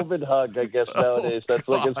a COVID hug? I guess nowadays that's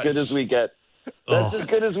as good as we get. That's as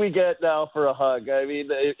good as we get now for a hug. I mean,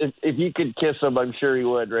 if you could kiss him, I'm sure he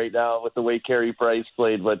would right now with the way Carey Price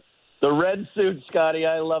played. But the red suit, Scotty,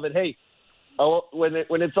 I love it. Hey,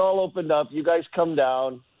 when it's all opened up, you guys come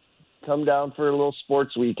down for a little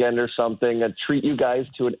sports weekend or something, and treat you guys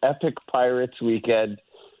to an epic Pirates weekend.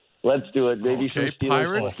 Let's do it. Maybe some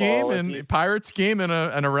Pirates game and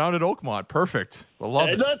a round at Oakmont. Perfect. I love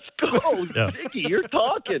it. Let's go, Ziggy. You're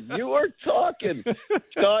talking. You are talking.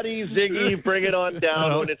 Scotty, Ziggy, bring it on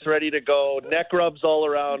down when it's ready to go. Neck rubs all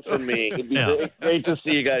around from me. It'd be great to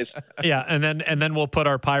see you guys. Yeah, and then we'll put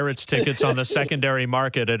our Pirates tickets on the secondary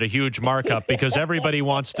market at a huge markup because everybody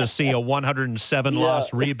wants to see a 107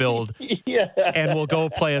 loss rebuild. Yeah. And we'll go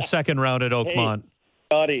play a second round at Oakmont.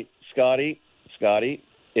 Hey, Scotty.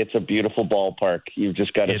 It's a beautiful ballpark. You've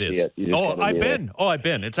just got to see it. I've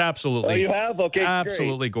been. It's absolutely. Oh, you have? Okay,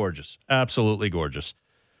 absolutely gorgeous. Absolutely gorgeous.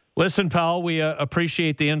 Listen, pal, we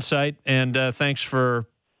appreciate the insight, and thanks for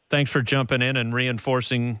jumping in and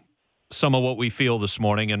reinforcing some of what we feel this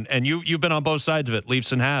morning. And you've been on both sides of it,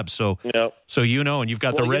 Leafs and Habs. So and you've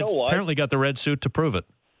got the red. Apparently, got the red suit to prove it.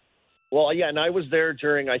 Well, yeah, and I was there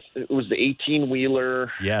during, it was the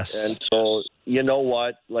 18-wheeler. Yes. And so, you know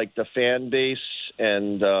what, the fan base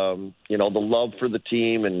and, the love for the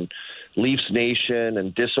team and Leafs Nation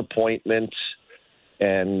and disappointment.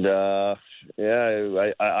 And,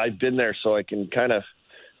 I've been there, so I can kind of,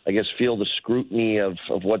 I guess, feel the scrutiny of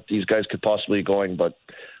what these guys could possibly be going. But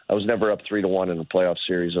I was never up 3-1 in a playoff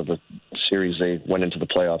series of a series. They went into the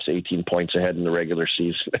playoffs 18 points ahead in the regular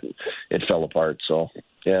season. It fell apart. So,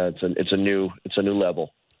 yeah, it's a new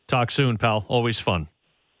level. Talk soon, pal. Always fun.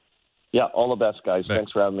 Yeah, all the best, guys.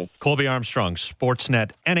 Thanks for having me. Colby Armstrong,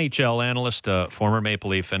 Sportsnet NHL analyst, former Maple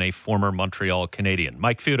Leaf and a former Montreal Canadian.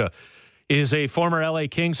 Mike Futa is a former LA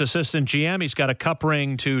Kings assistant GM. He's got a cup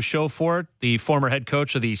ring to show for it. The former head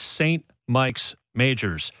coach of the St. Mike's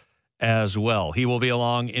Majors as well. He will be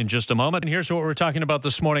along in just a moment. And here's what we're talking about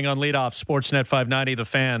this morning on Leadoff, Sportsnet 590, The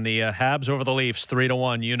Fan. The Habs over the Leafs,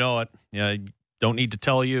 3-1. You know it. Don't need to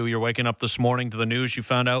tell you. You're waking up this morning to the news you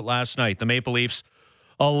found out last night. The Maple Leafs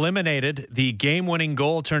eliminated. The game-winning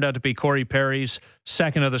goal turned out to be Corey Perry's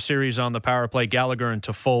second of the series on the power play. Gallagher and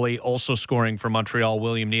Toffoli also scoring for Montreal.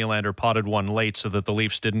 William Nylander potted one late so that the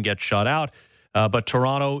Leafs didn't get shut out. But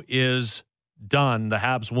Toronto is done. The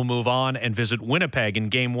Habs will move on and visit Winnipeg in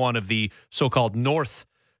Game 1 of the so-called North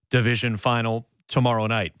Division Final tomorrow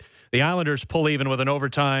night. The Islanders pull even with an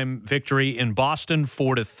overtime victory in Boston,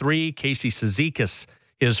 4-3. Casey Cizikas,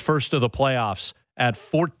 his first of the playoffs at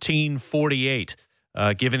 14:48.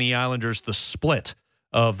 Giving the Islanders the split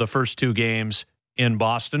of the first two games in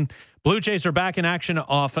Boston. Blue Jays are back in action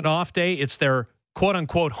off an off day. It's their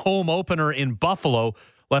quote-unquote home opener in Buffalo.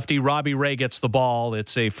 Lefty Robbie Ray gets the ball.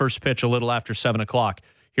 It's a first pitch a little after 7 o'clock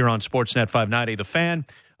here on Sportsnet 590. The Fan.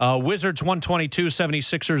 Wizards 122,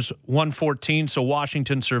 76ers 114. So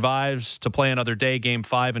Washington survives to play another day. Game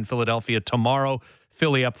 5 in Philadelphia tomorrow.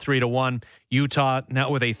 Philly up 3-1. Utah now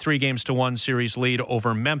with a 3-1 series lead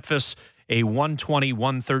over Memphis. A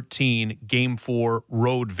 120-113 Game 4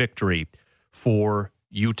 road victory for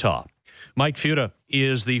Utah. Mike Futa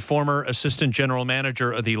is the former assistant general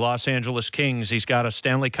manager of the Los Angeles Kings. He's got a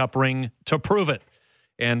Stanley Cup ring to prove it.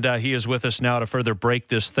 And he is with us now to further break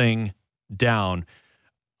this thing down.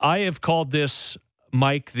 I have called this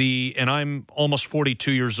Mike, and I'm almost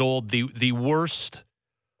 42 years old, the worst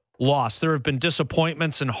loss. There have been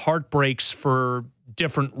disappointments and heartbreaks for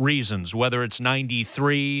different reasons, whether it's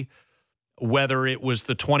 93, whether it was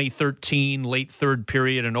the 2013 late third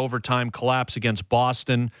period and overtime collapse against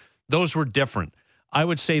Boston. Those were different. I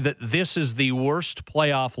would say that this is the worst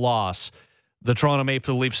playoff loss the Toronto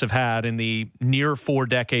Maple Leafs have had in the near 4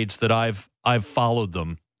 decades that I've followed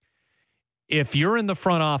them. If you're in the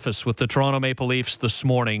front office with the Toronto Maple Leafs this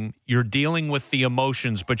morning, you're dealing with the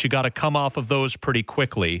emotions, but you got to come off of those pretty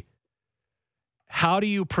quickly. How do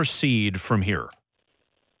you proceed from here?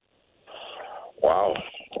 Wow,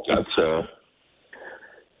 that's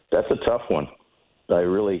a tough one. I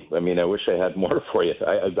wish I had more for you.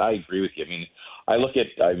 I agree with you.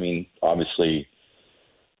 Obviously,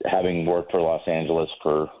 having worked for Los Angeles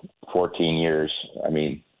for 14 years,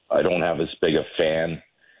 I don't have as big a fan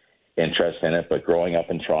interest in it, but growing up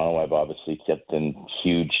in Toronto, I've obviously kept in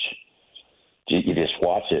huge. You just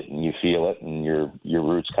watch it and you feel it, and your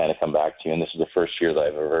roots kind of come back to you. And this is the first year that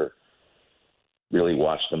I've ever really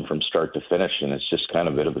watched them from start to finish, and it's just kind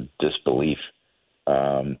of a bit of a disbelief.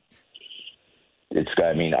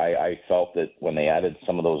 I felt that when they added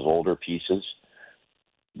some of those older pieces,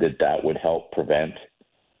 that would help prevent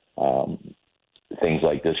things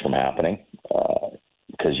like this from happening.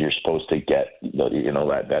 Because you're supposed to get,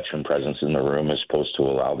 that veteran presence in the room is supposed to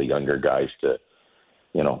allow the younger guys to,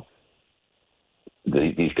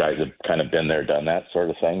 these guys have kind of been there, done that sort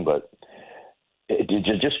of thing. But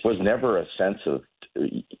it just was never a sense of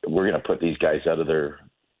we're going to put these guys out of their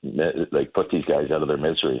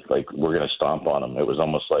misery. Like, we're going to stomp on them. It was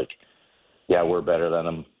almost like, yeah, we're better than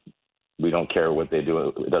them. We don't care what they do.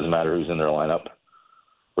 It doesn't matter who's in their lineup.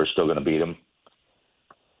 We're still going to beat them.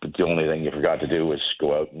 But the only thing you forgot to do was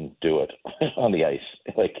go out and do it on the ice.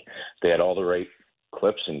 Like, they had all the right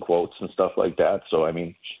clips and quotes and stuff like that. So,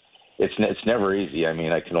 it's never easy.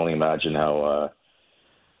 I can only imagine how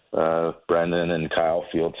Brendan and Kyle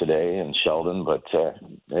feel today, and Sheldon. But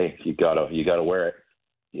hey, you gotta wear it.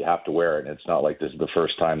 You have to wear it. And it's not like this is the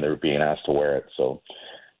first time they're being asked to wear it. So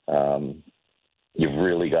you've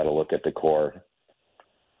really got to look at the core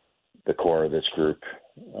of this group.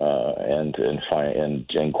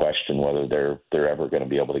 And question whether they're ever going to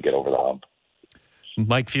be able to get over the hump.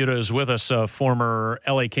 Mike Futa is with us, a former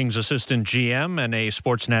LA Kings assistant GM and a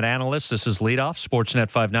Sportsnet analyst. This is Leadoff, Sportsnet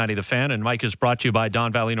 590 The Fan, and Mike is brought to you by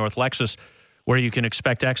Don Valley North Lexus, where you can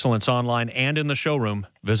expect excellence online and in the showroom.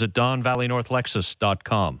 Visit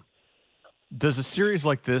DonValleyNorthLexus.com. Does a series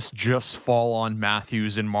like this just fall on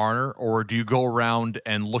Matthews and Marner, or do you go around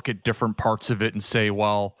and look at different parts of it and say,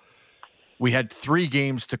 well, we had 3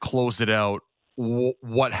 games to close it out.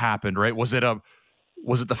 What happened, right? Was it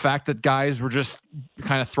the fact that guys were just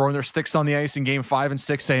kind of throwing their sticks on the ice in game 5 and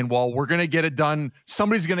 6 saying, well, we're going to get it done.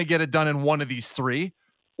 Somebody's going to get it done in one of these 3.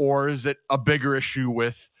 Or is it a bigger issue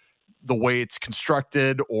with the way it's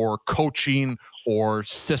constructed or coaching or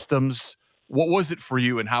systems? What was it for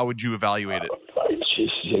you, and how would you evaluate it?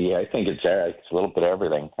 Yeah, I think it's a little bit of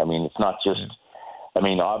everything. It's not just,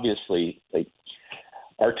 obviously, like,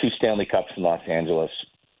 our 2 Stanley Cups in Los Angeles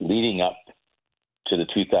leading up to the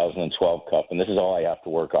 2012 Cup, and this is all I have to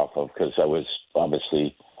work off of because I was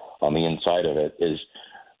obviously on the inside of it, is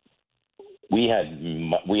we had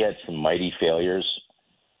some mighty failures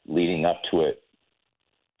leading up to it,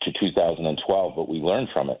 to 2012, but we learned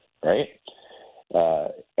from it, right?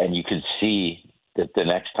 And you could see that the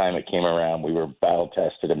next time it came around, we were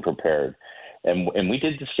battle-tested and prepared. And we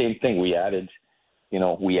did the same thing. We added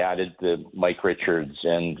the Mike Richards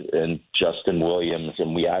and Justin Williams,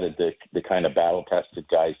 and we added the kind of battle-tested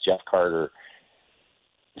guys, Jeff Carter.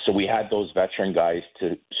 So we had those veteran guys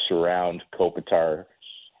to surround Kopitar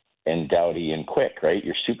and Doughty and Quick, right?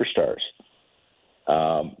 Your superstars.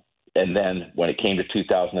 And then when it came to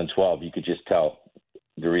 2012, you could just tell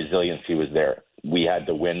the resiliency was there. We had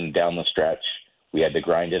to win down the stretch. We had to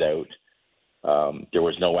grind it out. There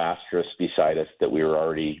was no asterisk beside us that we were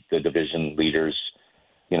already the division leaders.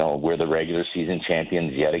 We're the regular season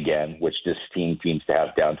champions yet again, which this team seems to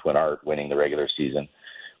have down to an art, winning the regular season.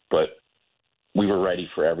 But we were ready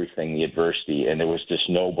for everything, the adversity, and there was just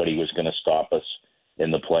nobody was going to stop us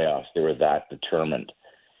in the playoffs. They were that determined.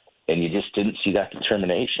 And you just didn't see that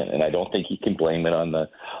determination. And I don't think you can blame it on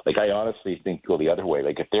I honestly think go the other way.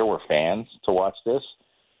 Like, if there were fans to watch this,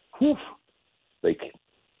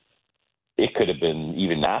 it could have been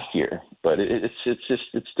even nastier. But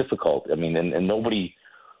it's difficult. And nobody.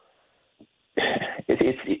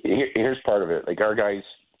 Here's part of it. Like, our guys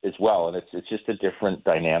as well, and it's just a different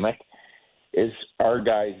dynamic. Is our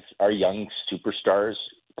guys, our young superstars,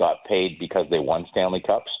 got paid because they won Stanley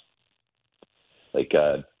Cups? like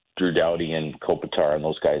Drew Doughty and Kopitar and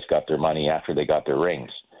those guys got their money after they got their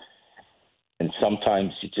rings. And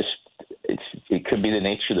sometimes it could be the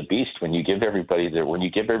nature of the beast when you give everybody their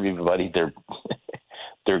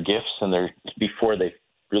their gifts and before they've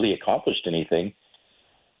really accomplished anything.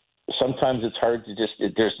 Sometimes it's hard to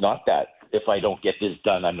there's not that, if I don't get this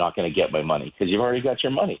done, I'm not going to get my money, because you've already got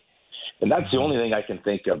your money. And that's the only thing I can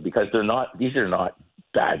think of, because these are not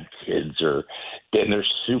bad kids, and they're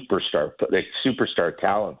superstar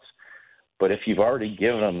talents. But if you've already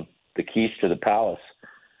given them the keys to the palace,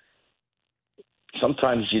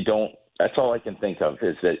 sometimes you don't. That's all I can think of,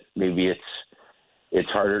 is that maybe it's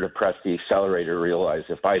harder to press the accelerator, realize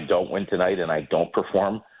if I don't win tonight and I don't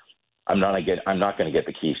perform, I'm not going to get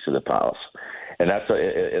the keys to the palace. And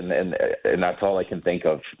that's all I can think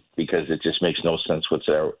of, because it just makes no sense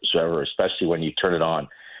whatsoever, especially when you turn it on,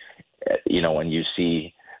 and you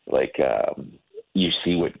see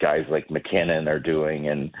what guys like McKinnon are doing,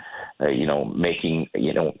 and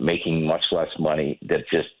making much less money, that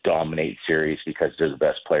just dominate series because they're the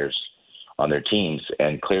best players on their teams.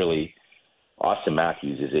 And clearly Austin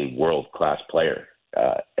Matthews is a world-class player.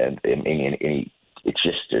 And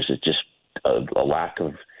there's just a lack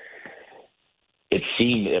of, it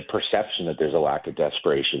seemed a perception that there's a lack of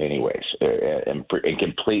desperation anyways, and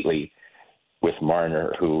completely with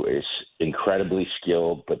Marner, who is incredibly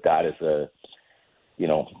skilled, but that is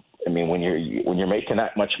when you're making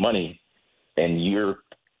that much money and your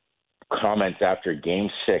comments after Game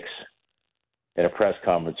 6 in a press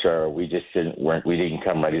conference are, we didn't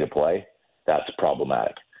come ready to play, that's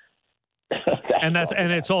problematic. And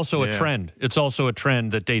it's also a trend. It's also a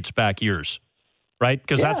trend that dates back years, right?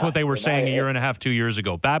 Because that's what they were saying a year and a half, 2 years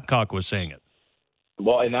ago. Babcock was saying it.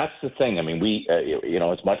 Well, and that's the thing. I mean, we,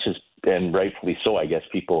 as much as, and rightfully so, I guess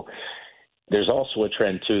there's also a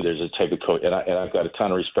trend too. There's a type of coach, and I've got a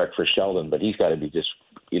ton of respect for Sheldon, but he's got to be just,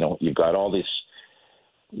 you've got all these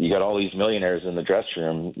millionaires in the dressing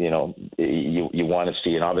room. You want to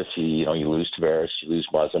see, and obviously, you lose Tavares, you lose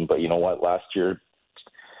Muzzin, but you know what? Last year,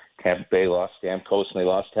 Tampa Bay lost Stamkos and they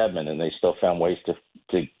lost Hedman, and they still found ways to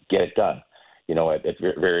get it done, at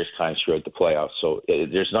various times throughout the playoffs. So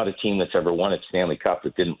there's not a team that's ever won a Stanley Cup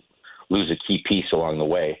that didn't lose a key piece along the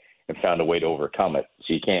way and found a way to overcome it.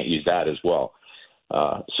 So you can't use that as well.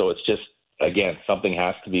 So it's just, again, something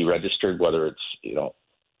has to be registered, whether it's,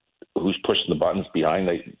 who's pushing the buttons behind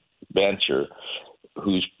the bench, or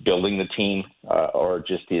who's building the team, or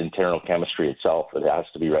just the internal chemistry itself. It has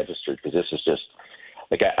to be registered, because this is just,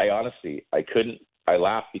 like, I honestly, I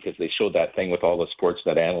laughed because they showed that thing with all the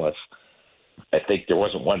Sportsnet analysts. I think there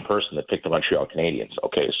wasn't one person that picked the Montreal Canadiens.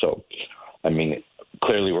 Okay, so, I mean,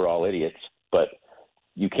 clearly we're all idiots, but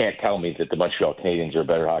you can't tell me that the Montreal Canadiens are a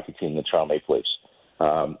better hockey team than Toronto Maple Leafs.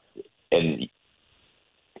 And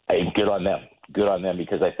good on them. Good on them,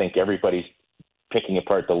 because I think everybody's picking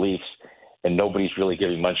apart the Leafs and nobody's really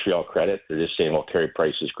giving Montreal credit. They're just saying, well, Carey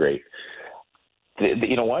Price is great.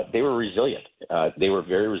 You know what? They were resilient. They were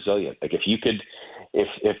very resilient. Like, if you could, if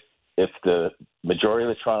the majority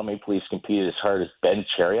of the Toronto Maple Leafs competed as hard as Ben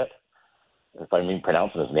Chariot, if I'm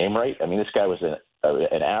pronouncing his name right, I mean, this guy was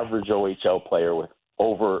an average OHL player with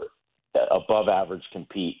above average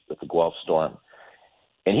compete with the Guelph Storm,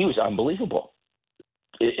 and he was unbelievable.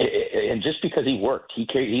 And just because he worked, he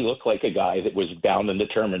looked like a guy that was bound and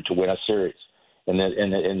determined to win a series. And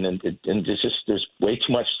there's way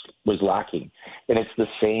too much was lacking, and it's the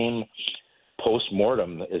same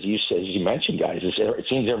post-mortem as you mentioned, guys. It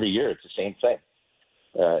seems every year it's the same thing,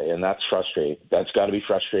 and that's frustrating. That's got to be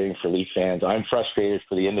frustrating for Leaf fans. I'm frustrated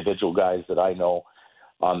for the individual guys that I know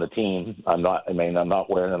on the team. I'm not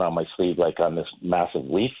wearing it on my sleeve like I'm this massive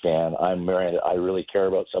Leaf fan. I really care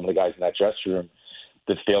about some of the guys in that dressing room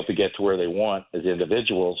that failed to get to where they want as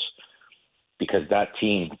individuals, because that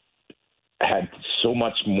team had so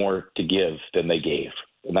much more to give than they gave,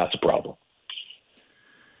 and that's a problem.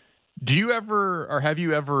 Do you ever, or have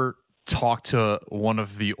you ever talked to one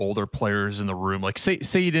of the older players in the room? Like, say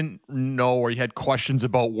you didn't know, or you had questions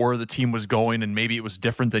about where the team was going and maybe it was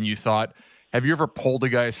different than you thought. Have you ever pulled a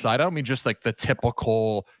guy aside? I don't mean just like the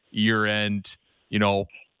typical year-end,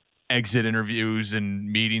 exit interviews and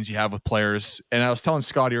meetings you have with players. And I was telling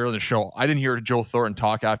Scotty earlier in the show, I didn't hear Joe Thornton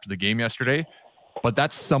talk after the game yesterday, but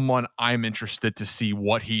that's someone I'm interested to see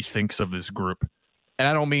what he thinks of this group. And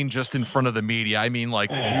I don't mean just in front of the media. I mean, like,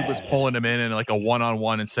 Duba's pulling him in and like a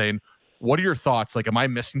one-on-one and saying, what are your thoughts? Like, am I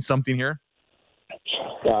missing something here?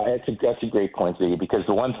 Yeah, that's a great point, Ziggy, because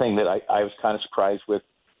the one thing that I was kind of surprised with,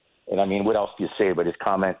 and I mean, what else do you say? But his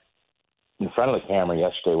comment in front of the camera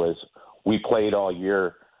yesterday was, we played all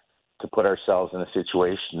year to put ourselves in a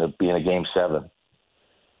situation of being a Game 7.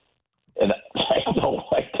 And No,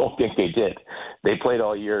 I don't think they did. They played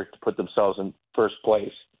all year to put themselves in first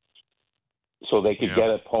place so they could get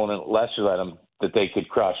an opponent lesser than them that they could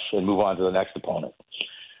crush and move on to the next opponent.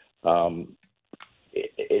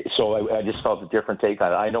 So I just felt a different take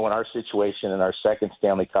on it. I know in our situation, in our second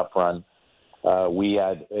Stanley Cup run, we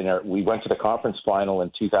went to the conference final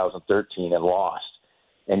in 2013 and lost.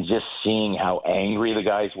 And just seeing how angry the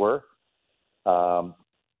guys were,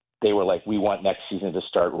 they were like, we want next season to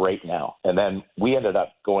start right now. And then we ended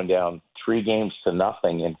up going down 3-0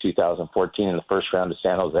 in 2014 in the first round of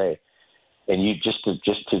San Jose. And you just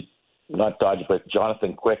to not dodge, but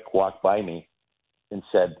Jonathan Quick walked by me and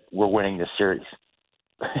said, we're winning this series.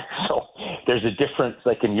 So there's a difference.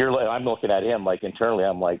 Like I'm looking at him like internally,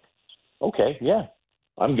 I'm like, okay, yeah,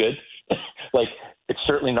 I'm good. Like, it's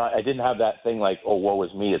certainly not, I didn't have that thing like, oh, woe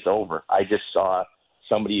is me, it's over. I just saw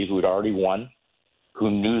somebody who had already won, who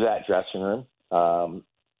knew that dressing room.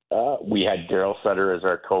 We had Daryl Sutter as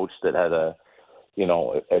our coach that had a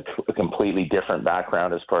completely different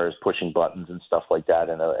background as far as pushing buttons and stuff like that,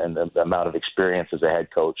 and the amount of experience as a head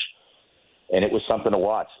coach. And it was something to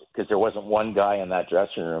watch because there wasn't one guy in that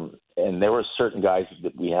dressing room, and there were certain guys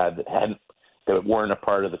that we had that weren't a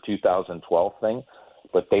part of the 2012 thing,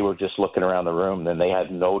 but they were just looking around the room, and they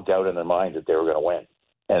had no doubt in their mind that they were going to win.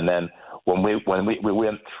 And then when we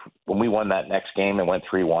won that next game and went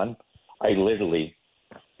 3-1, I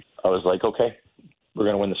was like, okay, we're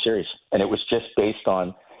going to win the series. And it was just based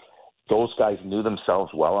on those guys knew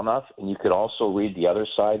themselves well enough, and you could also read the other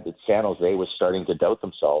side that San Jose was starting to doubt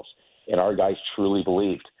themselves, and our guys truly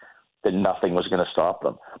believed that nothing was going to stop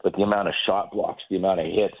them. But the amount of shot blocks, the amount of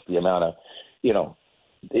hits, the amount of,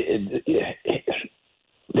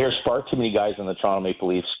 there's far too many guys in the Toronto Maple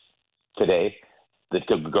Leafs today that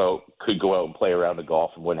could go out and play around the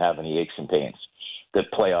golf and wouldn't have any aches and pains.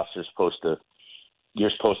 That playoffs are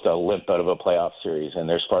you're supposed to limp out of a playoff series, and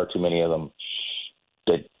there's far too many of them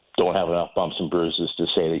that don't have enough bumps and bruises to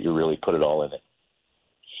say that you really put it all in it.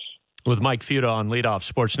 With Mike Futa on leadoff,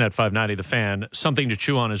 Sportsnet 590 The Fan. Something to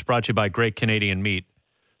Chew On is brought to you by Great Canadian Meat.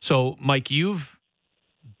 So, Mike, you've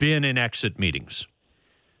been in exit meetings.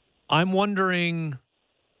 I'm wondering,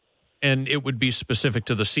 and it would be specific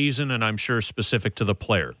to the season and I'm sure specific to the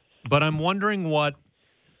player, but I'm wondering what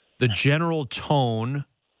the general tone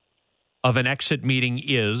of an exit meeting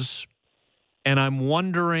is, and I'm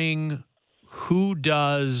wondering who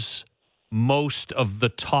does most of the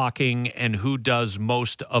talking and who does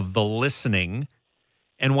most of the listening.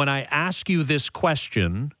 And when I ask you this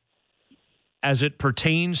question, as it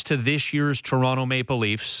pertains to this year's Toronto Maple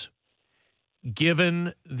Leafs,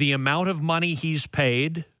 given the amount of money he's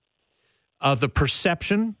paid, the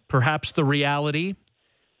perception, perhaps the reality,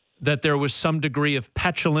 that there was some degree of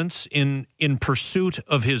petulance in pursuit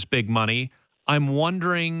of his big money, I'm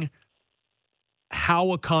wondering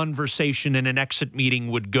how a conversation in an exit meeting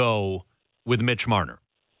would go with Mitch Marner.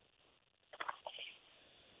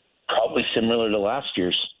 Probably similar to last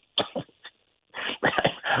year's.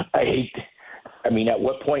 At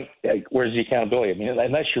what point, where's the accountability? I mean,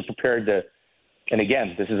 unless you're prepared to, and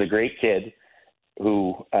again, this is a great kid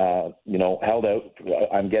who, held out.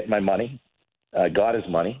 I'm getting my money, got his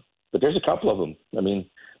money, but there's a couple of them. I mean,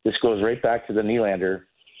 this goes right back to the Nylander.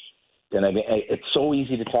 And I mean, it's so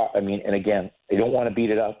easy to talk. I mean, and again, I don't want to beat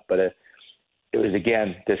it up, but it was,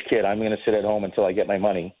 again, this kid, I'm going to sit at home until I get my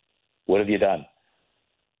money. What have you done?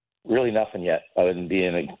 Really nothing yet, other than being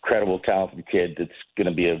an incredible, talented kid that's going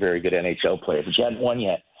to be a very good NHL player. But you hadn't won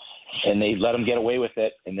yet. And they let him get away with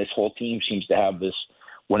it. And this whole team seems to have this,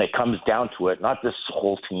 when it comes down to it, not this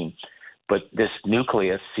whole team, but this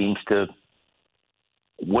nucleus seems to,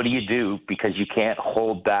 what do you do? Because you can't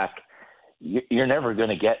hold back. You're never going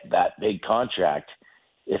to get that big contract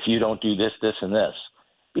if you don't do this, this, and this,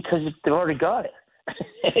 because they've already got it.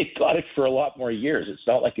 They've got it for a lot more years. It's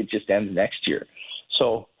not like it just ends next year.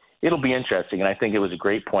 So it'll be interesting, and I think it was a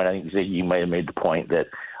great point. I think Ziggy, you might have made the point that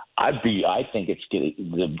I think it's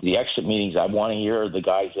the exit meetings I want to hear are the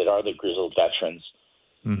guys that are the grizzled veterans,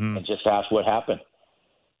 and just ask what happened.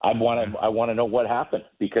 I want to know what happened,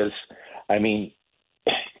 because I mean,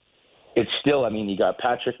 it's still, I mean, you got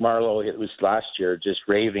Patrick Marleau, it was last year, just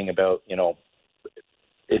raving about,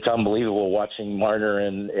 it's unbelievable watching Marner,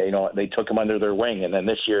 and, they took him under their wing. And then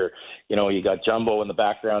this year, you got Jumbo in the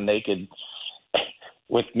background naked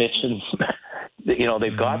with Mitch, and,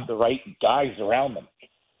 they've got the right guys around them,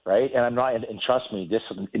 right? And I'm not, and trust me,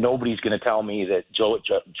 nobody's going to tell me that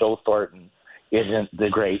Joe Thornton isn't a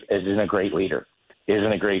great leader,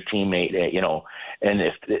 isn't a great teammate, And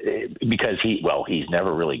because he's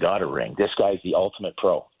never really got a ring. This guy's the ultimate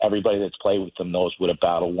pro. Everybody that's played with him knows what a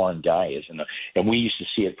battle-worn guy is. And we used to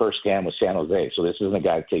see it firsthand with San Jose. So this isn't a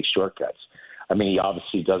guy that takes shortcuts. I mean, he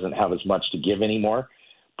obviously doesn't have as much to give anymore,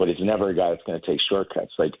 but he's never a guy that's going to take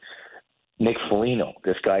shortcuts. Like Nick Foligno,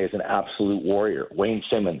 this guy is an absolute warrior. Wayne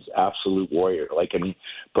Simmons, absolute warrior.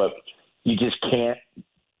 But you just can't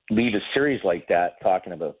leave a series like that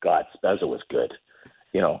talking about, God, Spezza was good.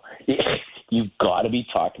 You've got to be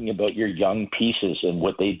talking about your young pieces and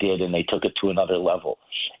what they did, and they took it to another level.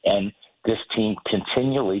 And this team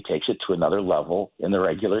continually takes it to another level in the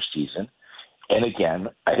regular season. And again,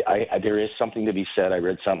 there is something to be said. I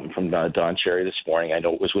read something from Don Cherry this morning. I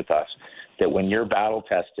know it was with us, that when you're battle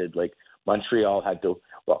tested, like Montreal had to,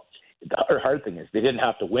 the hard thing is they didn't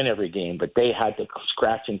have to win every game, but they had to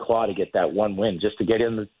scratch and claw to get that one win just to get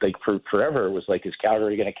in. For forever, it was like, is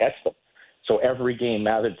Calgary going to catch them? So every game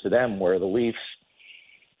mattered to them, where the Leafs,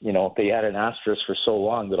 they had an asterisk for so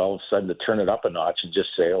long that all of a sudden to turn it up a notch and just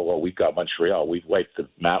say, oh, well, we've got Montreal. We've wiped the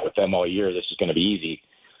mat with them all year. This is going to be easy.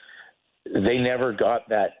 They never got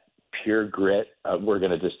that pure grit of, we're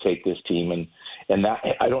going to just take this team. And that,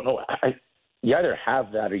 I don't know. You either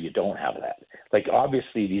have that or you don't have that. Like,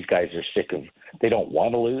 obviously these guys are sick of, they don't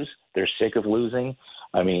want to lose. They're sick of losing.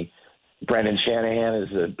 I mean, Brendan Shanahan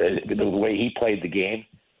the way he played the game.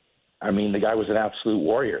 I mean, the guy was an absolute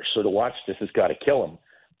warrior. So to watch this has got to kill him.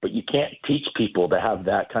 But you can't teach people to have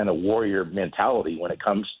that kind of warrior mentality when it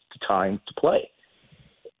comes to time to play.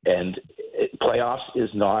 And playoffs is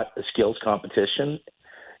not a skills competition.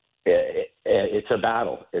 It's a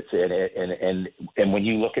battle. And when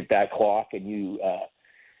you look at that clock and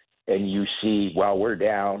you see, well, we're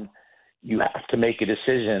down, you have to make a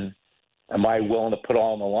decision. Am I willing to put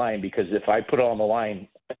all on the line? Because if I put all on the line,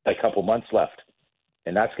 a couple months left,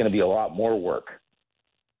 and that's going to be a lot more work.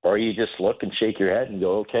 Or you just look and shake your head and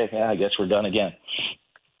go, okay, I guess we're done again.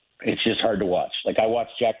 It's just hard to watch. Like, I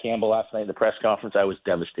watched Jack Campbell last night at the press conference. I was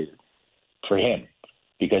devastated for him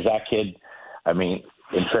because that kid, I mean,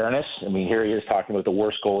 in fairness, here he is talking about the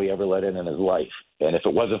worst goal he ever let in his life. And if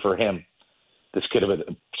it wasn't for him, the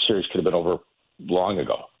series could have been over long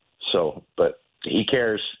ago. So, but he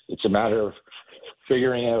cares. It's a matter of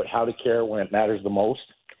figuring out how to care when it matters the most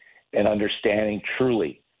and understanding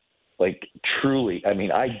truly. I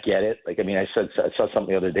mean, I get it. I saw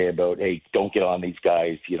something the other day about, hey, don't get on these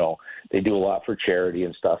guys. They do a lot for charity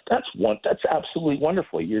and stuff. That's absolutely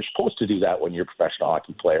wonderful. You're supposed to do that when you're a professional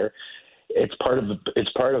hockey player. It's part of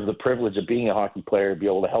the privilege of being a hockey player to be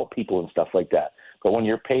able to help people and stuff like that. But when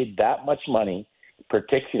you're paid that much money,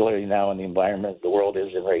 particularly now in the environment the world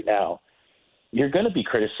is in right now, you're going to be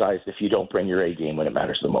criticized if you don't bring your A game when it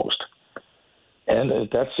matters the most. And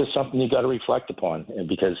that's just something you got to reflect upon,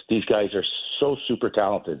 because these guys are so super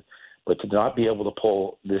talented. But to not be able to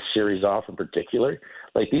pull this series off in particular,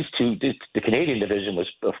 like these two, the Canadian division was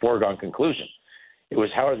a foregone conclusion. It was,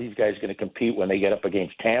 how are these guys going to compete when they get up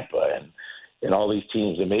against Tampa and all these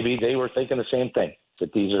teams? And maybe they were thinking the same thing,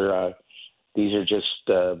 that these are just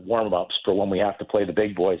warm-ups for when we have to play the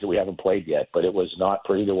big boys that we haven't played yet. But it was not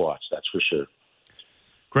pretty to watch, that's for sure.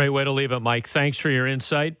 Great way to leave it, Mike. Thanks for your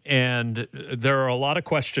insight. And there are a lot of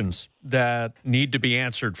questions that need to be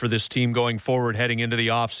answered for this team going forward, heading into the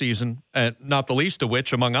offseason, not the least of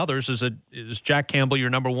which, among others, is Jack Campbell your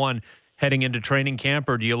number one heading into training camp,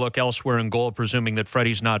 or do you look elsewhere in goal, presuming that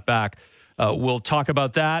Freddie's not back? We'll talk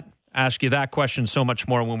about that, ask you that question, so much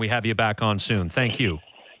more when we have you back on soon. Thank you.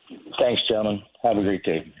 Thanks, gentlemen. Have a great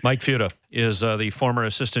day. Mike Futa is the former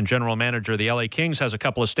assistant general manager of the LA Kings, has a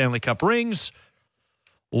couple of Stanley Cup rings.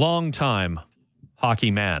 Long-time hockey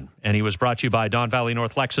man. And he was brought to you by Don Valley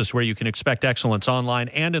North Lexus, where you can expect excellence online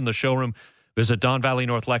and in the showroom. Visit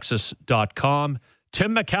DonValleyNorthLexus.com.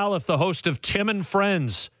 Tim McAuliffe, the host of Tim and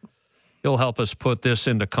Friends. He'll help us put this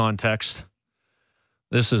into context.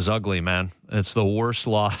 This is ugly, man. It's the worst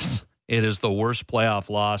loss. It is the worst playoff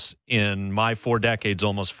loss in my 4 decades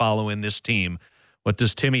almost following this team. What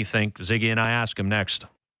does Timmy think? Ziggy and I ask him next.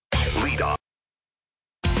 Lead off.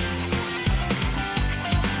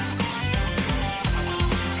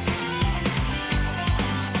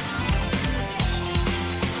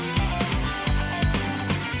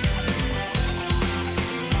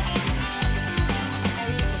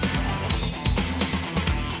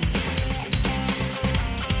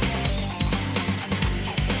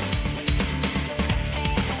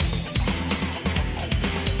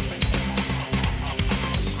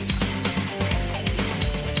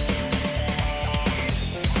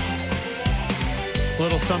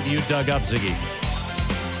 Little something you dug up, Ziggy.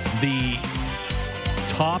 The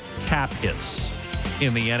top cap hits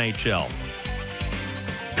in the NHL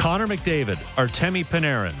Connor McDavid, Artemi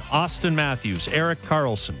Panarin, Austin Matthews, Erik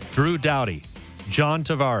Karlsson, Drew Doughty, John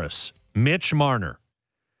Tavares, Mitch Marner,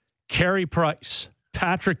 Carey Price,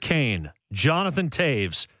 Patrick Kane, Jonathan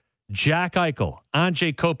Toews, Jack Eichel,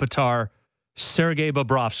 Andrzej Kopitar, Sergei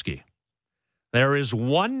Bobrovsky. There is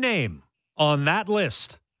one name on that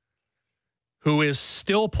list who is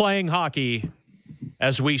still playing hockey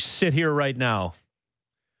as we sit here right now.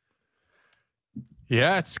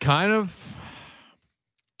 Yeah, it's kind of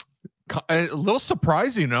a little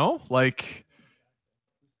surprising, no? Like,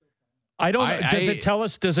 Does it tell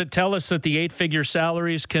us that the 8-figure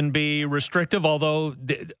salaries can be restrictive? Although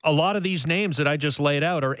a lot of these names that I just laid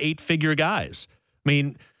out are 8-figure guys. I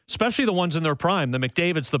mean, especially the ones in their prime, the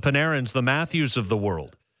McDavids, the Panarins, the Matthews of the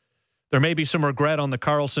world. There may be some regret on the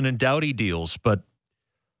Karlsson and Doughty deals, but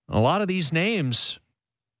a lot of these names,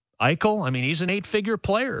 Eichel, I mean, he's an 8-figure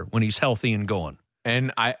player when he's healthy and going.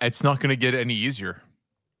 And it's not going to get any easier,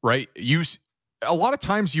 right? A lot of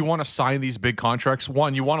times you want to sign these big contracts.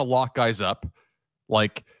 One, you want to lock guys up.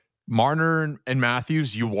 Like Marner and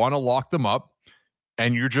Matthews, you want to lock them up,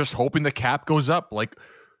 and you're just hoping the cap goes up. Like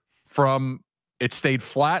it stayed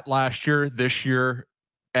flat last year, this year,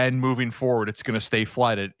 and moving forward, it's going to stay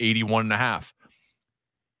flat at 81.5.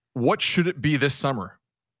 What should it be this summer?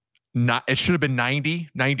 It should have been 90,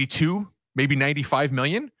 92, maybe 95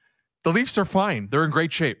 million. The Leafs are fine. They're in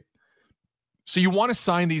great shape. So you want to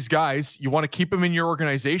sign these guys. You want to keep them in your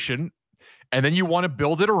organization, and then you want to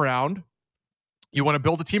build it around. You want to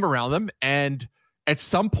build a team around them, and at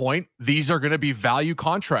some point, these are going to be value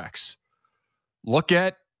contracts. Look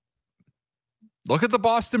at the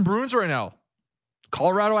Boston Bruins right now.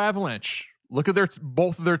 Colorado Avalanche. Look at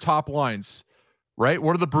both of their top lines, right?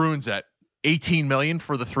 What are the Bruins at? 18 million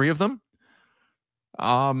for the three of them.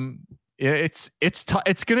 It's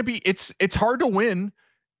hard to win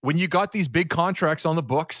when you got these big contracts on the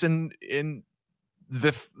books and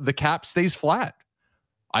the cap stays flat.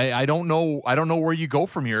 I don't know where you go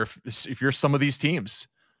from here if you're some of these teams,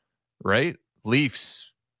 right?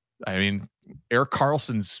 Leafs. I mean, Erik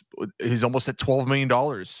Karlsson's he's almost at $12 million.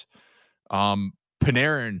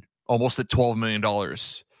 Panarin almost at $12 million.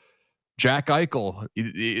 Jack Eichel,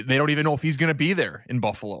 they don't even know if he's going to be there in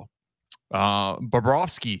Buffalo.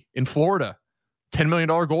 Bobrovsky in Florida, $10 million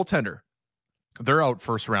goaltender. They're out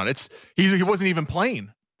first round. He wasn't even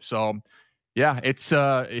playing. So yeah, it's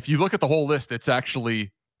if you look at the whole list, it's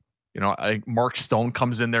actually, I think Mark Stone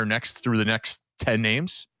comes in there next through the next 10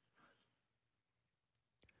 names.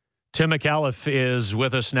 Tim McAuliffe is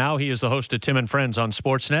with us now. He is the host of Tim and Friends on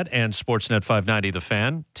Sportsnet and Sportsnet 590 The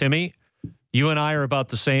Fan. Timmy, you and I are about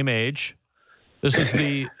the same age. This is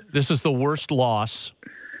the worst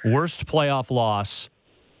playoff loss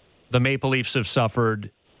the Maple Leafs have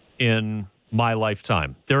suffered in my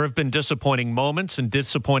lifetime. There have been disappointing moments and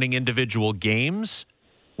disappointing individual games,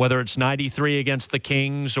 whether it's 93 against the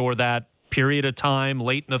Kings or that period of time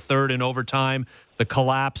late in the third in overtime, the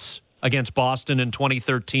collapse against Boston in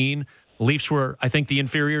 2013. Leafs were, I think, the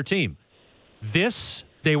inferior team.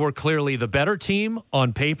 They were clearly the better team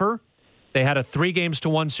on paper. They had a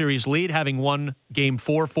 3-1 series lead, having won game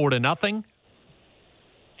 4-0,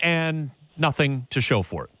 and nothing to show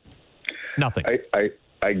for it. Nothing.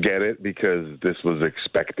 I get it because this was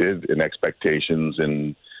expected, and expectations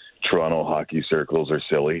in Toronto hockey circles are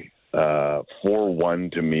silly.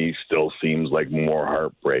 4-1 to me still seems like more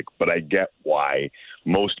heartbreak, but I get why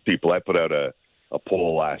most people. I put out a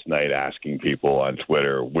poll last night asking people on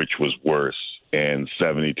Twitter which was worse, and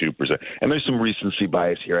 72%. And there's some recency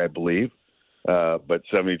bias here, I believe, but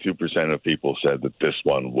 72% of people said that this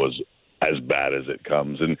one was as bad as it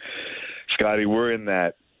comes. And Scotty, we're in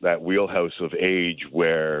that wheelhouse of age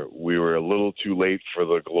where we were a little too late for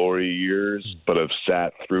the glory years, but have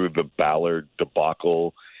sat through the Ballard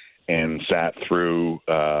debacle and sat through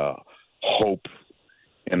hope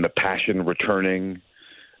and the passion returning.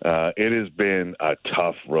 It has been a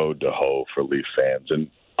tough road to hoe for Leaf fans. And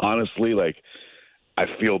honestly, I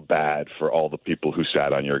feel bad for all the people who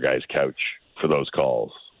sat on your guys' couch for those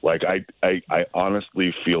calls. I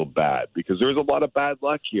honestly feel bad because there's a lot of bad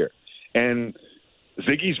luck here. And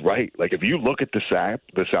Ziggy's right. If you look at the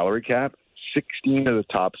salary cap, 16 of the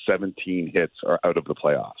top 17 hits are out of the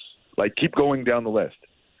playoffs. Keep going down the list.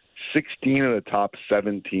 16 of the top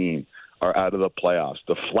 17 are out of the playoffs.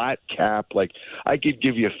 The flat cap, I could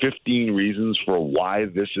give you 15 reasons for why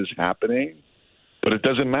this is happening, but it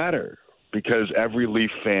doesn't matter because every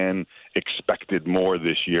Leaf fan expected more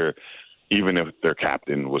this year, even if their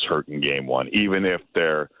captain was hurt in game one, even if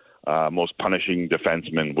their most punishing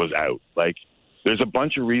defenseman was out. There's a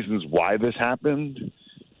bunch of reasons why this happened.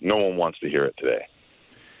 No one wants to hear it today.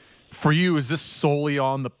 For you, is this solely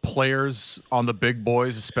on the players, on the big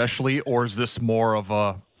boys especially, or is this more of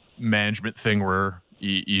a management thing where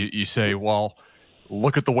you say, well,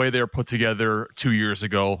 look at the way they were put together 2 years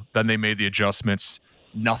ago, then they made the adjustments,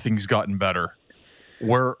 nothing's gotten better.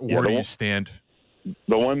 Where do you stand?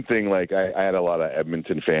 The one thing, like I had a lot of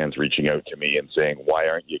Edmonton fans reaching out to me and saying, why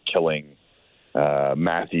aren't you killing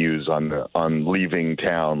Matthews on leaving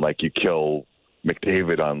town like you kill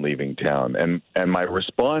McDavid on leaving town? And my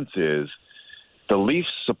response is the Leafs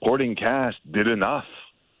supporting cast did enough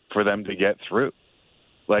for them to get through.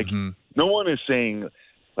 Like, no one is saying,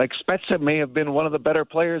 like, Spezza may have been one of the better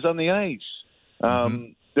players on the ice.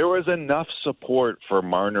 There was enough support for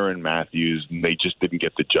Marner and Matthews, and they just didn't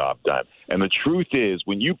get the job done. And the truth is,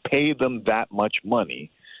 when you pay them that much money,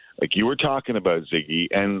 like you were talking about, Ziggy,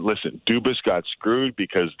 and listen, Dubas got screwed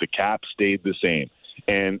because the cap stayed the same.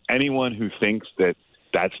 And anyone who thinks that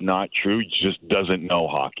that's not true just doesn't know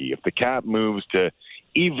hockey. If the cap moves to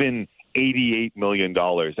even $88 million,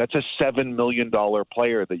 that's a $7 million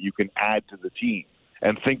player that you can add to the team.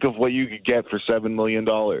 And think of what you could get for $7 million.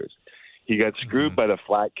 He got screwed by the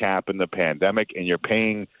flat cap in the pandemic, and you're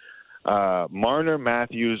paying Marner,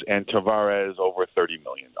 Matthews, and Tavares over $30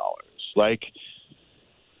 million. Like,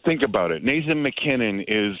 think about it. Nathan McKinnon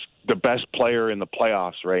is the best player in the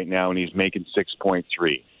playoffs right now, and he's making 6.3.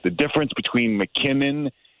 The difference between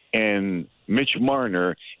McKinnon and Mitch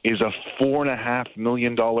Marner is a $4.5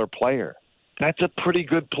 million player. That's a pretty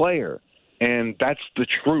good player, and that's the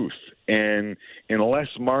truth. And unless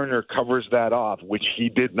Marner covers that off, which he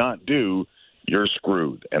did not do, you're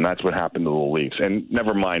screwed. And that's what happened to the Leafs. And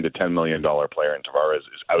never mind, a $10 million player in Tavares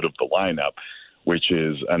is out of the lineup, which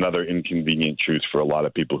is another inconvenient truth for a lot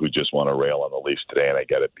of people who just want to rail on the Leafs today. And I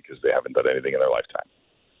get it because they haven't done anything in their lifetime.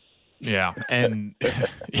 Yeah. And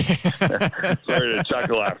sorry to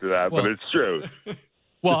chuckle after that, but it's true.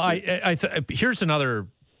 Well, here's another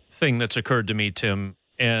thing that's occurred to me, Tim,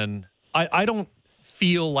 and I don't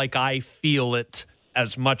feel like I feel it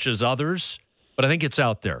as much as others, but I think it's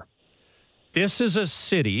out there. This is a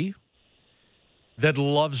city that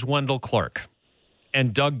loves Wendell Clark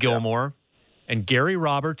and Doug Gilmour and Gary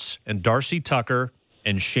Roberts and Darcy Tucker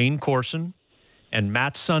and Shane Corson and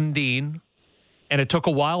Matt Sundin. And it took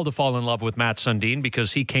a while to fall in love with Matt Sundin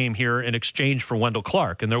because he came here in exchange for Wendell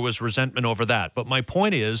Clark, and there was resentment over that. But my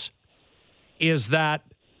point is that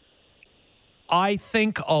I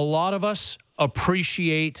think a lot of us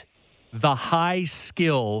appreciate the high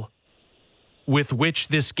skill with which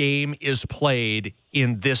this game is played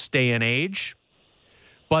in this day and age.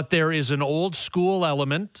 But there is an old school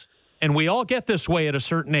element, and we all get this way at a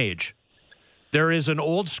certain age. There is an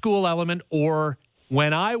old school element, or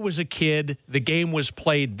when I was a kid, the game was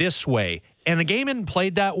played this way. And the game isn't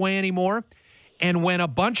played that way anymore. And when a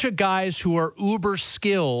bunch of guys who are uber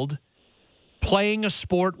skilled playing a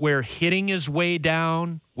sport where hitting is way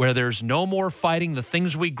down, where there's no more fighting, the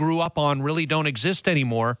things we grew up on really don't exist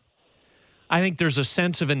anymore, I think there's a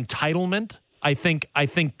sense of entitlement. I think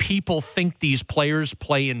people think these players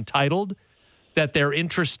play entitled, that they're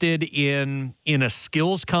interested in a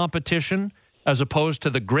skills competition as opposed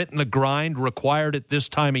to the grit and the grind required at this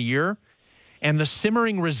time of year. And the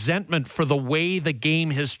simmering resentment for the way the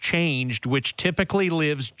game has changed, which typically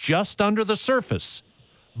lives just under the surface,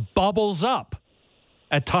 bubbles up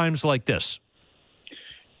at times like this.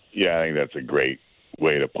 Yeah, I think that's a great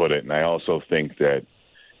way to put it. And I also think that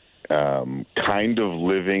kind of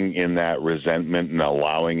living in that resentment and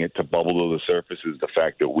allowing it to bubble to the surface is the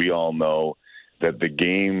fact that we all know that the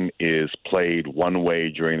game is played one way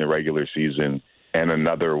during the regular season and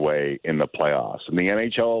another way in the playoffs. And the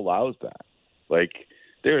NHL allows that. Like,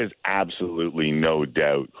 there is absolutely no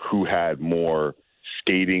doubt who had more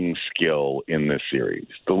skating skill in this series.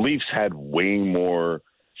 The Leafs had way more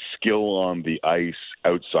skill on the ice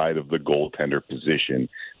outside of the goaltender position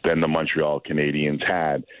than the Montreal Canadiens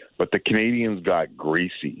had. But the Canadiens got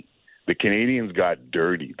greasy. The Canadiens got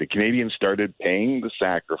dirty. The Canadiens started paying the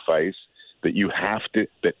sacrifice that you have to,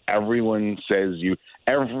 that everyone says you,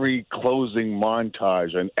 every closing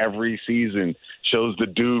montage on every season shows the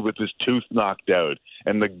dude with his tooth knocked out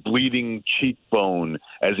and the bleeding cheekbone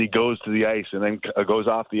as he goes to the ice and then goes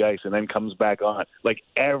off the ice and then comes back on. Like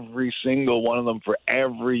every single one of them for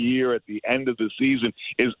every year at the end of the season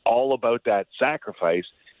is all about that sacrifice.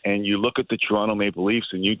 And you look at the Toronto Maple Leafs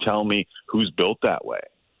and you tell me who's built that way.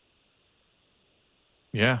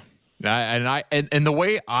 Yeah. And the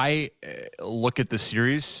way I look at the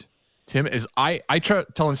series, Tim, is I try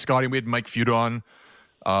telling Scotty, we had Mike Futa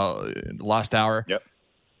on last hour. Yep.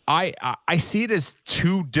 I see it as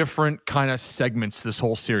two different kind of segments this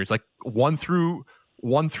whole series, like 1 through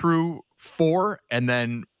 4, and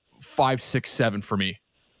then 5, 6, 7 for me,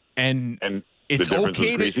 and it's the difference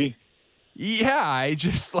okay was to. Yeah, I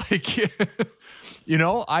just like, you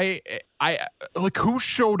know, I like who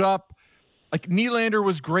showed up. Like Nylander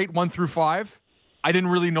was great 1 through 5. I didn't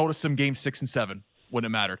really notice him game 6 and 7 when it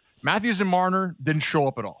mattered. Matthews and Marner didn't show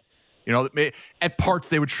up at all. You know, at parts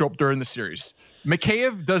they would show up during the series.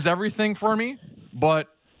 Mikheyev does everything for me, but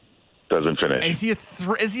doesn't finish. Is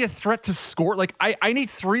he a threat to score? Like I need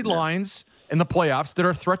 3 lines in the playoffs that are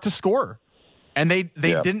a threat to score, and they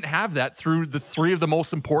didn't have that through the 3 of the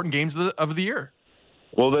most important games of the year.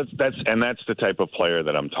 Well, that's the type of player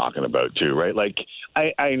that I'm talking about too, right? Like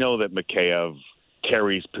I know that Mikheyev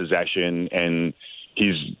carries possession and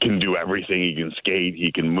can do everything. He can skate,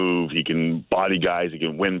 he can move, he can body guys, he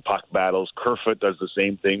can win puck battles. Kerfoot does the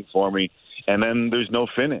same thing for me. And then there's no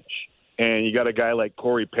finish. And you got a guy like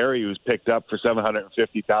Corey Perry who's picked up for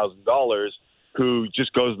 $750,000 who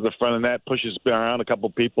just goes to the front of the net, pushes around a couple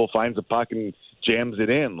people, finds a puck and jams it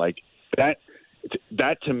in. Like that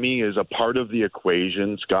to me is a part of the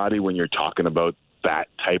equation, Scotty, when you're talking about that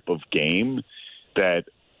type of game that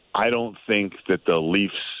I don't think that the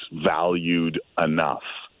Leafs valued enough.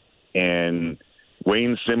 And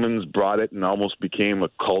Wayne Simmons brought it and almost became a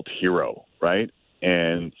cult hero, right?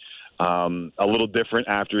 And a little different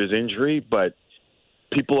after his injury, but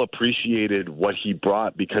people appreciated what he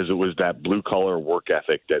brought because it was that blue-collar work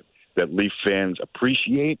ethic that Leaf fans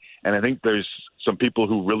appreciate. And I think there's some people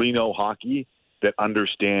who really know hockey that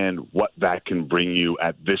understand what that can bring you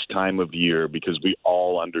at this time of year, because we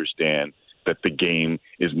all understand that the game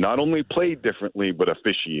is not only played differently but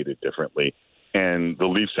officiated differently, and the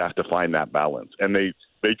Leafs have to find that balance. And they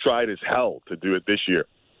tried as hell to do it this year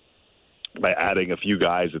by adding a few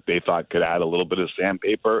guys that they thought could add a little bit of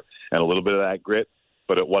sandpaper and a little bit of that grit,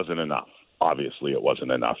 but it wasn't enough. Obviously, it wasn't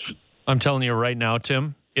enough. I'm telling you right now,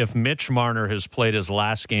 Tim, if Mitch Marner has played his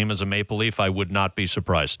last game as a Maple Leaf, I would not be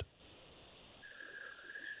surprised.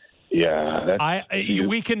 Yeah,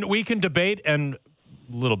 we can debate, and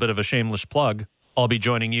a little bit of a shameless plug. I'll be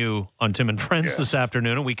joining you on Tim and Friends this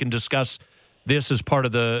afternoon, and we can discuss this as part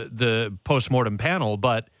of the postmortem panel.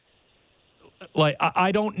 But like,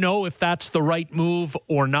 I don't know if that's the right move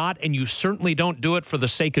or not, and you certainly don't do it for the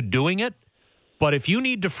sake of doing it. But if you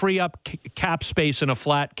need to free up cap space in a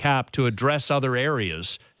flat cap to address other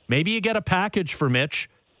areas, maybe you get a package for Mitch,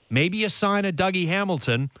 maybe you sign a Dougie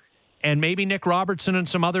Hamilton, and maybe Nick Robertson and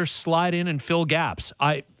some others slide in and fill gaps.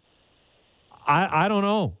 I don't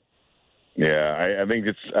know. Yeah, I think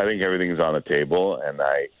everything's on the table, and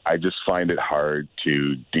I just find it hard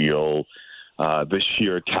to deal the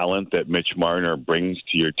sheer talent that Mitch Marner brings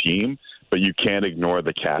to your team, but you can't ignore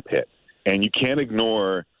the cap hit, and you can't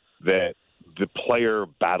ignore that the player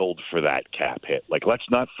battled for that cap hit. Like, let's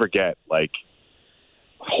not forget, like,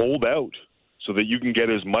 hold out so that you can get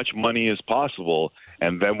as much money as possible,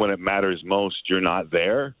 and then when it matters most, you're not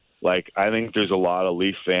there. Like, I think there's a lot of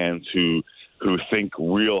Leaf fans who think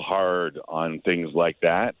real hard on things like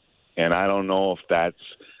that, and I don't know if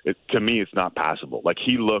to me, it's not passable. Like,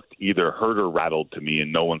 he looked either hurt or rattled to me,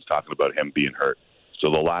 and no one's talking about him being hurt.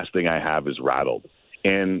 So the last thing I have is rattled.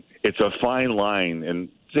 And it's a fine line, and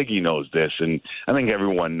Ziggy knows this, and I think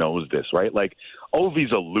everyone knows this, right? Like,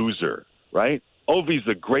 Ovi's a loser, right? Ovi's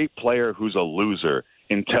a great player who's a loser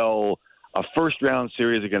until a first-round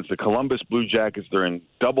series against the Columbus Blue Jackets. They're in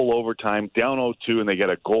double overtime, down 0-2, and they get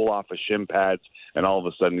a goal off of shin pads, and all of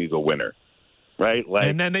a sudden he's a winner, right? Like,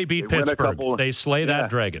 and then they beat Pittsburgh. They slay that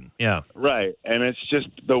dragon. Yeah. Right. And it's just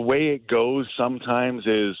the way it goes sometimes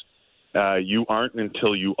is you aren't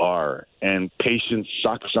until you are. And patience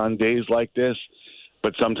sucks on days like this,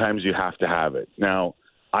 but sometimes you have to have it. Now,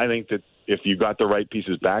 I think that if you got the right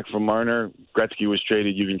pieces back from Marner, Gretzky was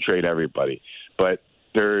traded, you can trade everybody. But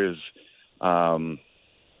there's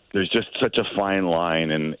just such a fine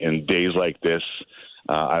line, and in days like this,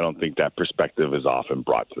 I don't think that perspective is often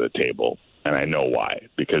brought to the table. And I know why,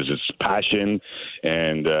 because it's passion,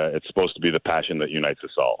 and it's supposed to be the passion that unites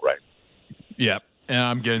us all, right? Yeah, and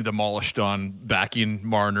I'm getting demolished on backing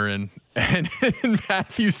Marner and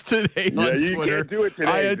Matthews today on you Twitter. Can't do it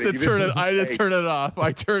today. I had to turn it. I had to turn it off.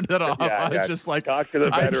 I turned it off. I just like talk to the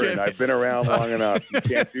veteran. I've been around long enough. You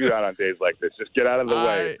can't do that on days like this. Just get out of the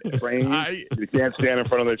way. You can't stand in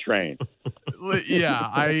front of the train. Yeah,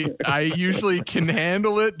 I usually can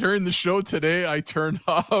handle it during the show. Today, I turned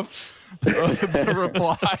off the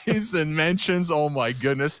replies and mentions. Oh my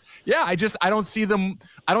goodness. Yeah, I don't see them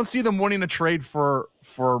winning a trade for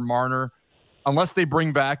Marner unless they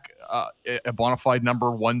bring back a bona fide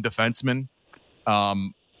number one defenseman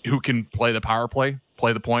who can play the power play,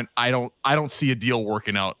 play the point. I don't see a deal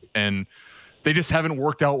working out, and they just haven't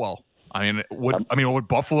worked out well. I mean, would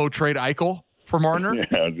Buffalo trade Eichel for Marner? Yeah,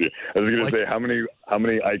 I was going to say, how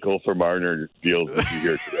many Eichel for Marner deals did you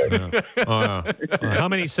hear today? How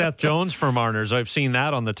many Seth Jones for Marners? I've seen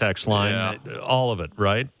that on the text line. Yeah. All of it,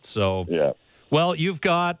 right? So, yeah. Well, you've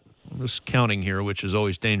got, I'm just counting here, which is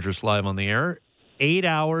always dangerous live on the air, 8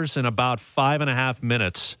 hours and about 5.5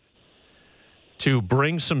 minutes to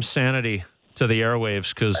bring some sanity to the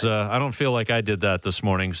airwaves, because I don't feel like I did that this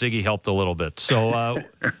morning. Ziggy helped a little bit. So,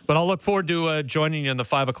 but I'll look forward to joining you in the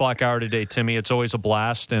 5 o'clock hour today, Timmy. It's always a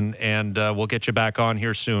blast, and we'll get you back on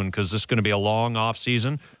here soon, because this is going to be a long off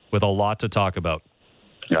season with a lot to talk about.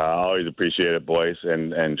 I always appreciate it, boys.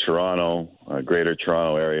 And Toronto, greater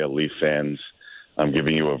Toronto area, Leaf fans, I'm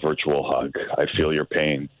giving you a virtual hug. I feel your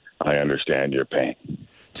pain. I understand your pain.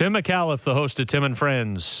 Tim McAuliffe, the host of Tim and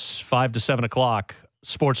Friends, 5 to 7 o'clock.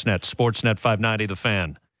 Sportsnet 590 The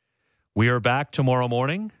Fan. We are back tomorrow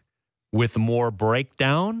morning with more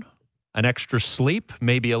breakdown, an extra sleep,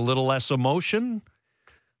 maybe a little less emotion.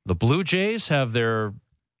 The Blue Jays have their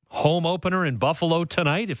home opener in Buffalo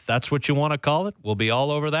tonight, if that's what you want to call it. We'll be all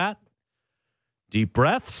over that. Deep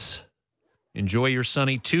breaths. Enjoy your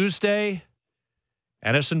sunny Tuesday.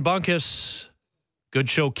 Edison Bunkus, good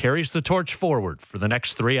show, carries the torch forward for the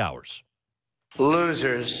next 3 hours.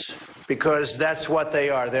 Losers, because that's what they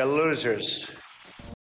are. They're losers.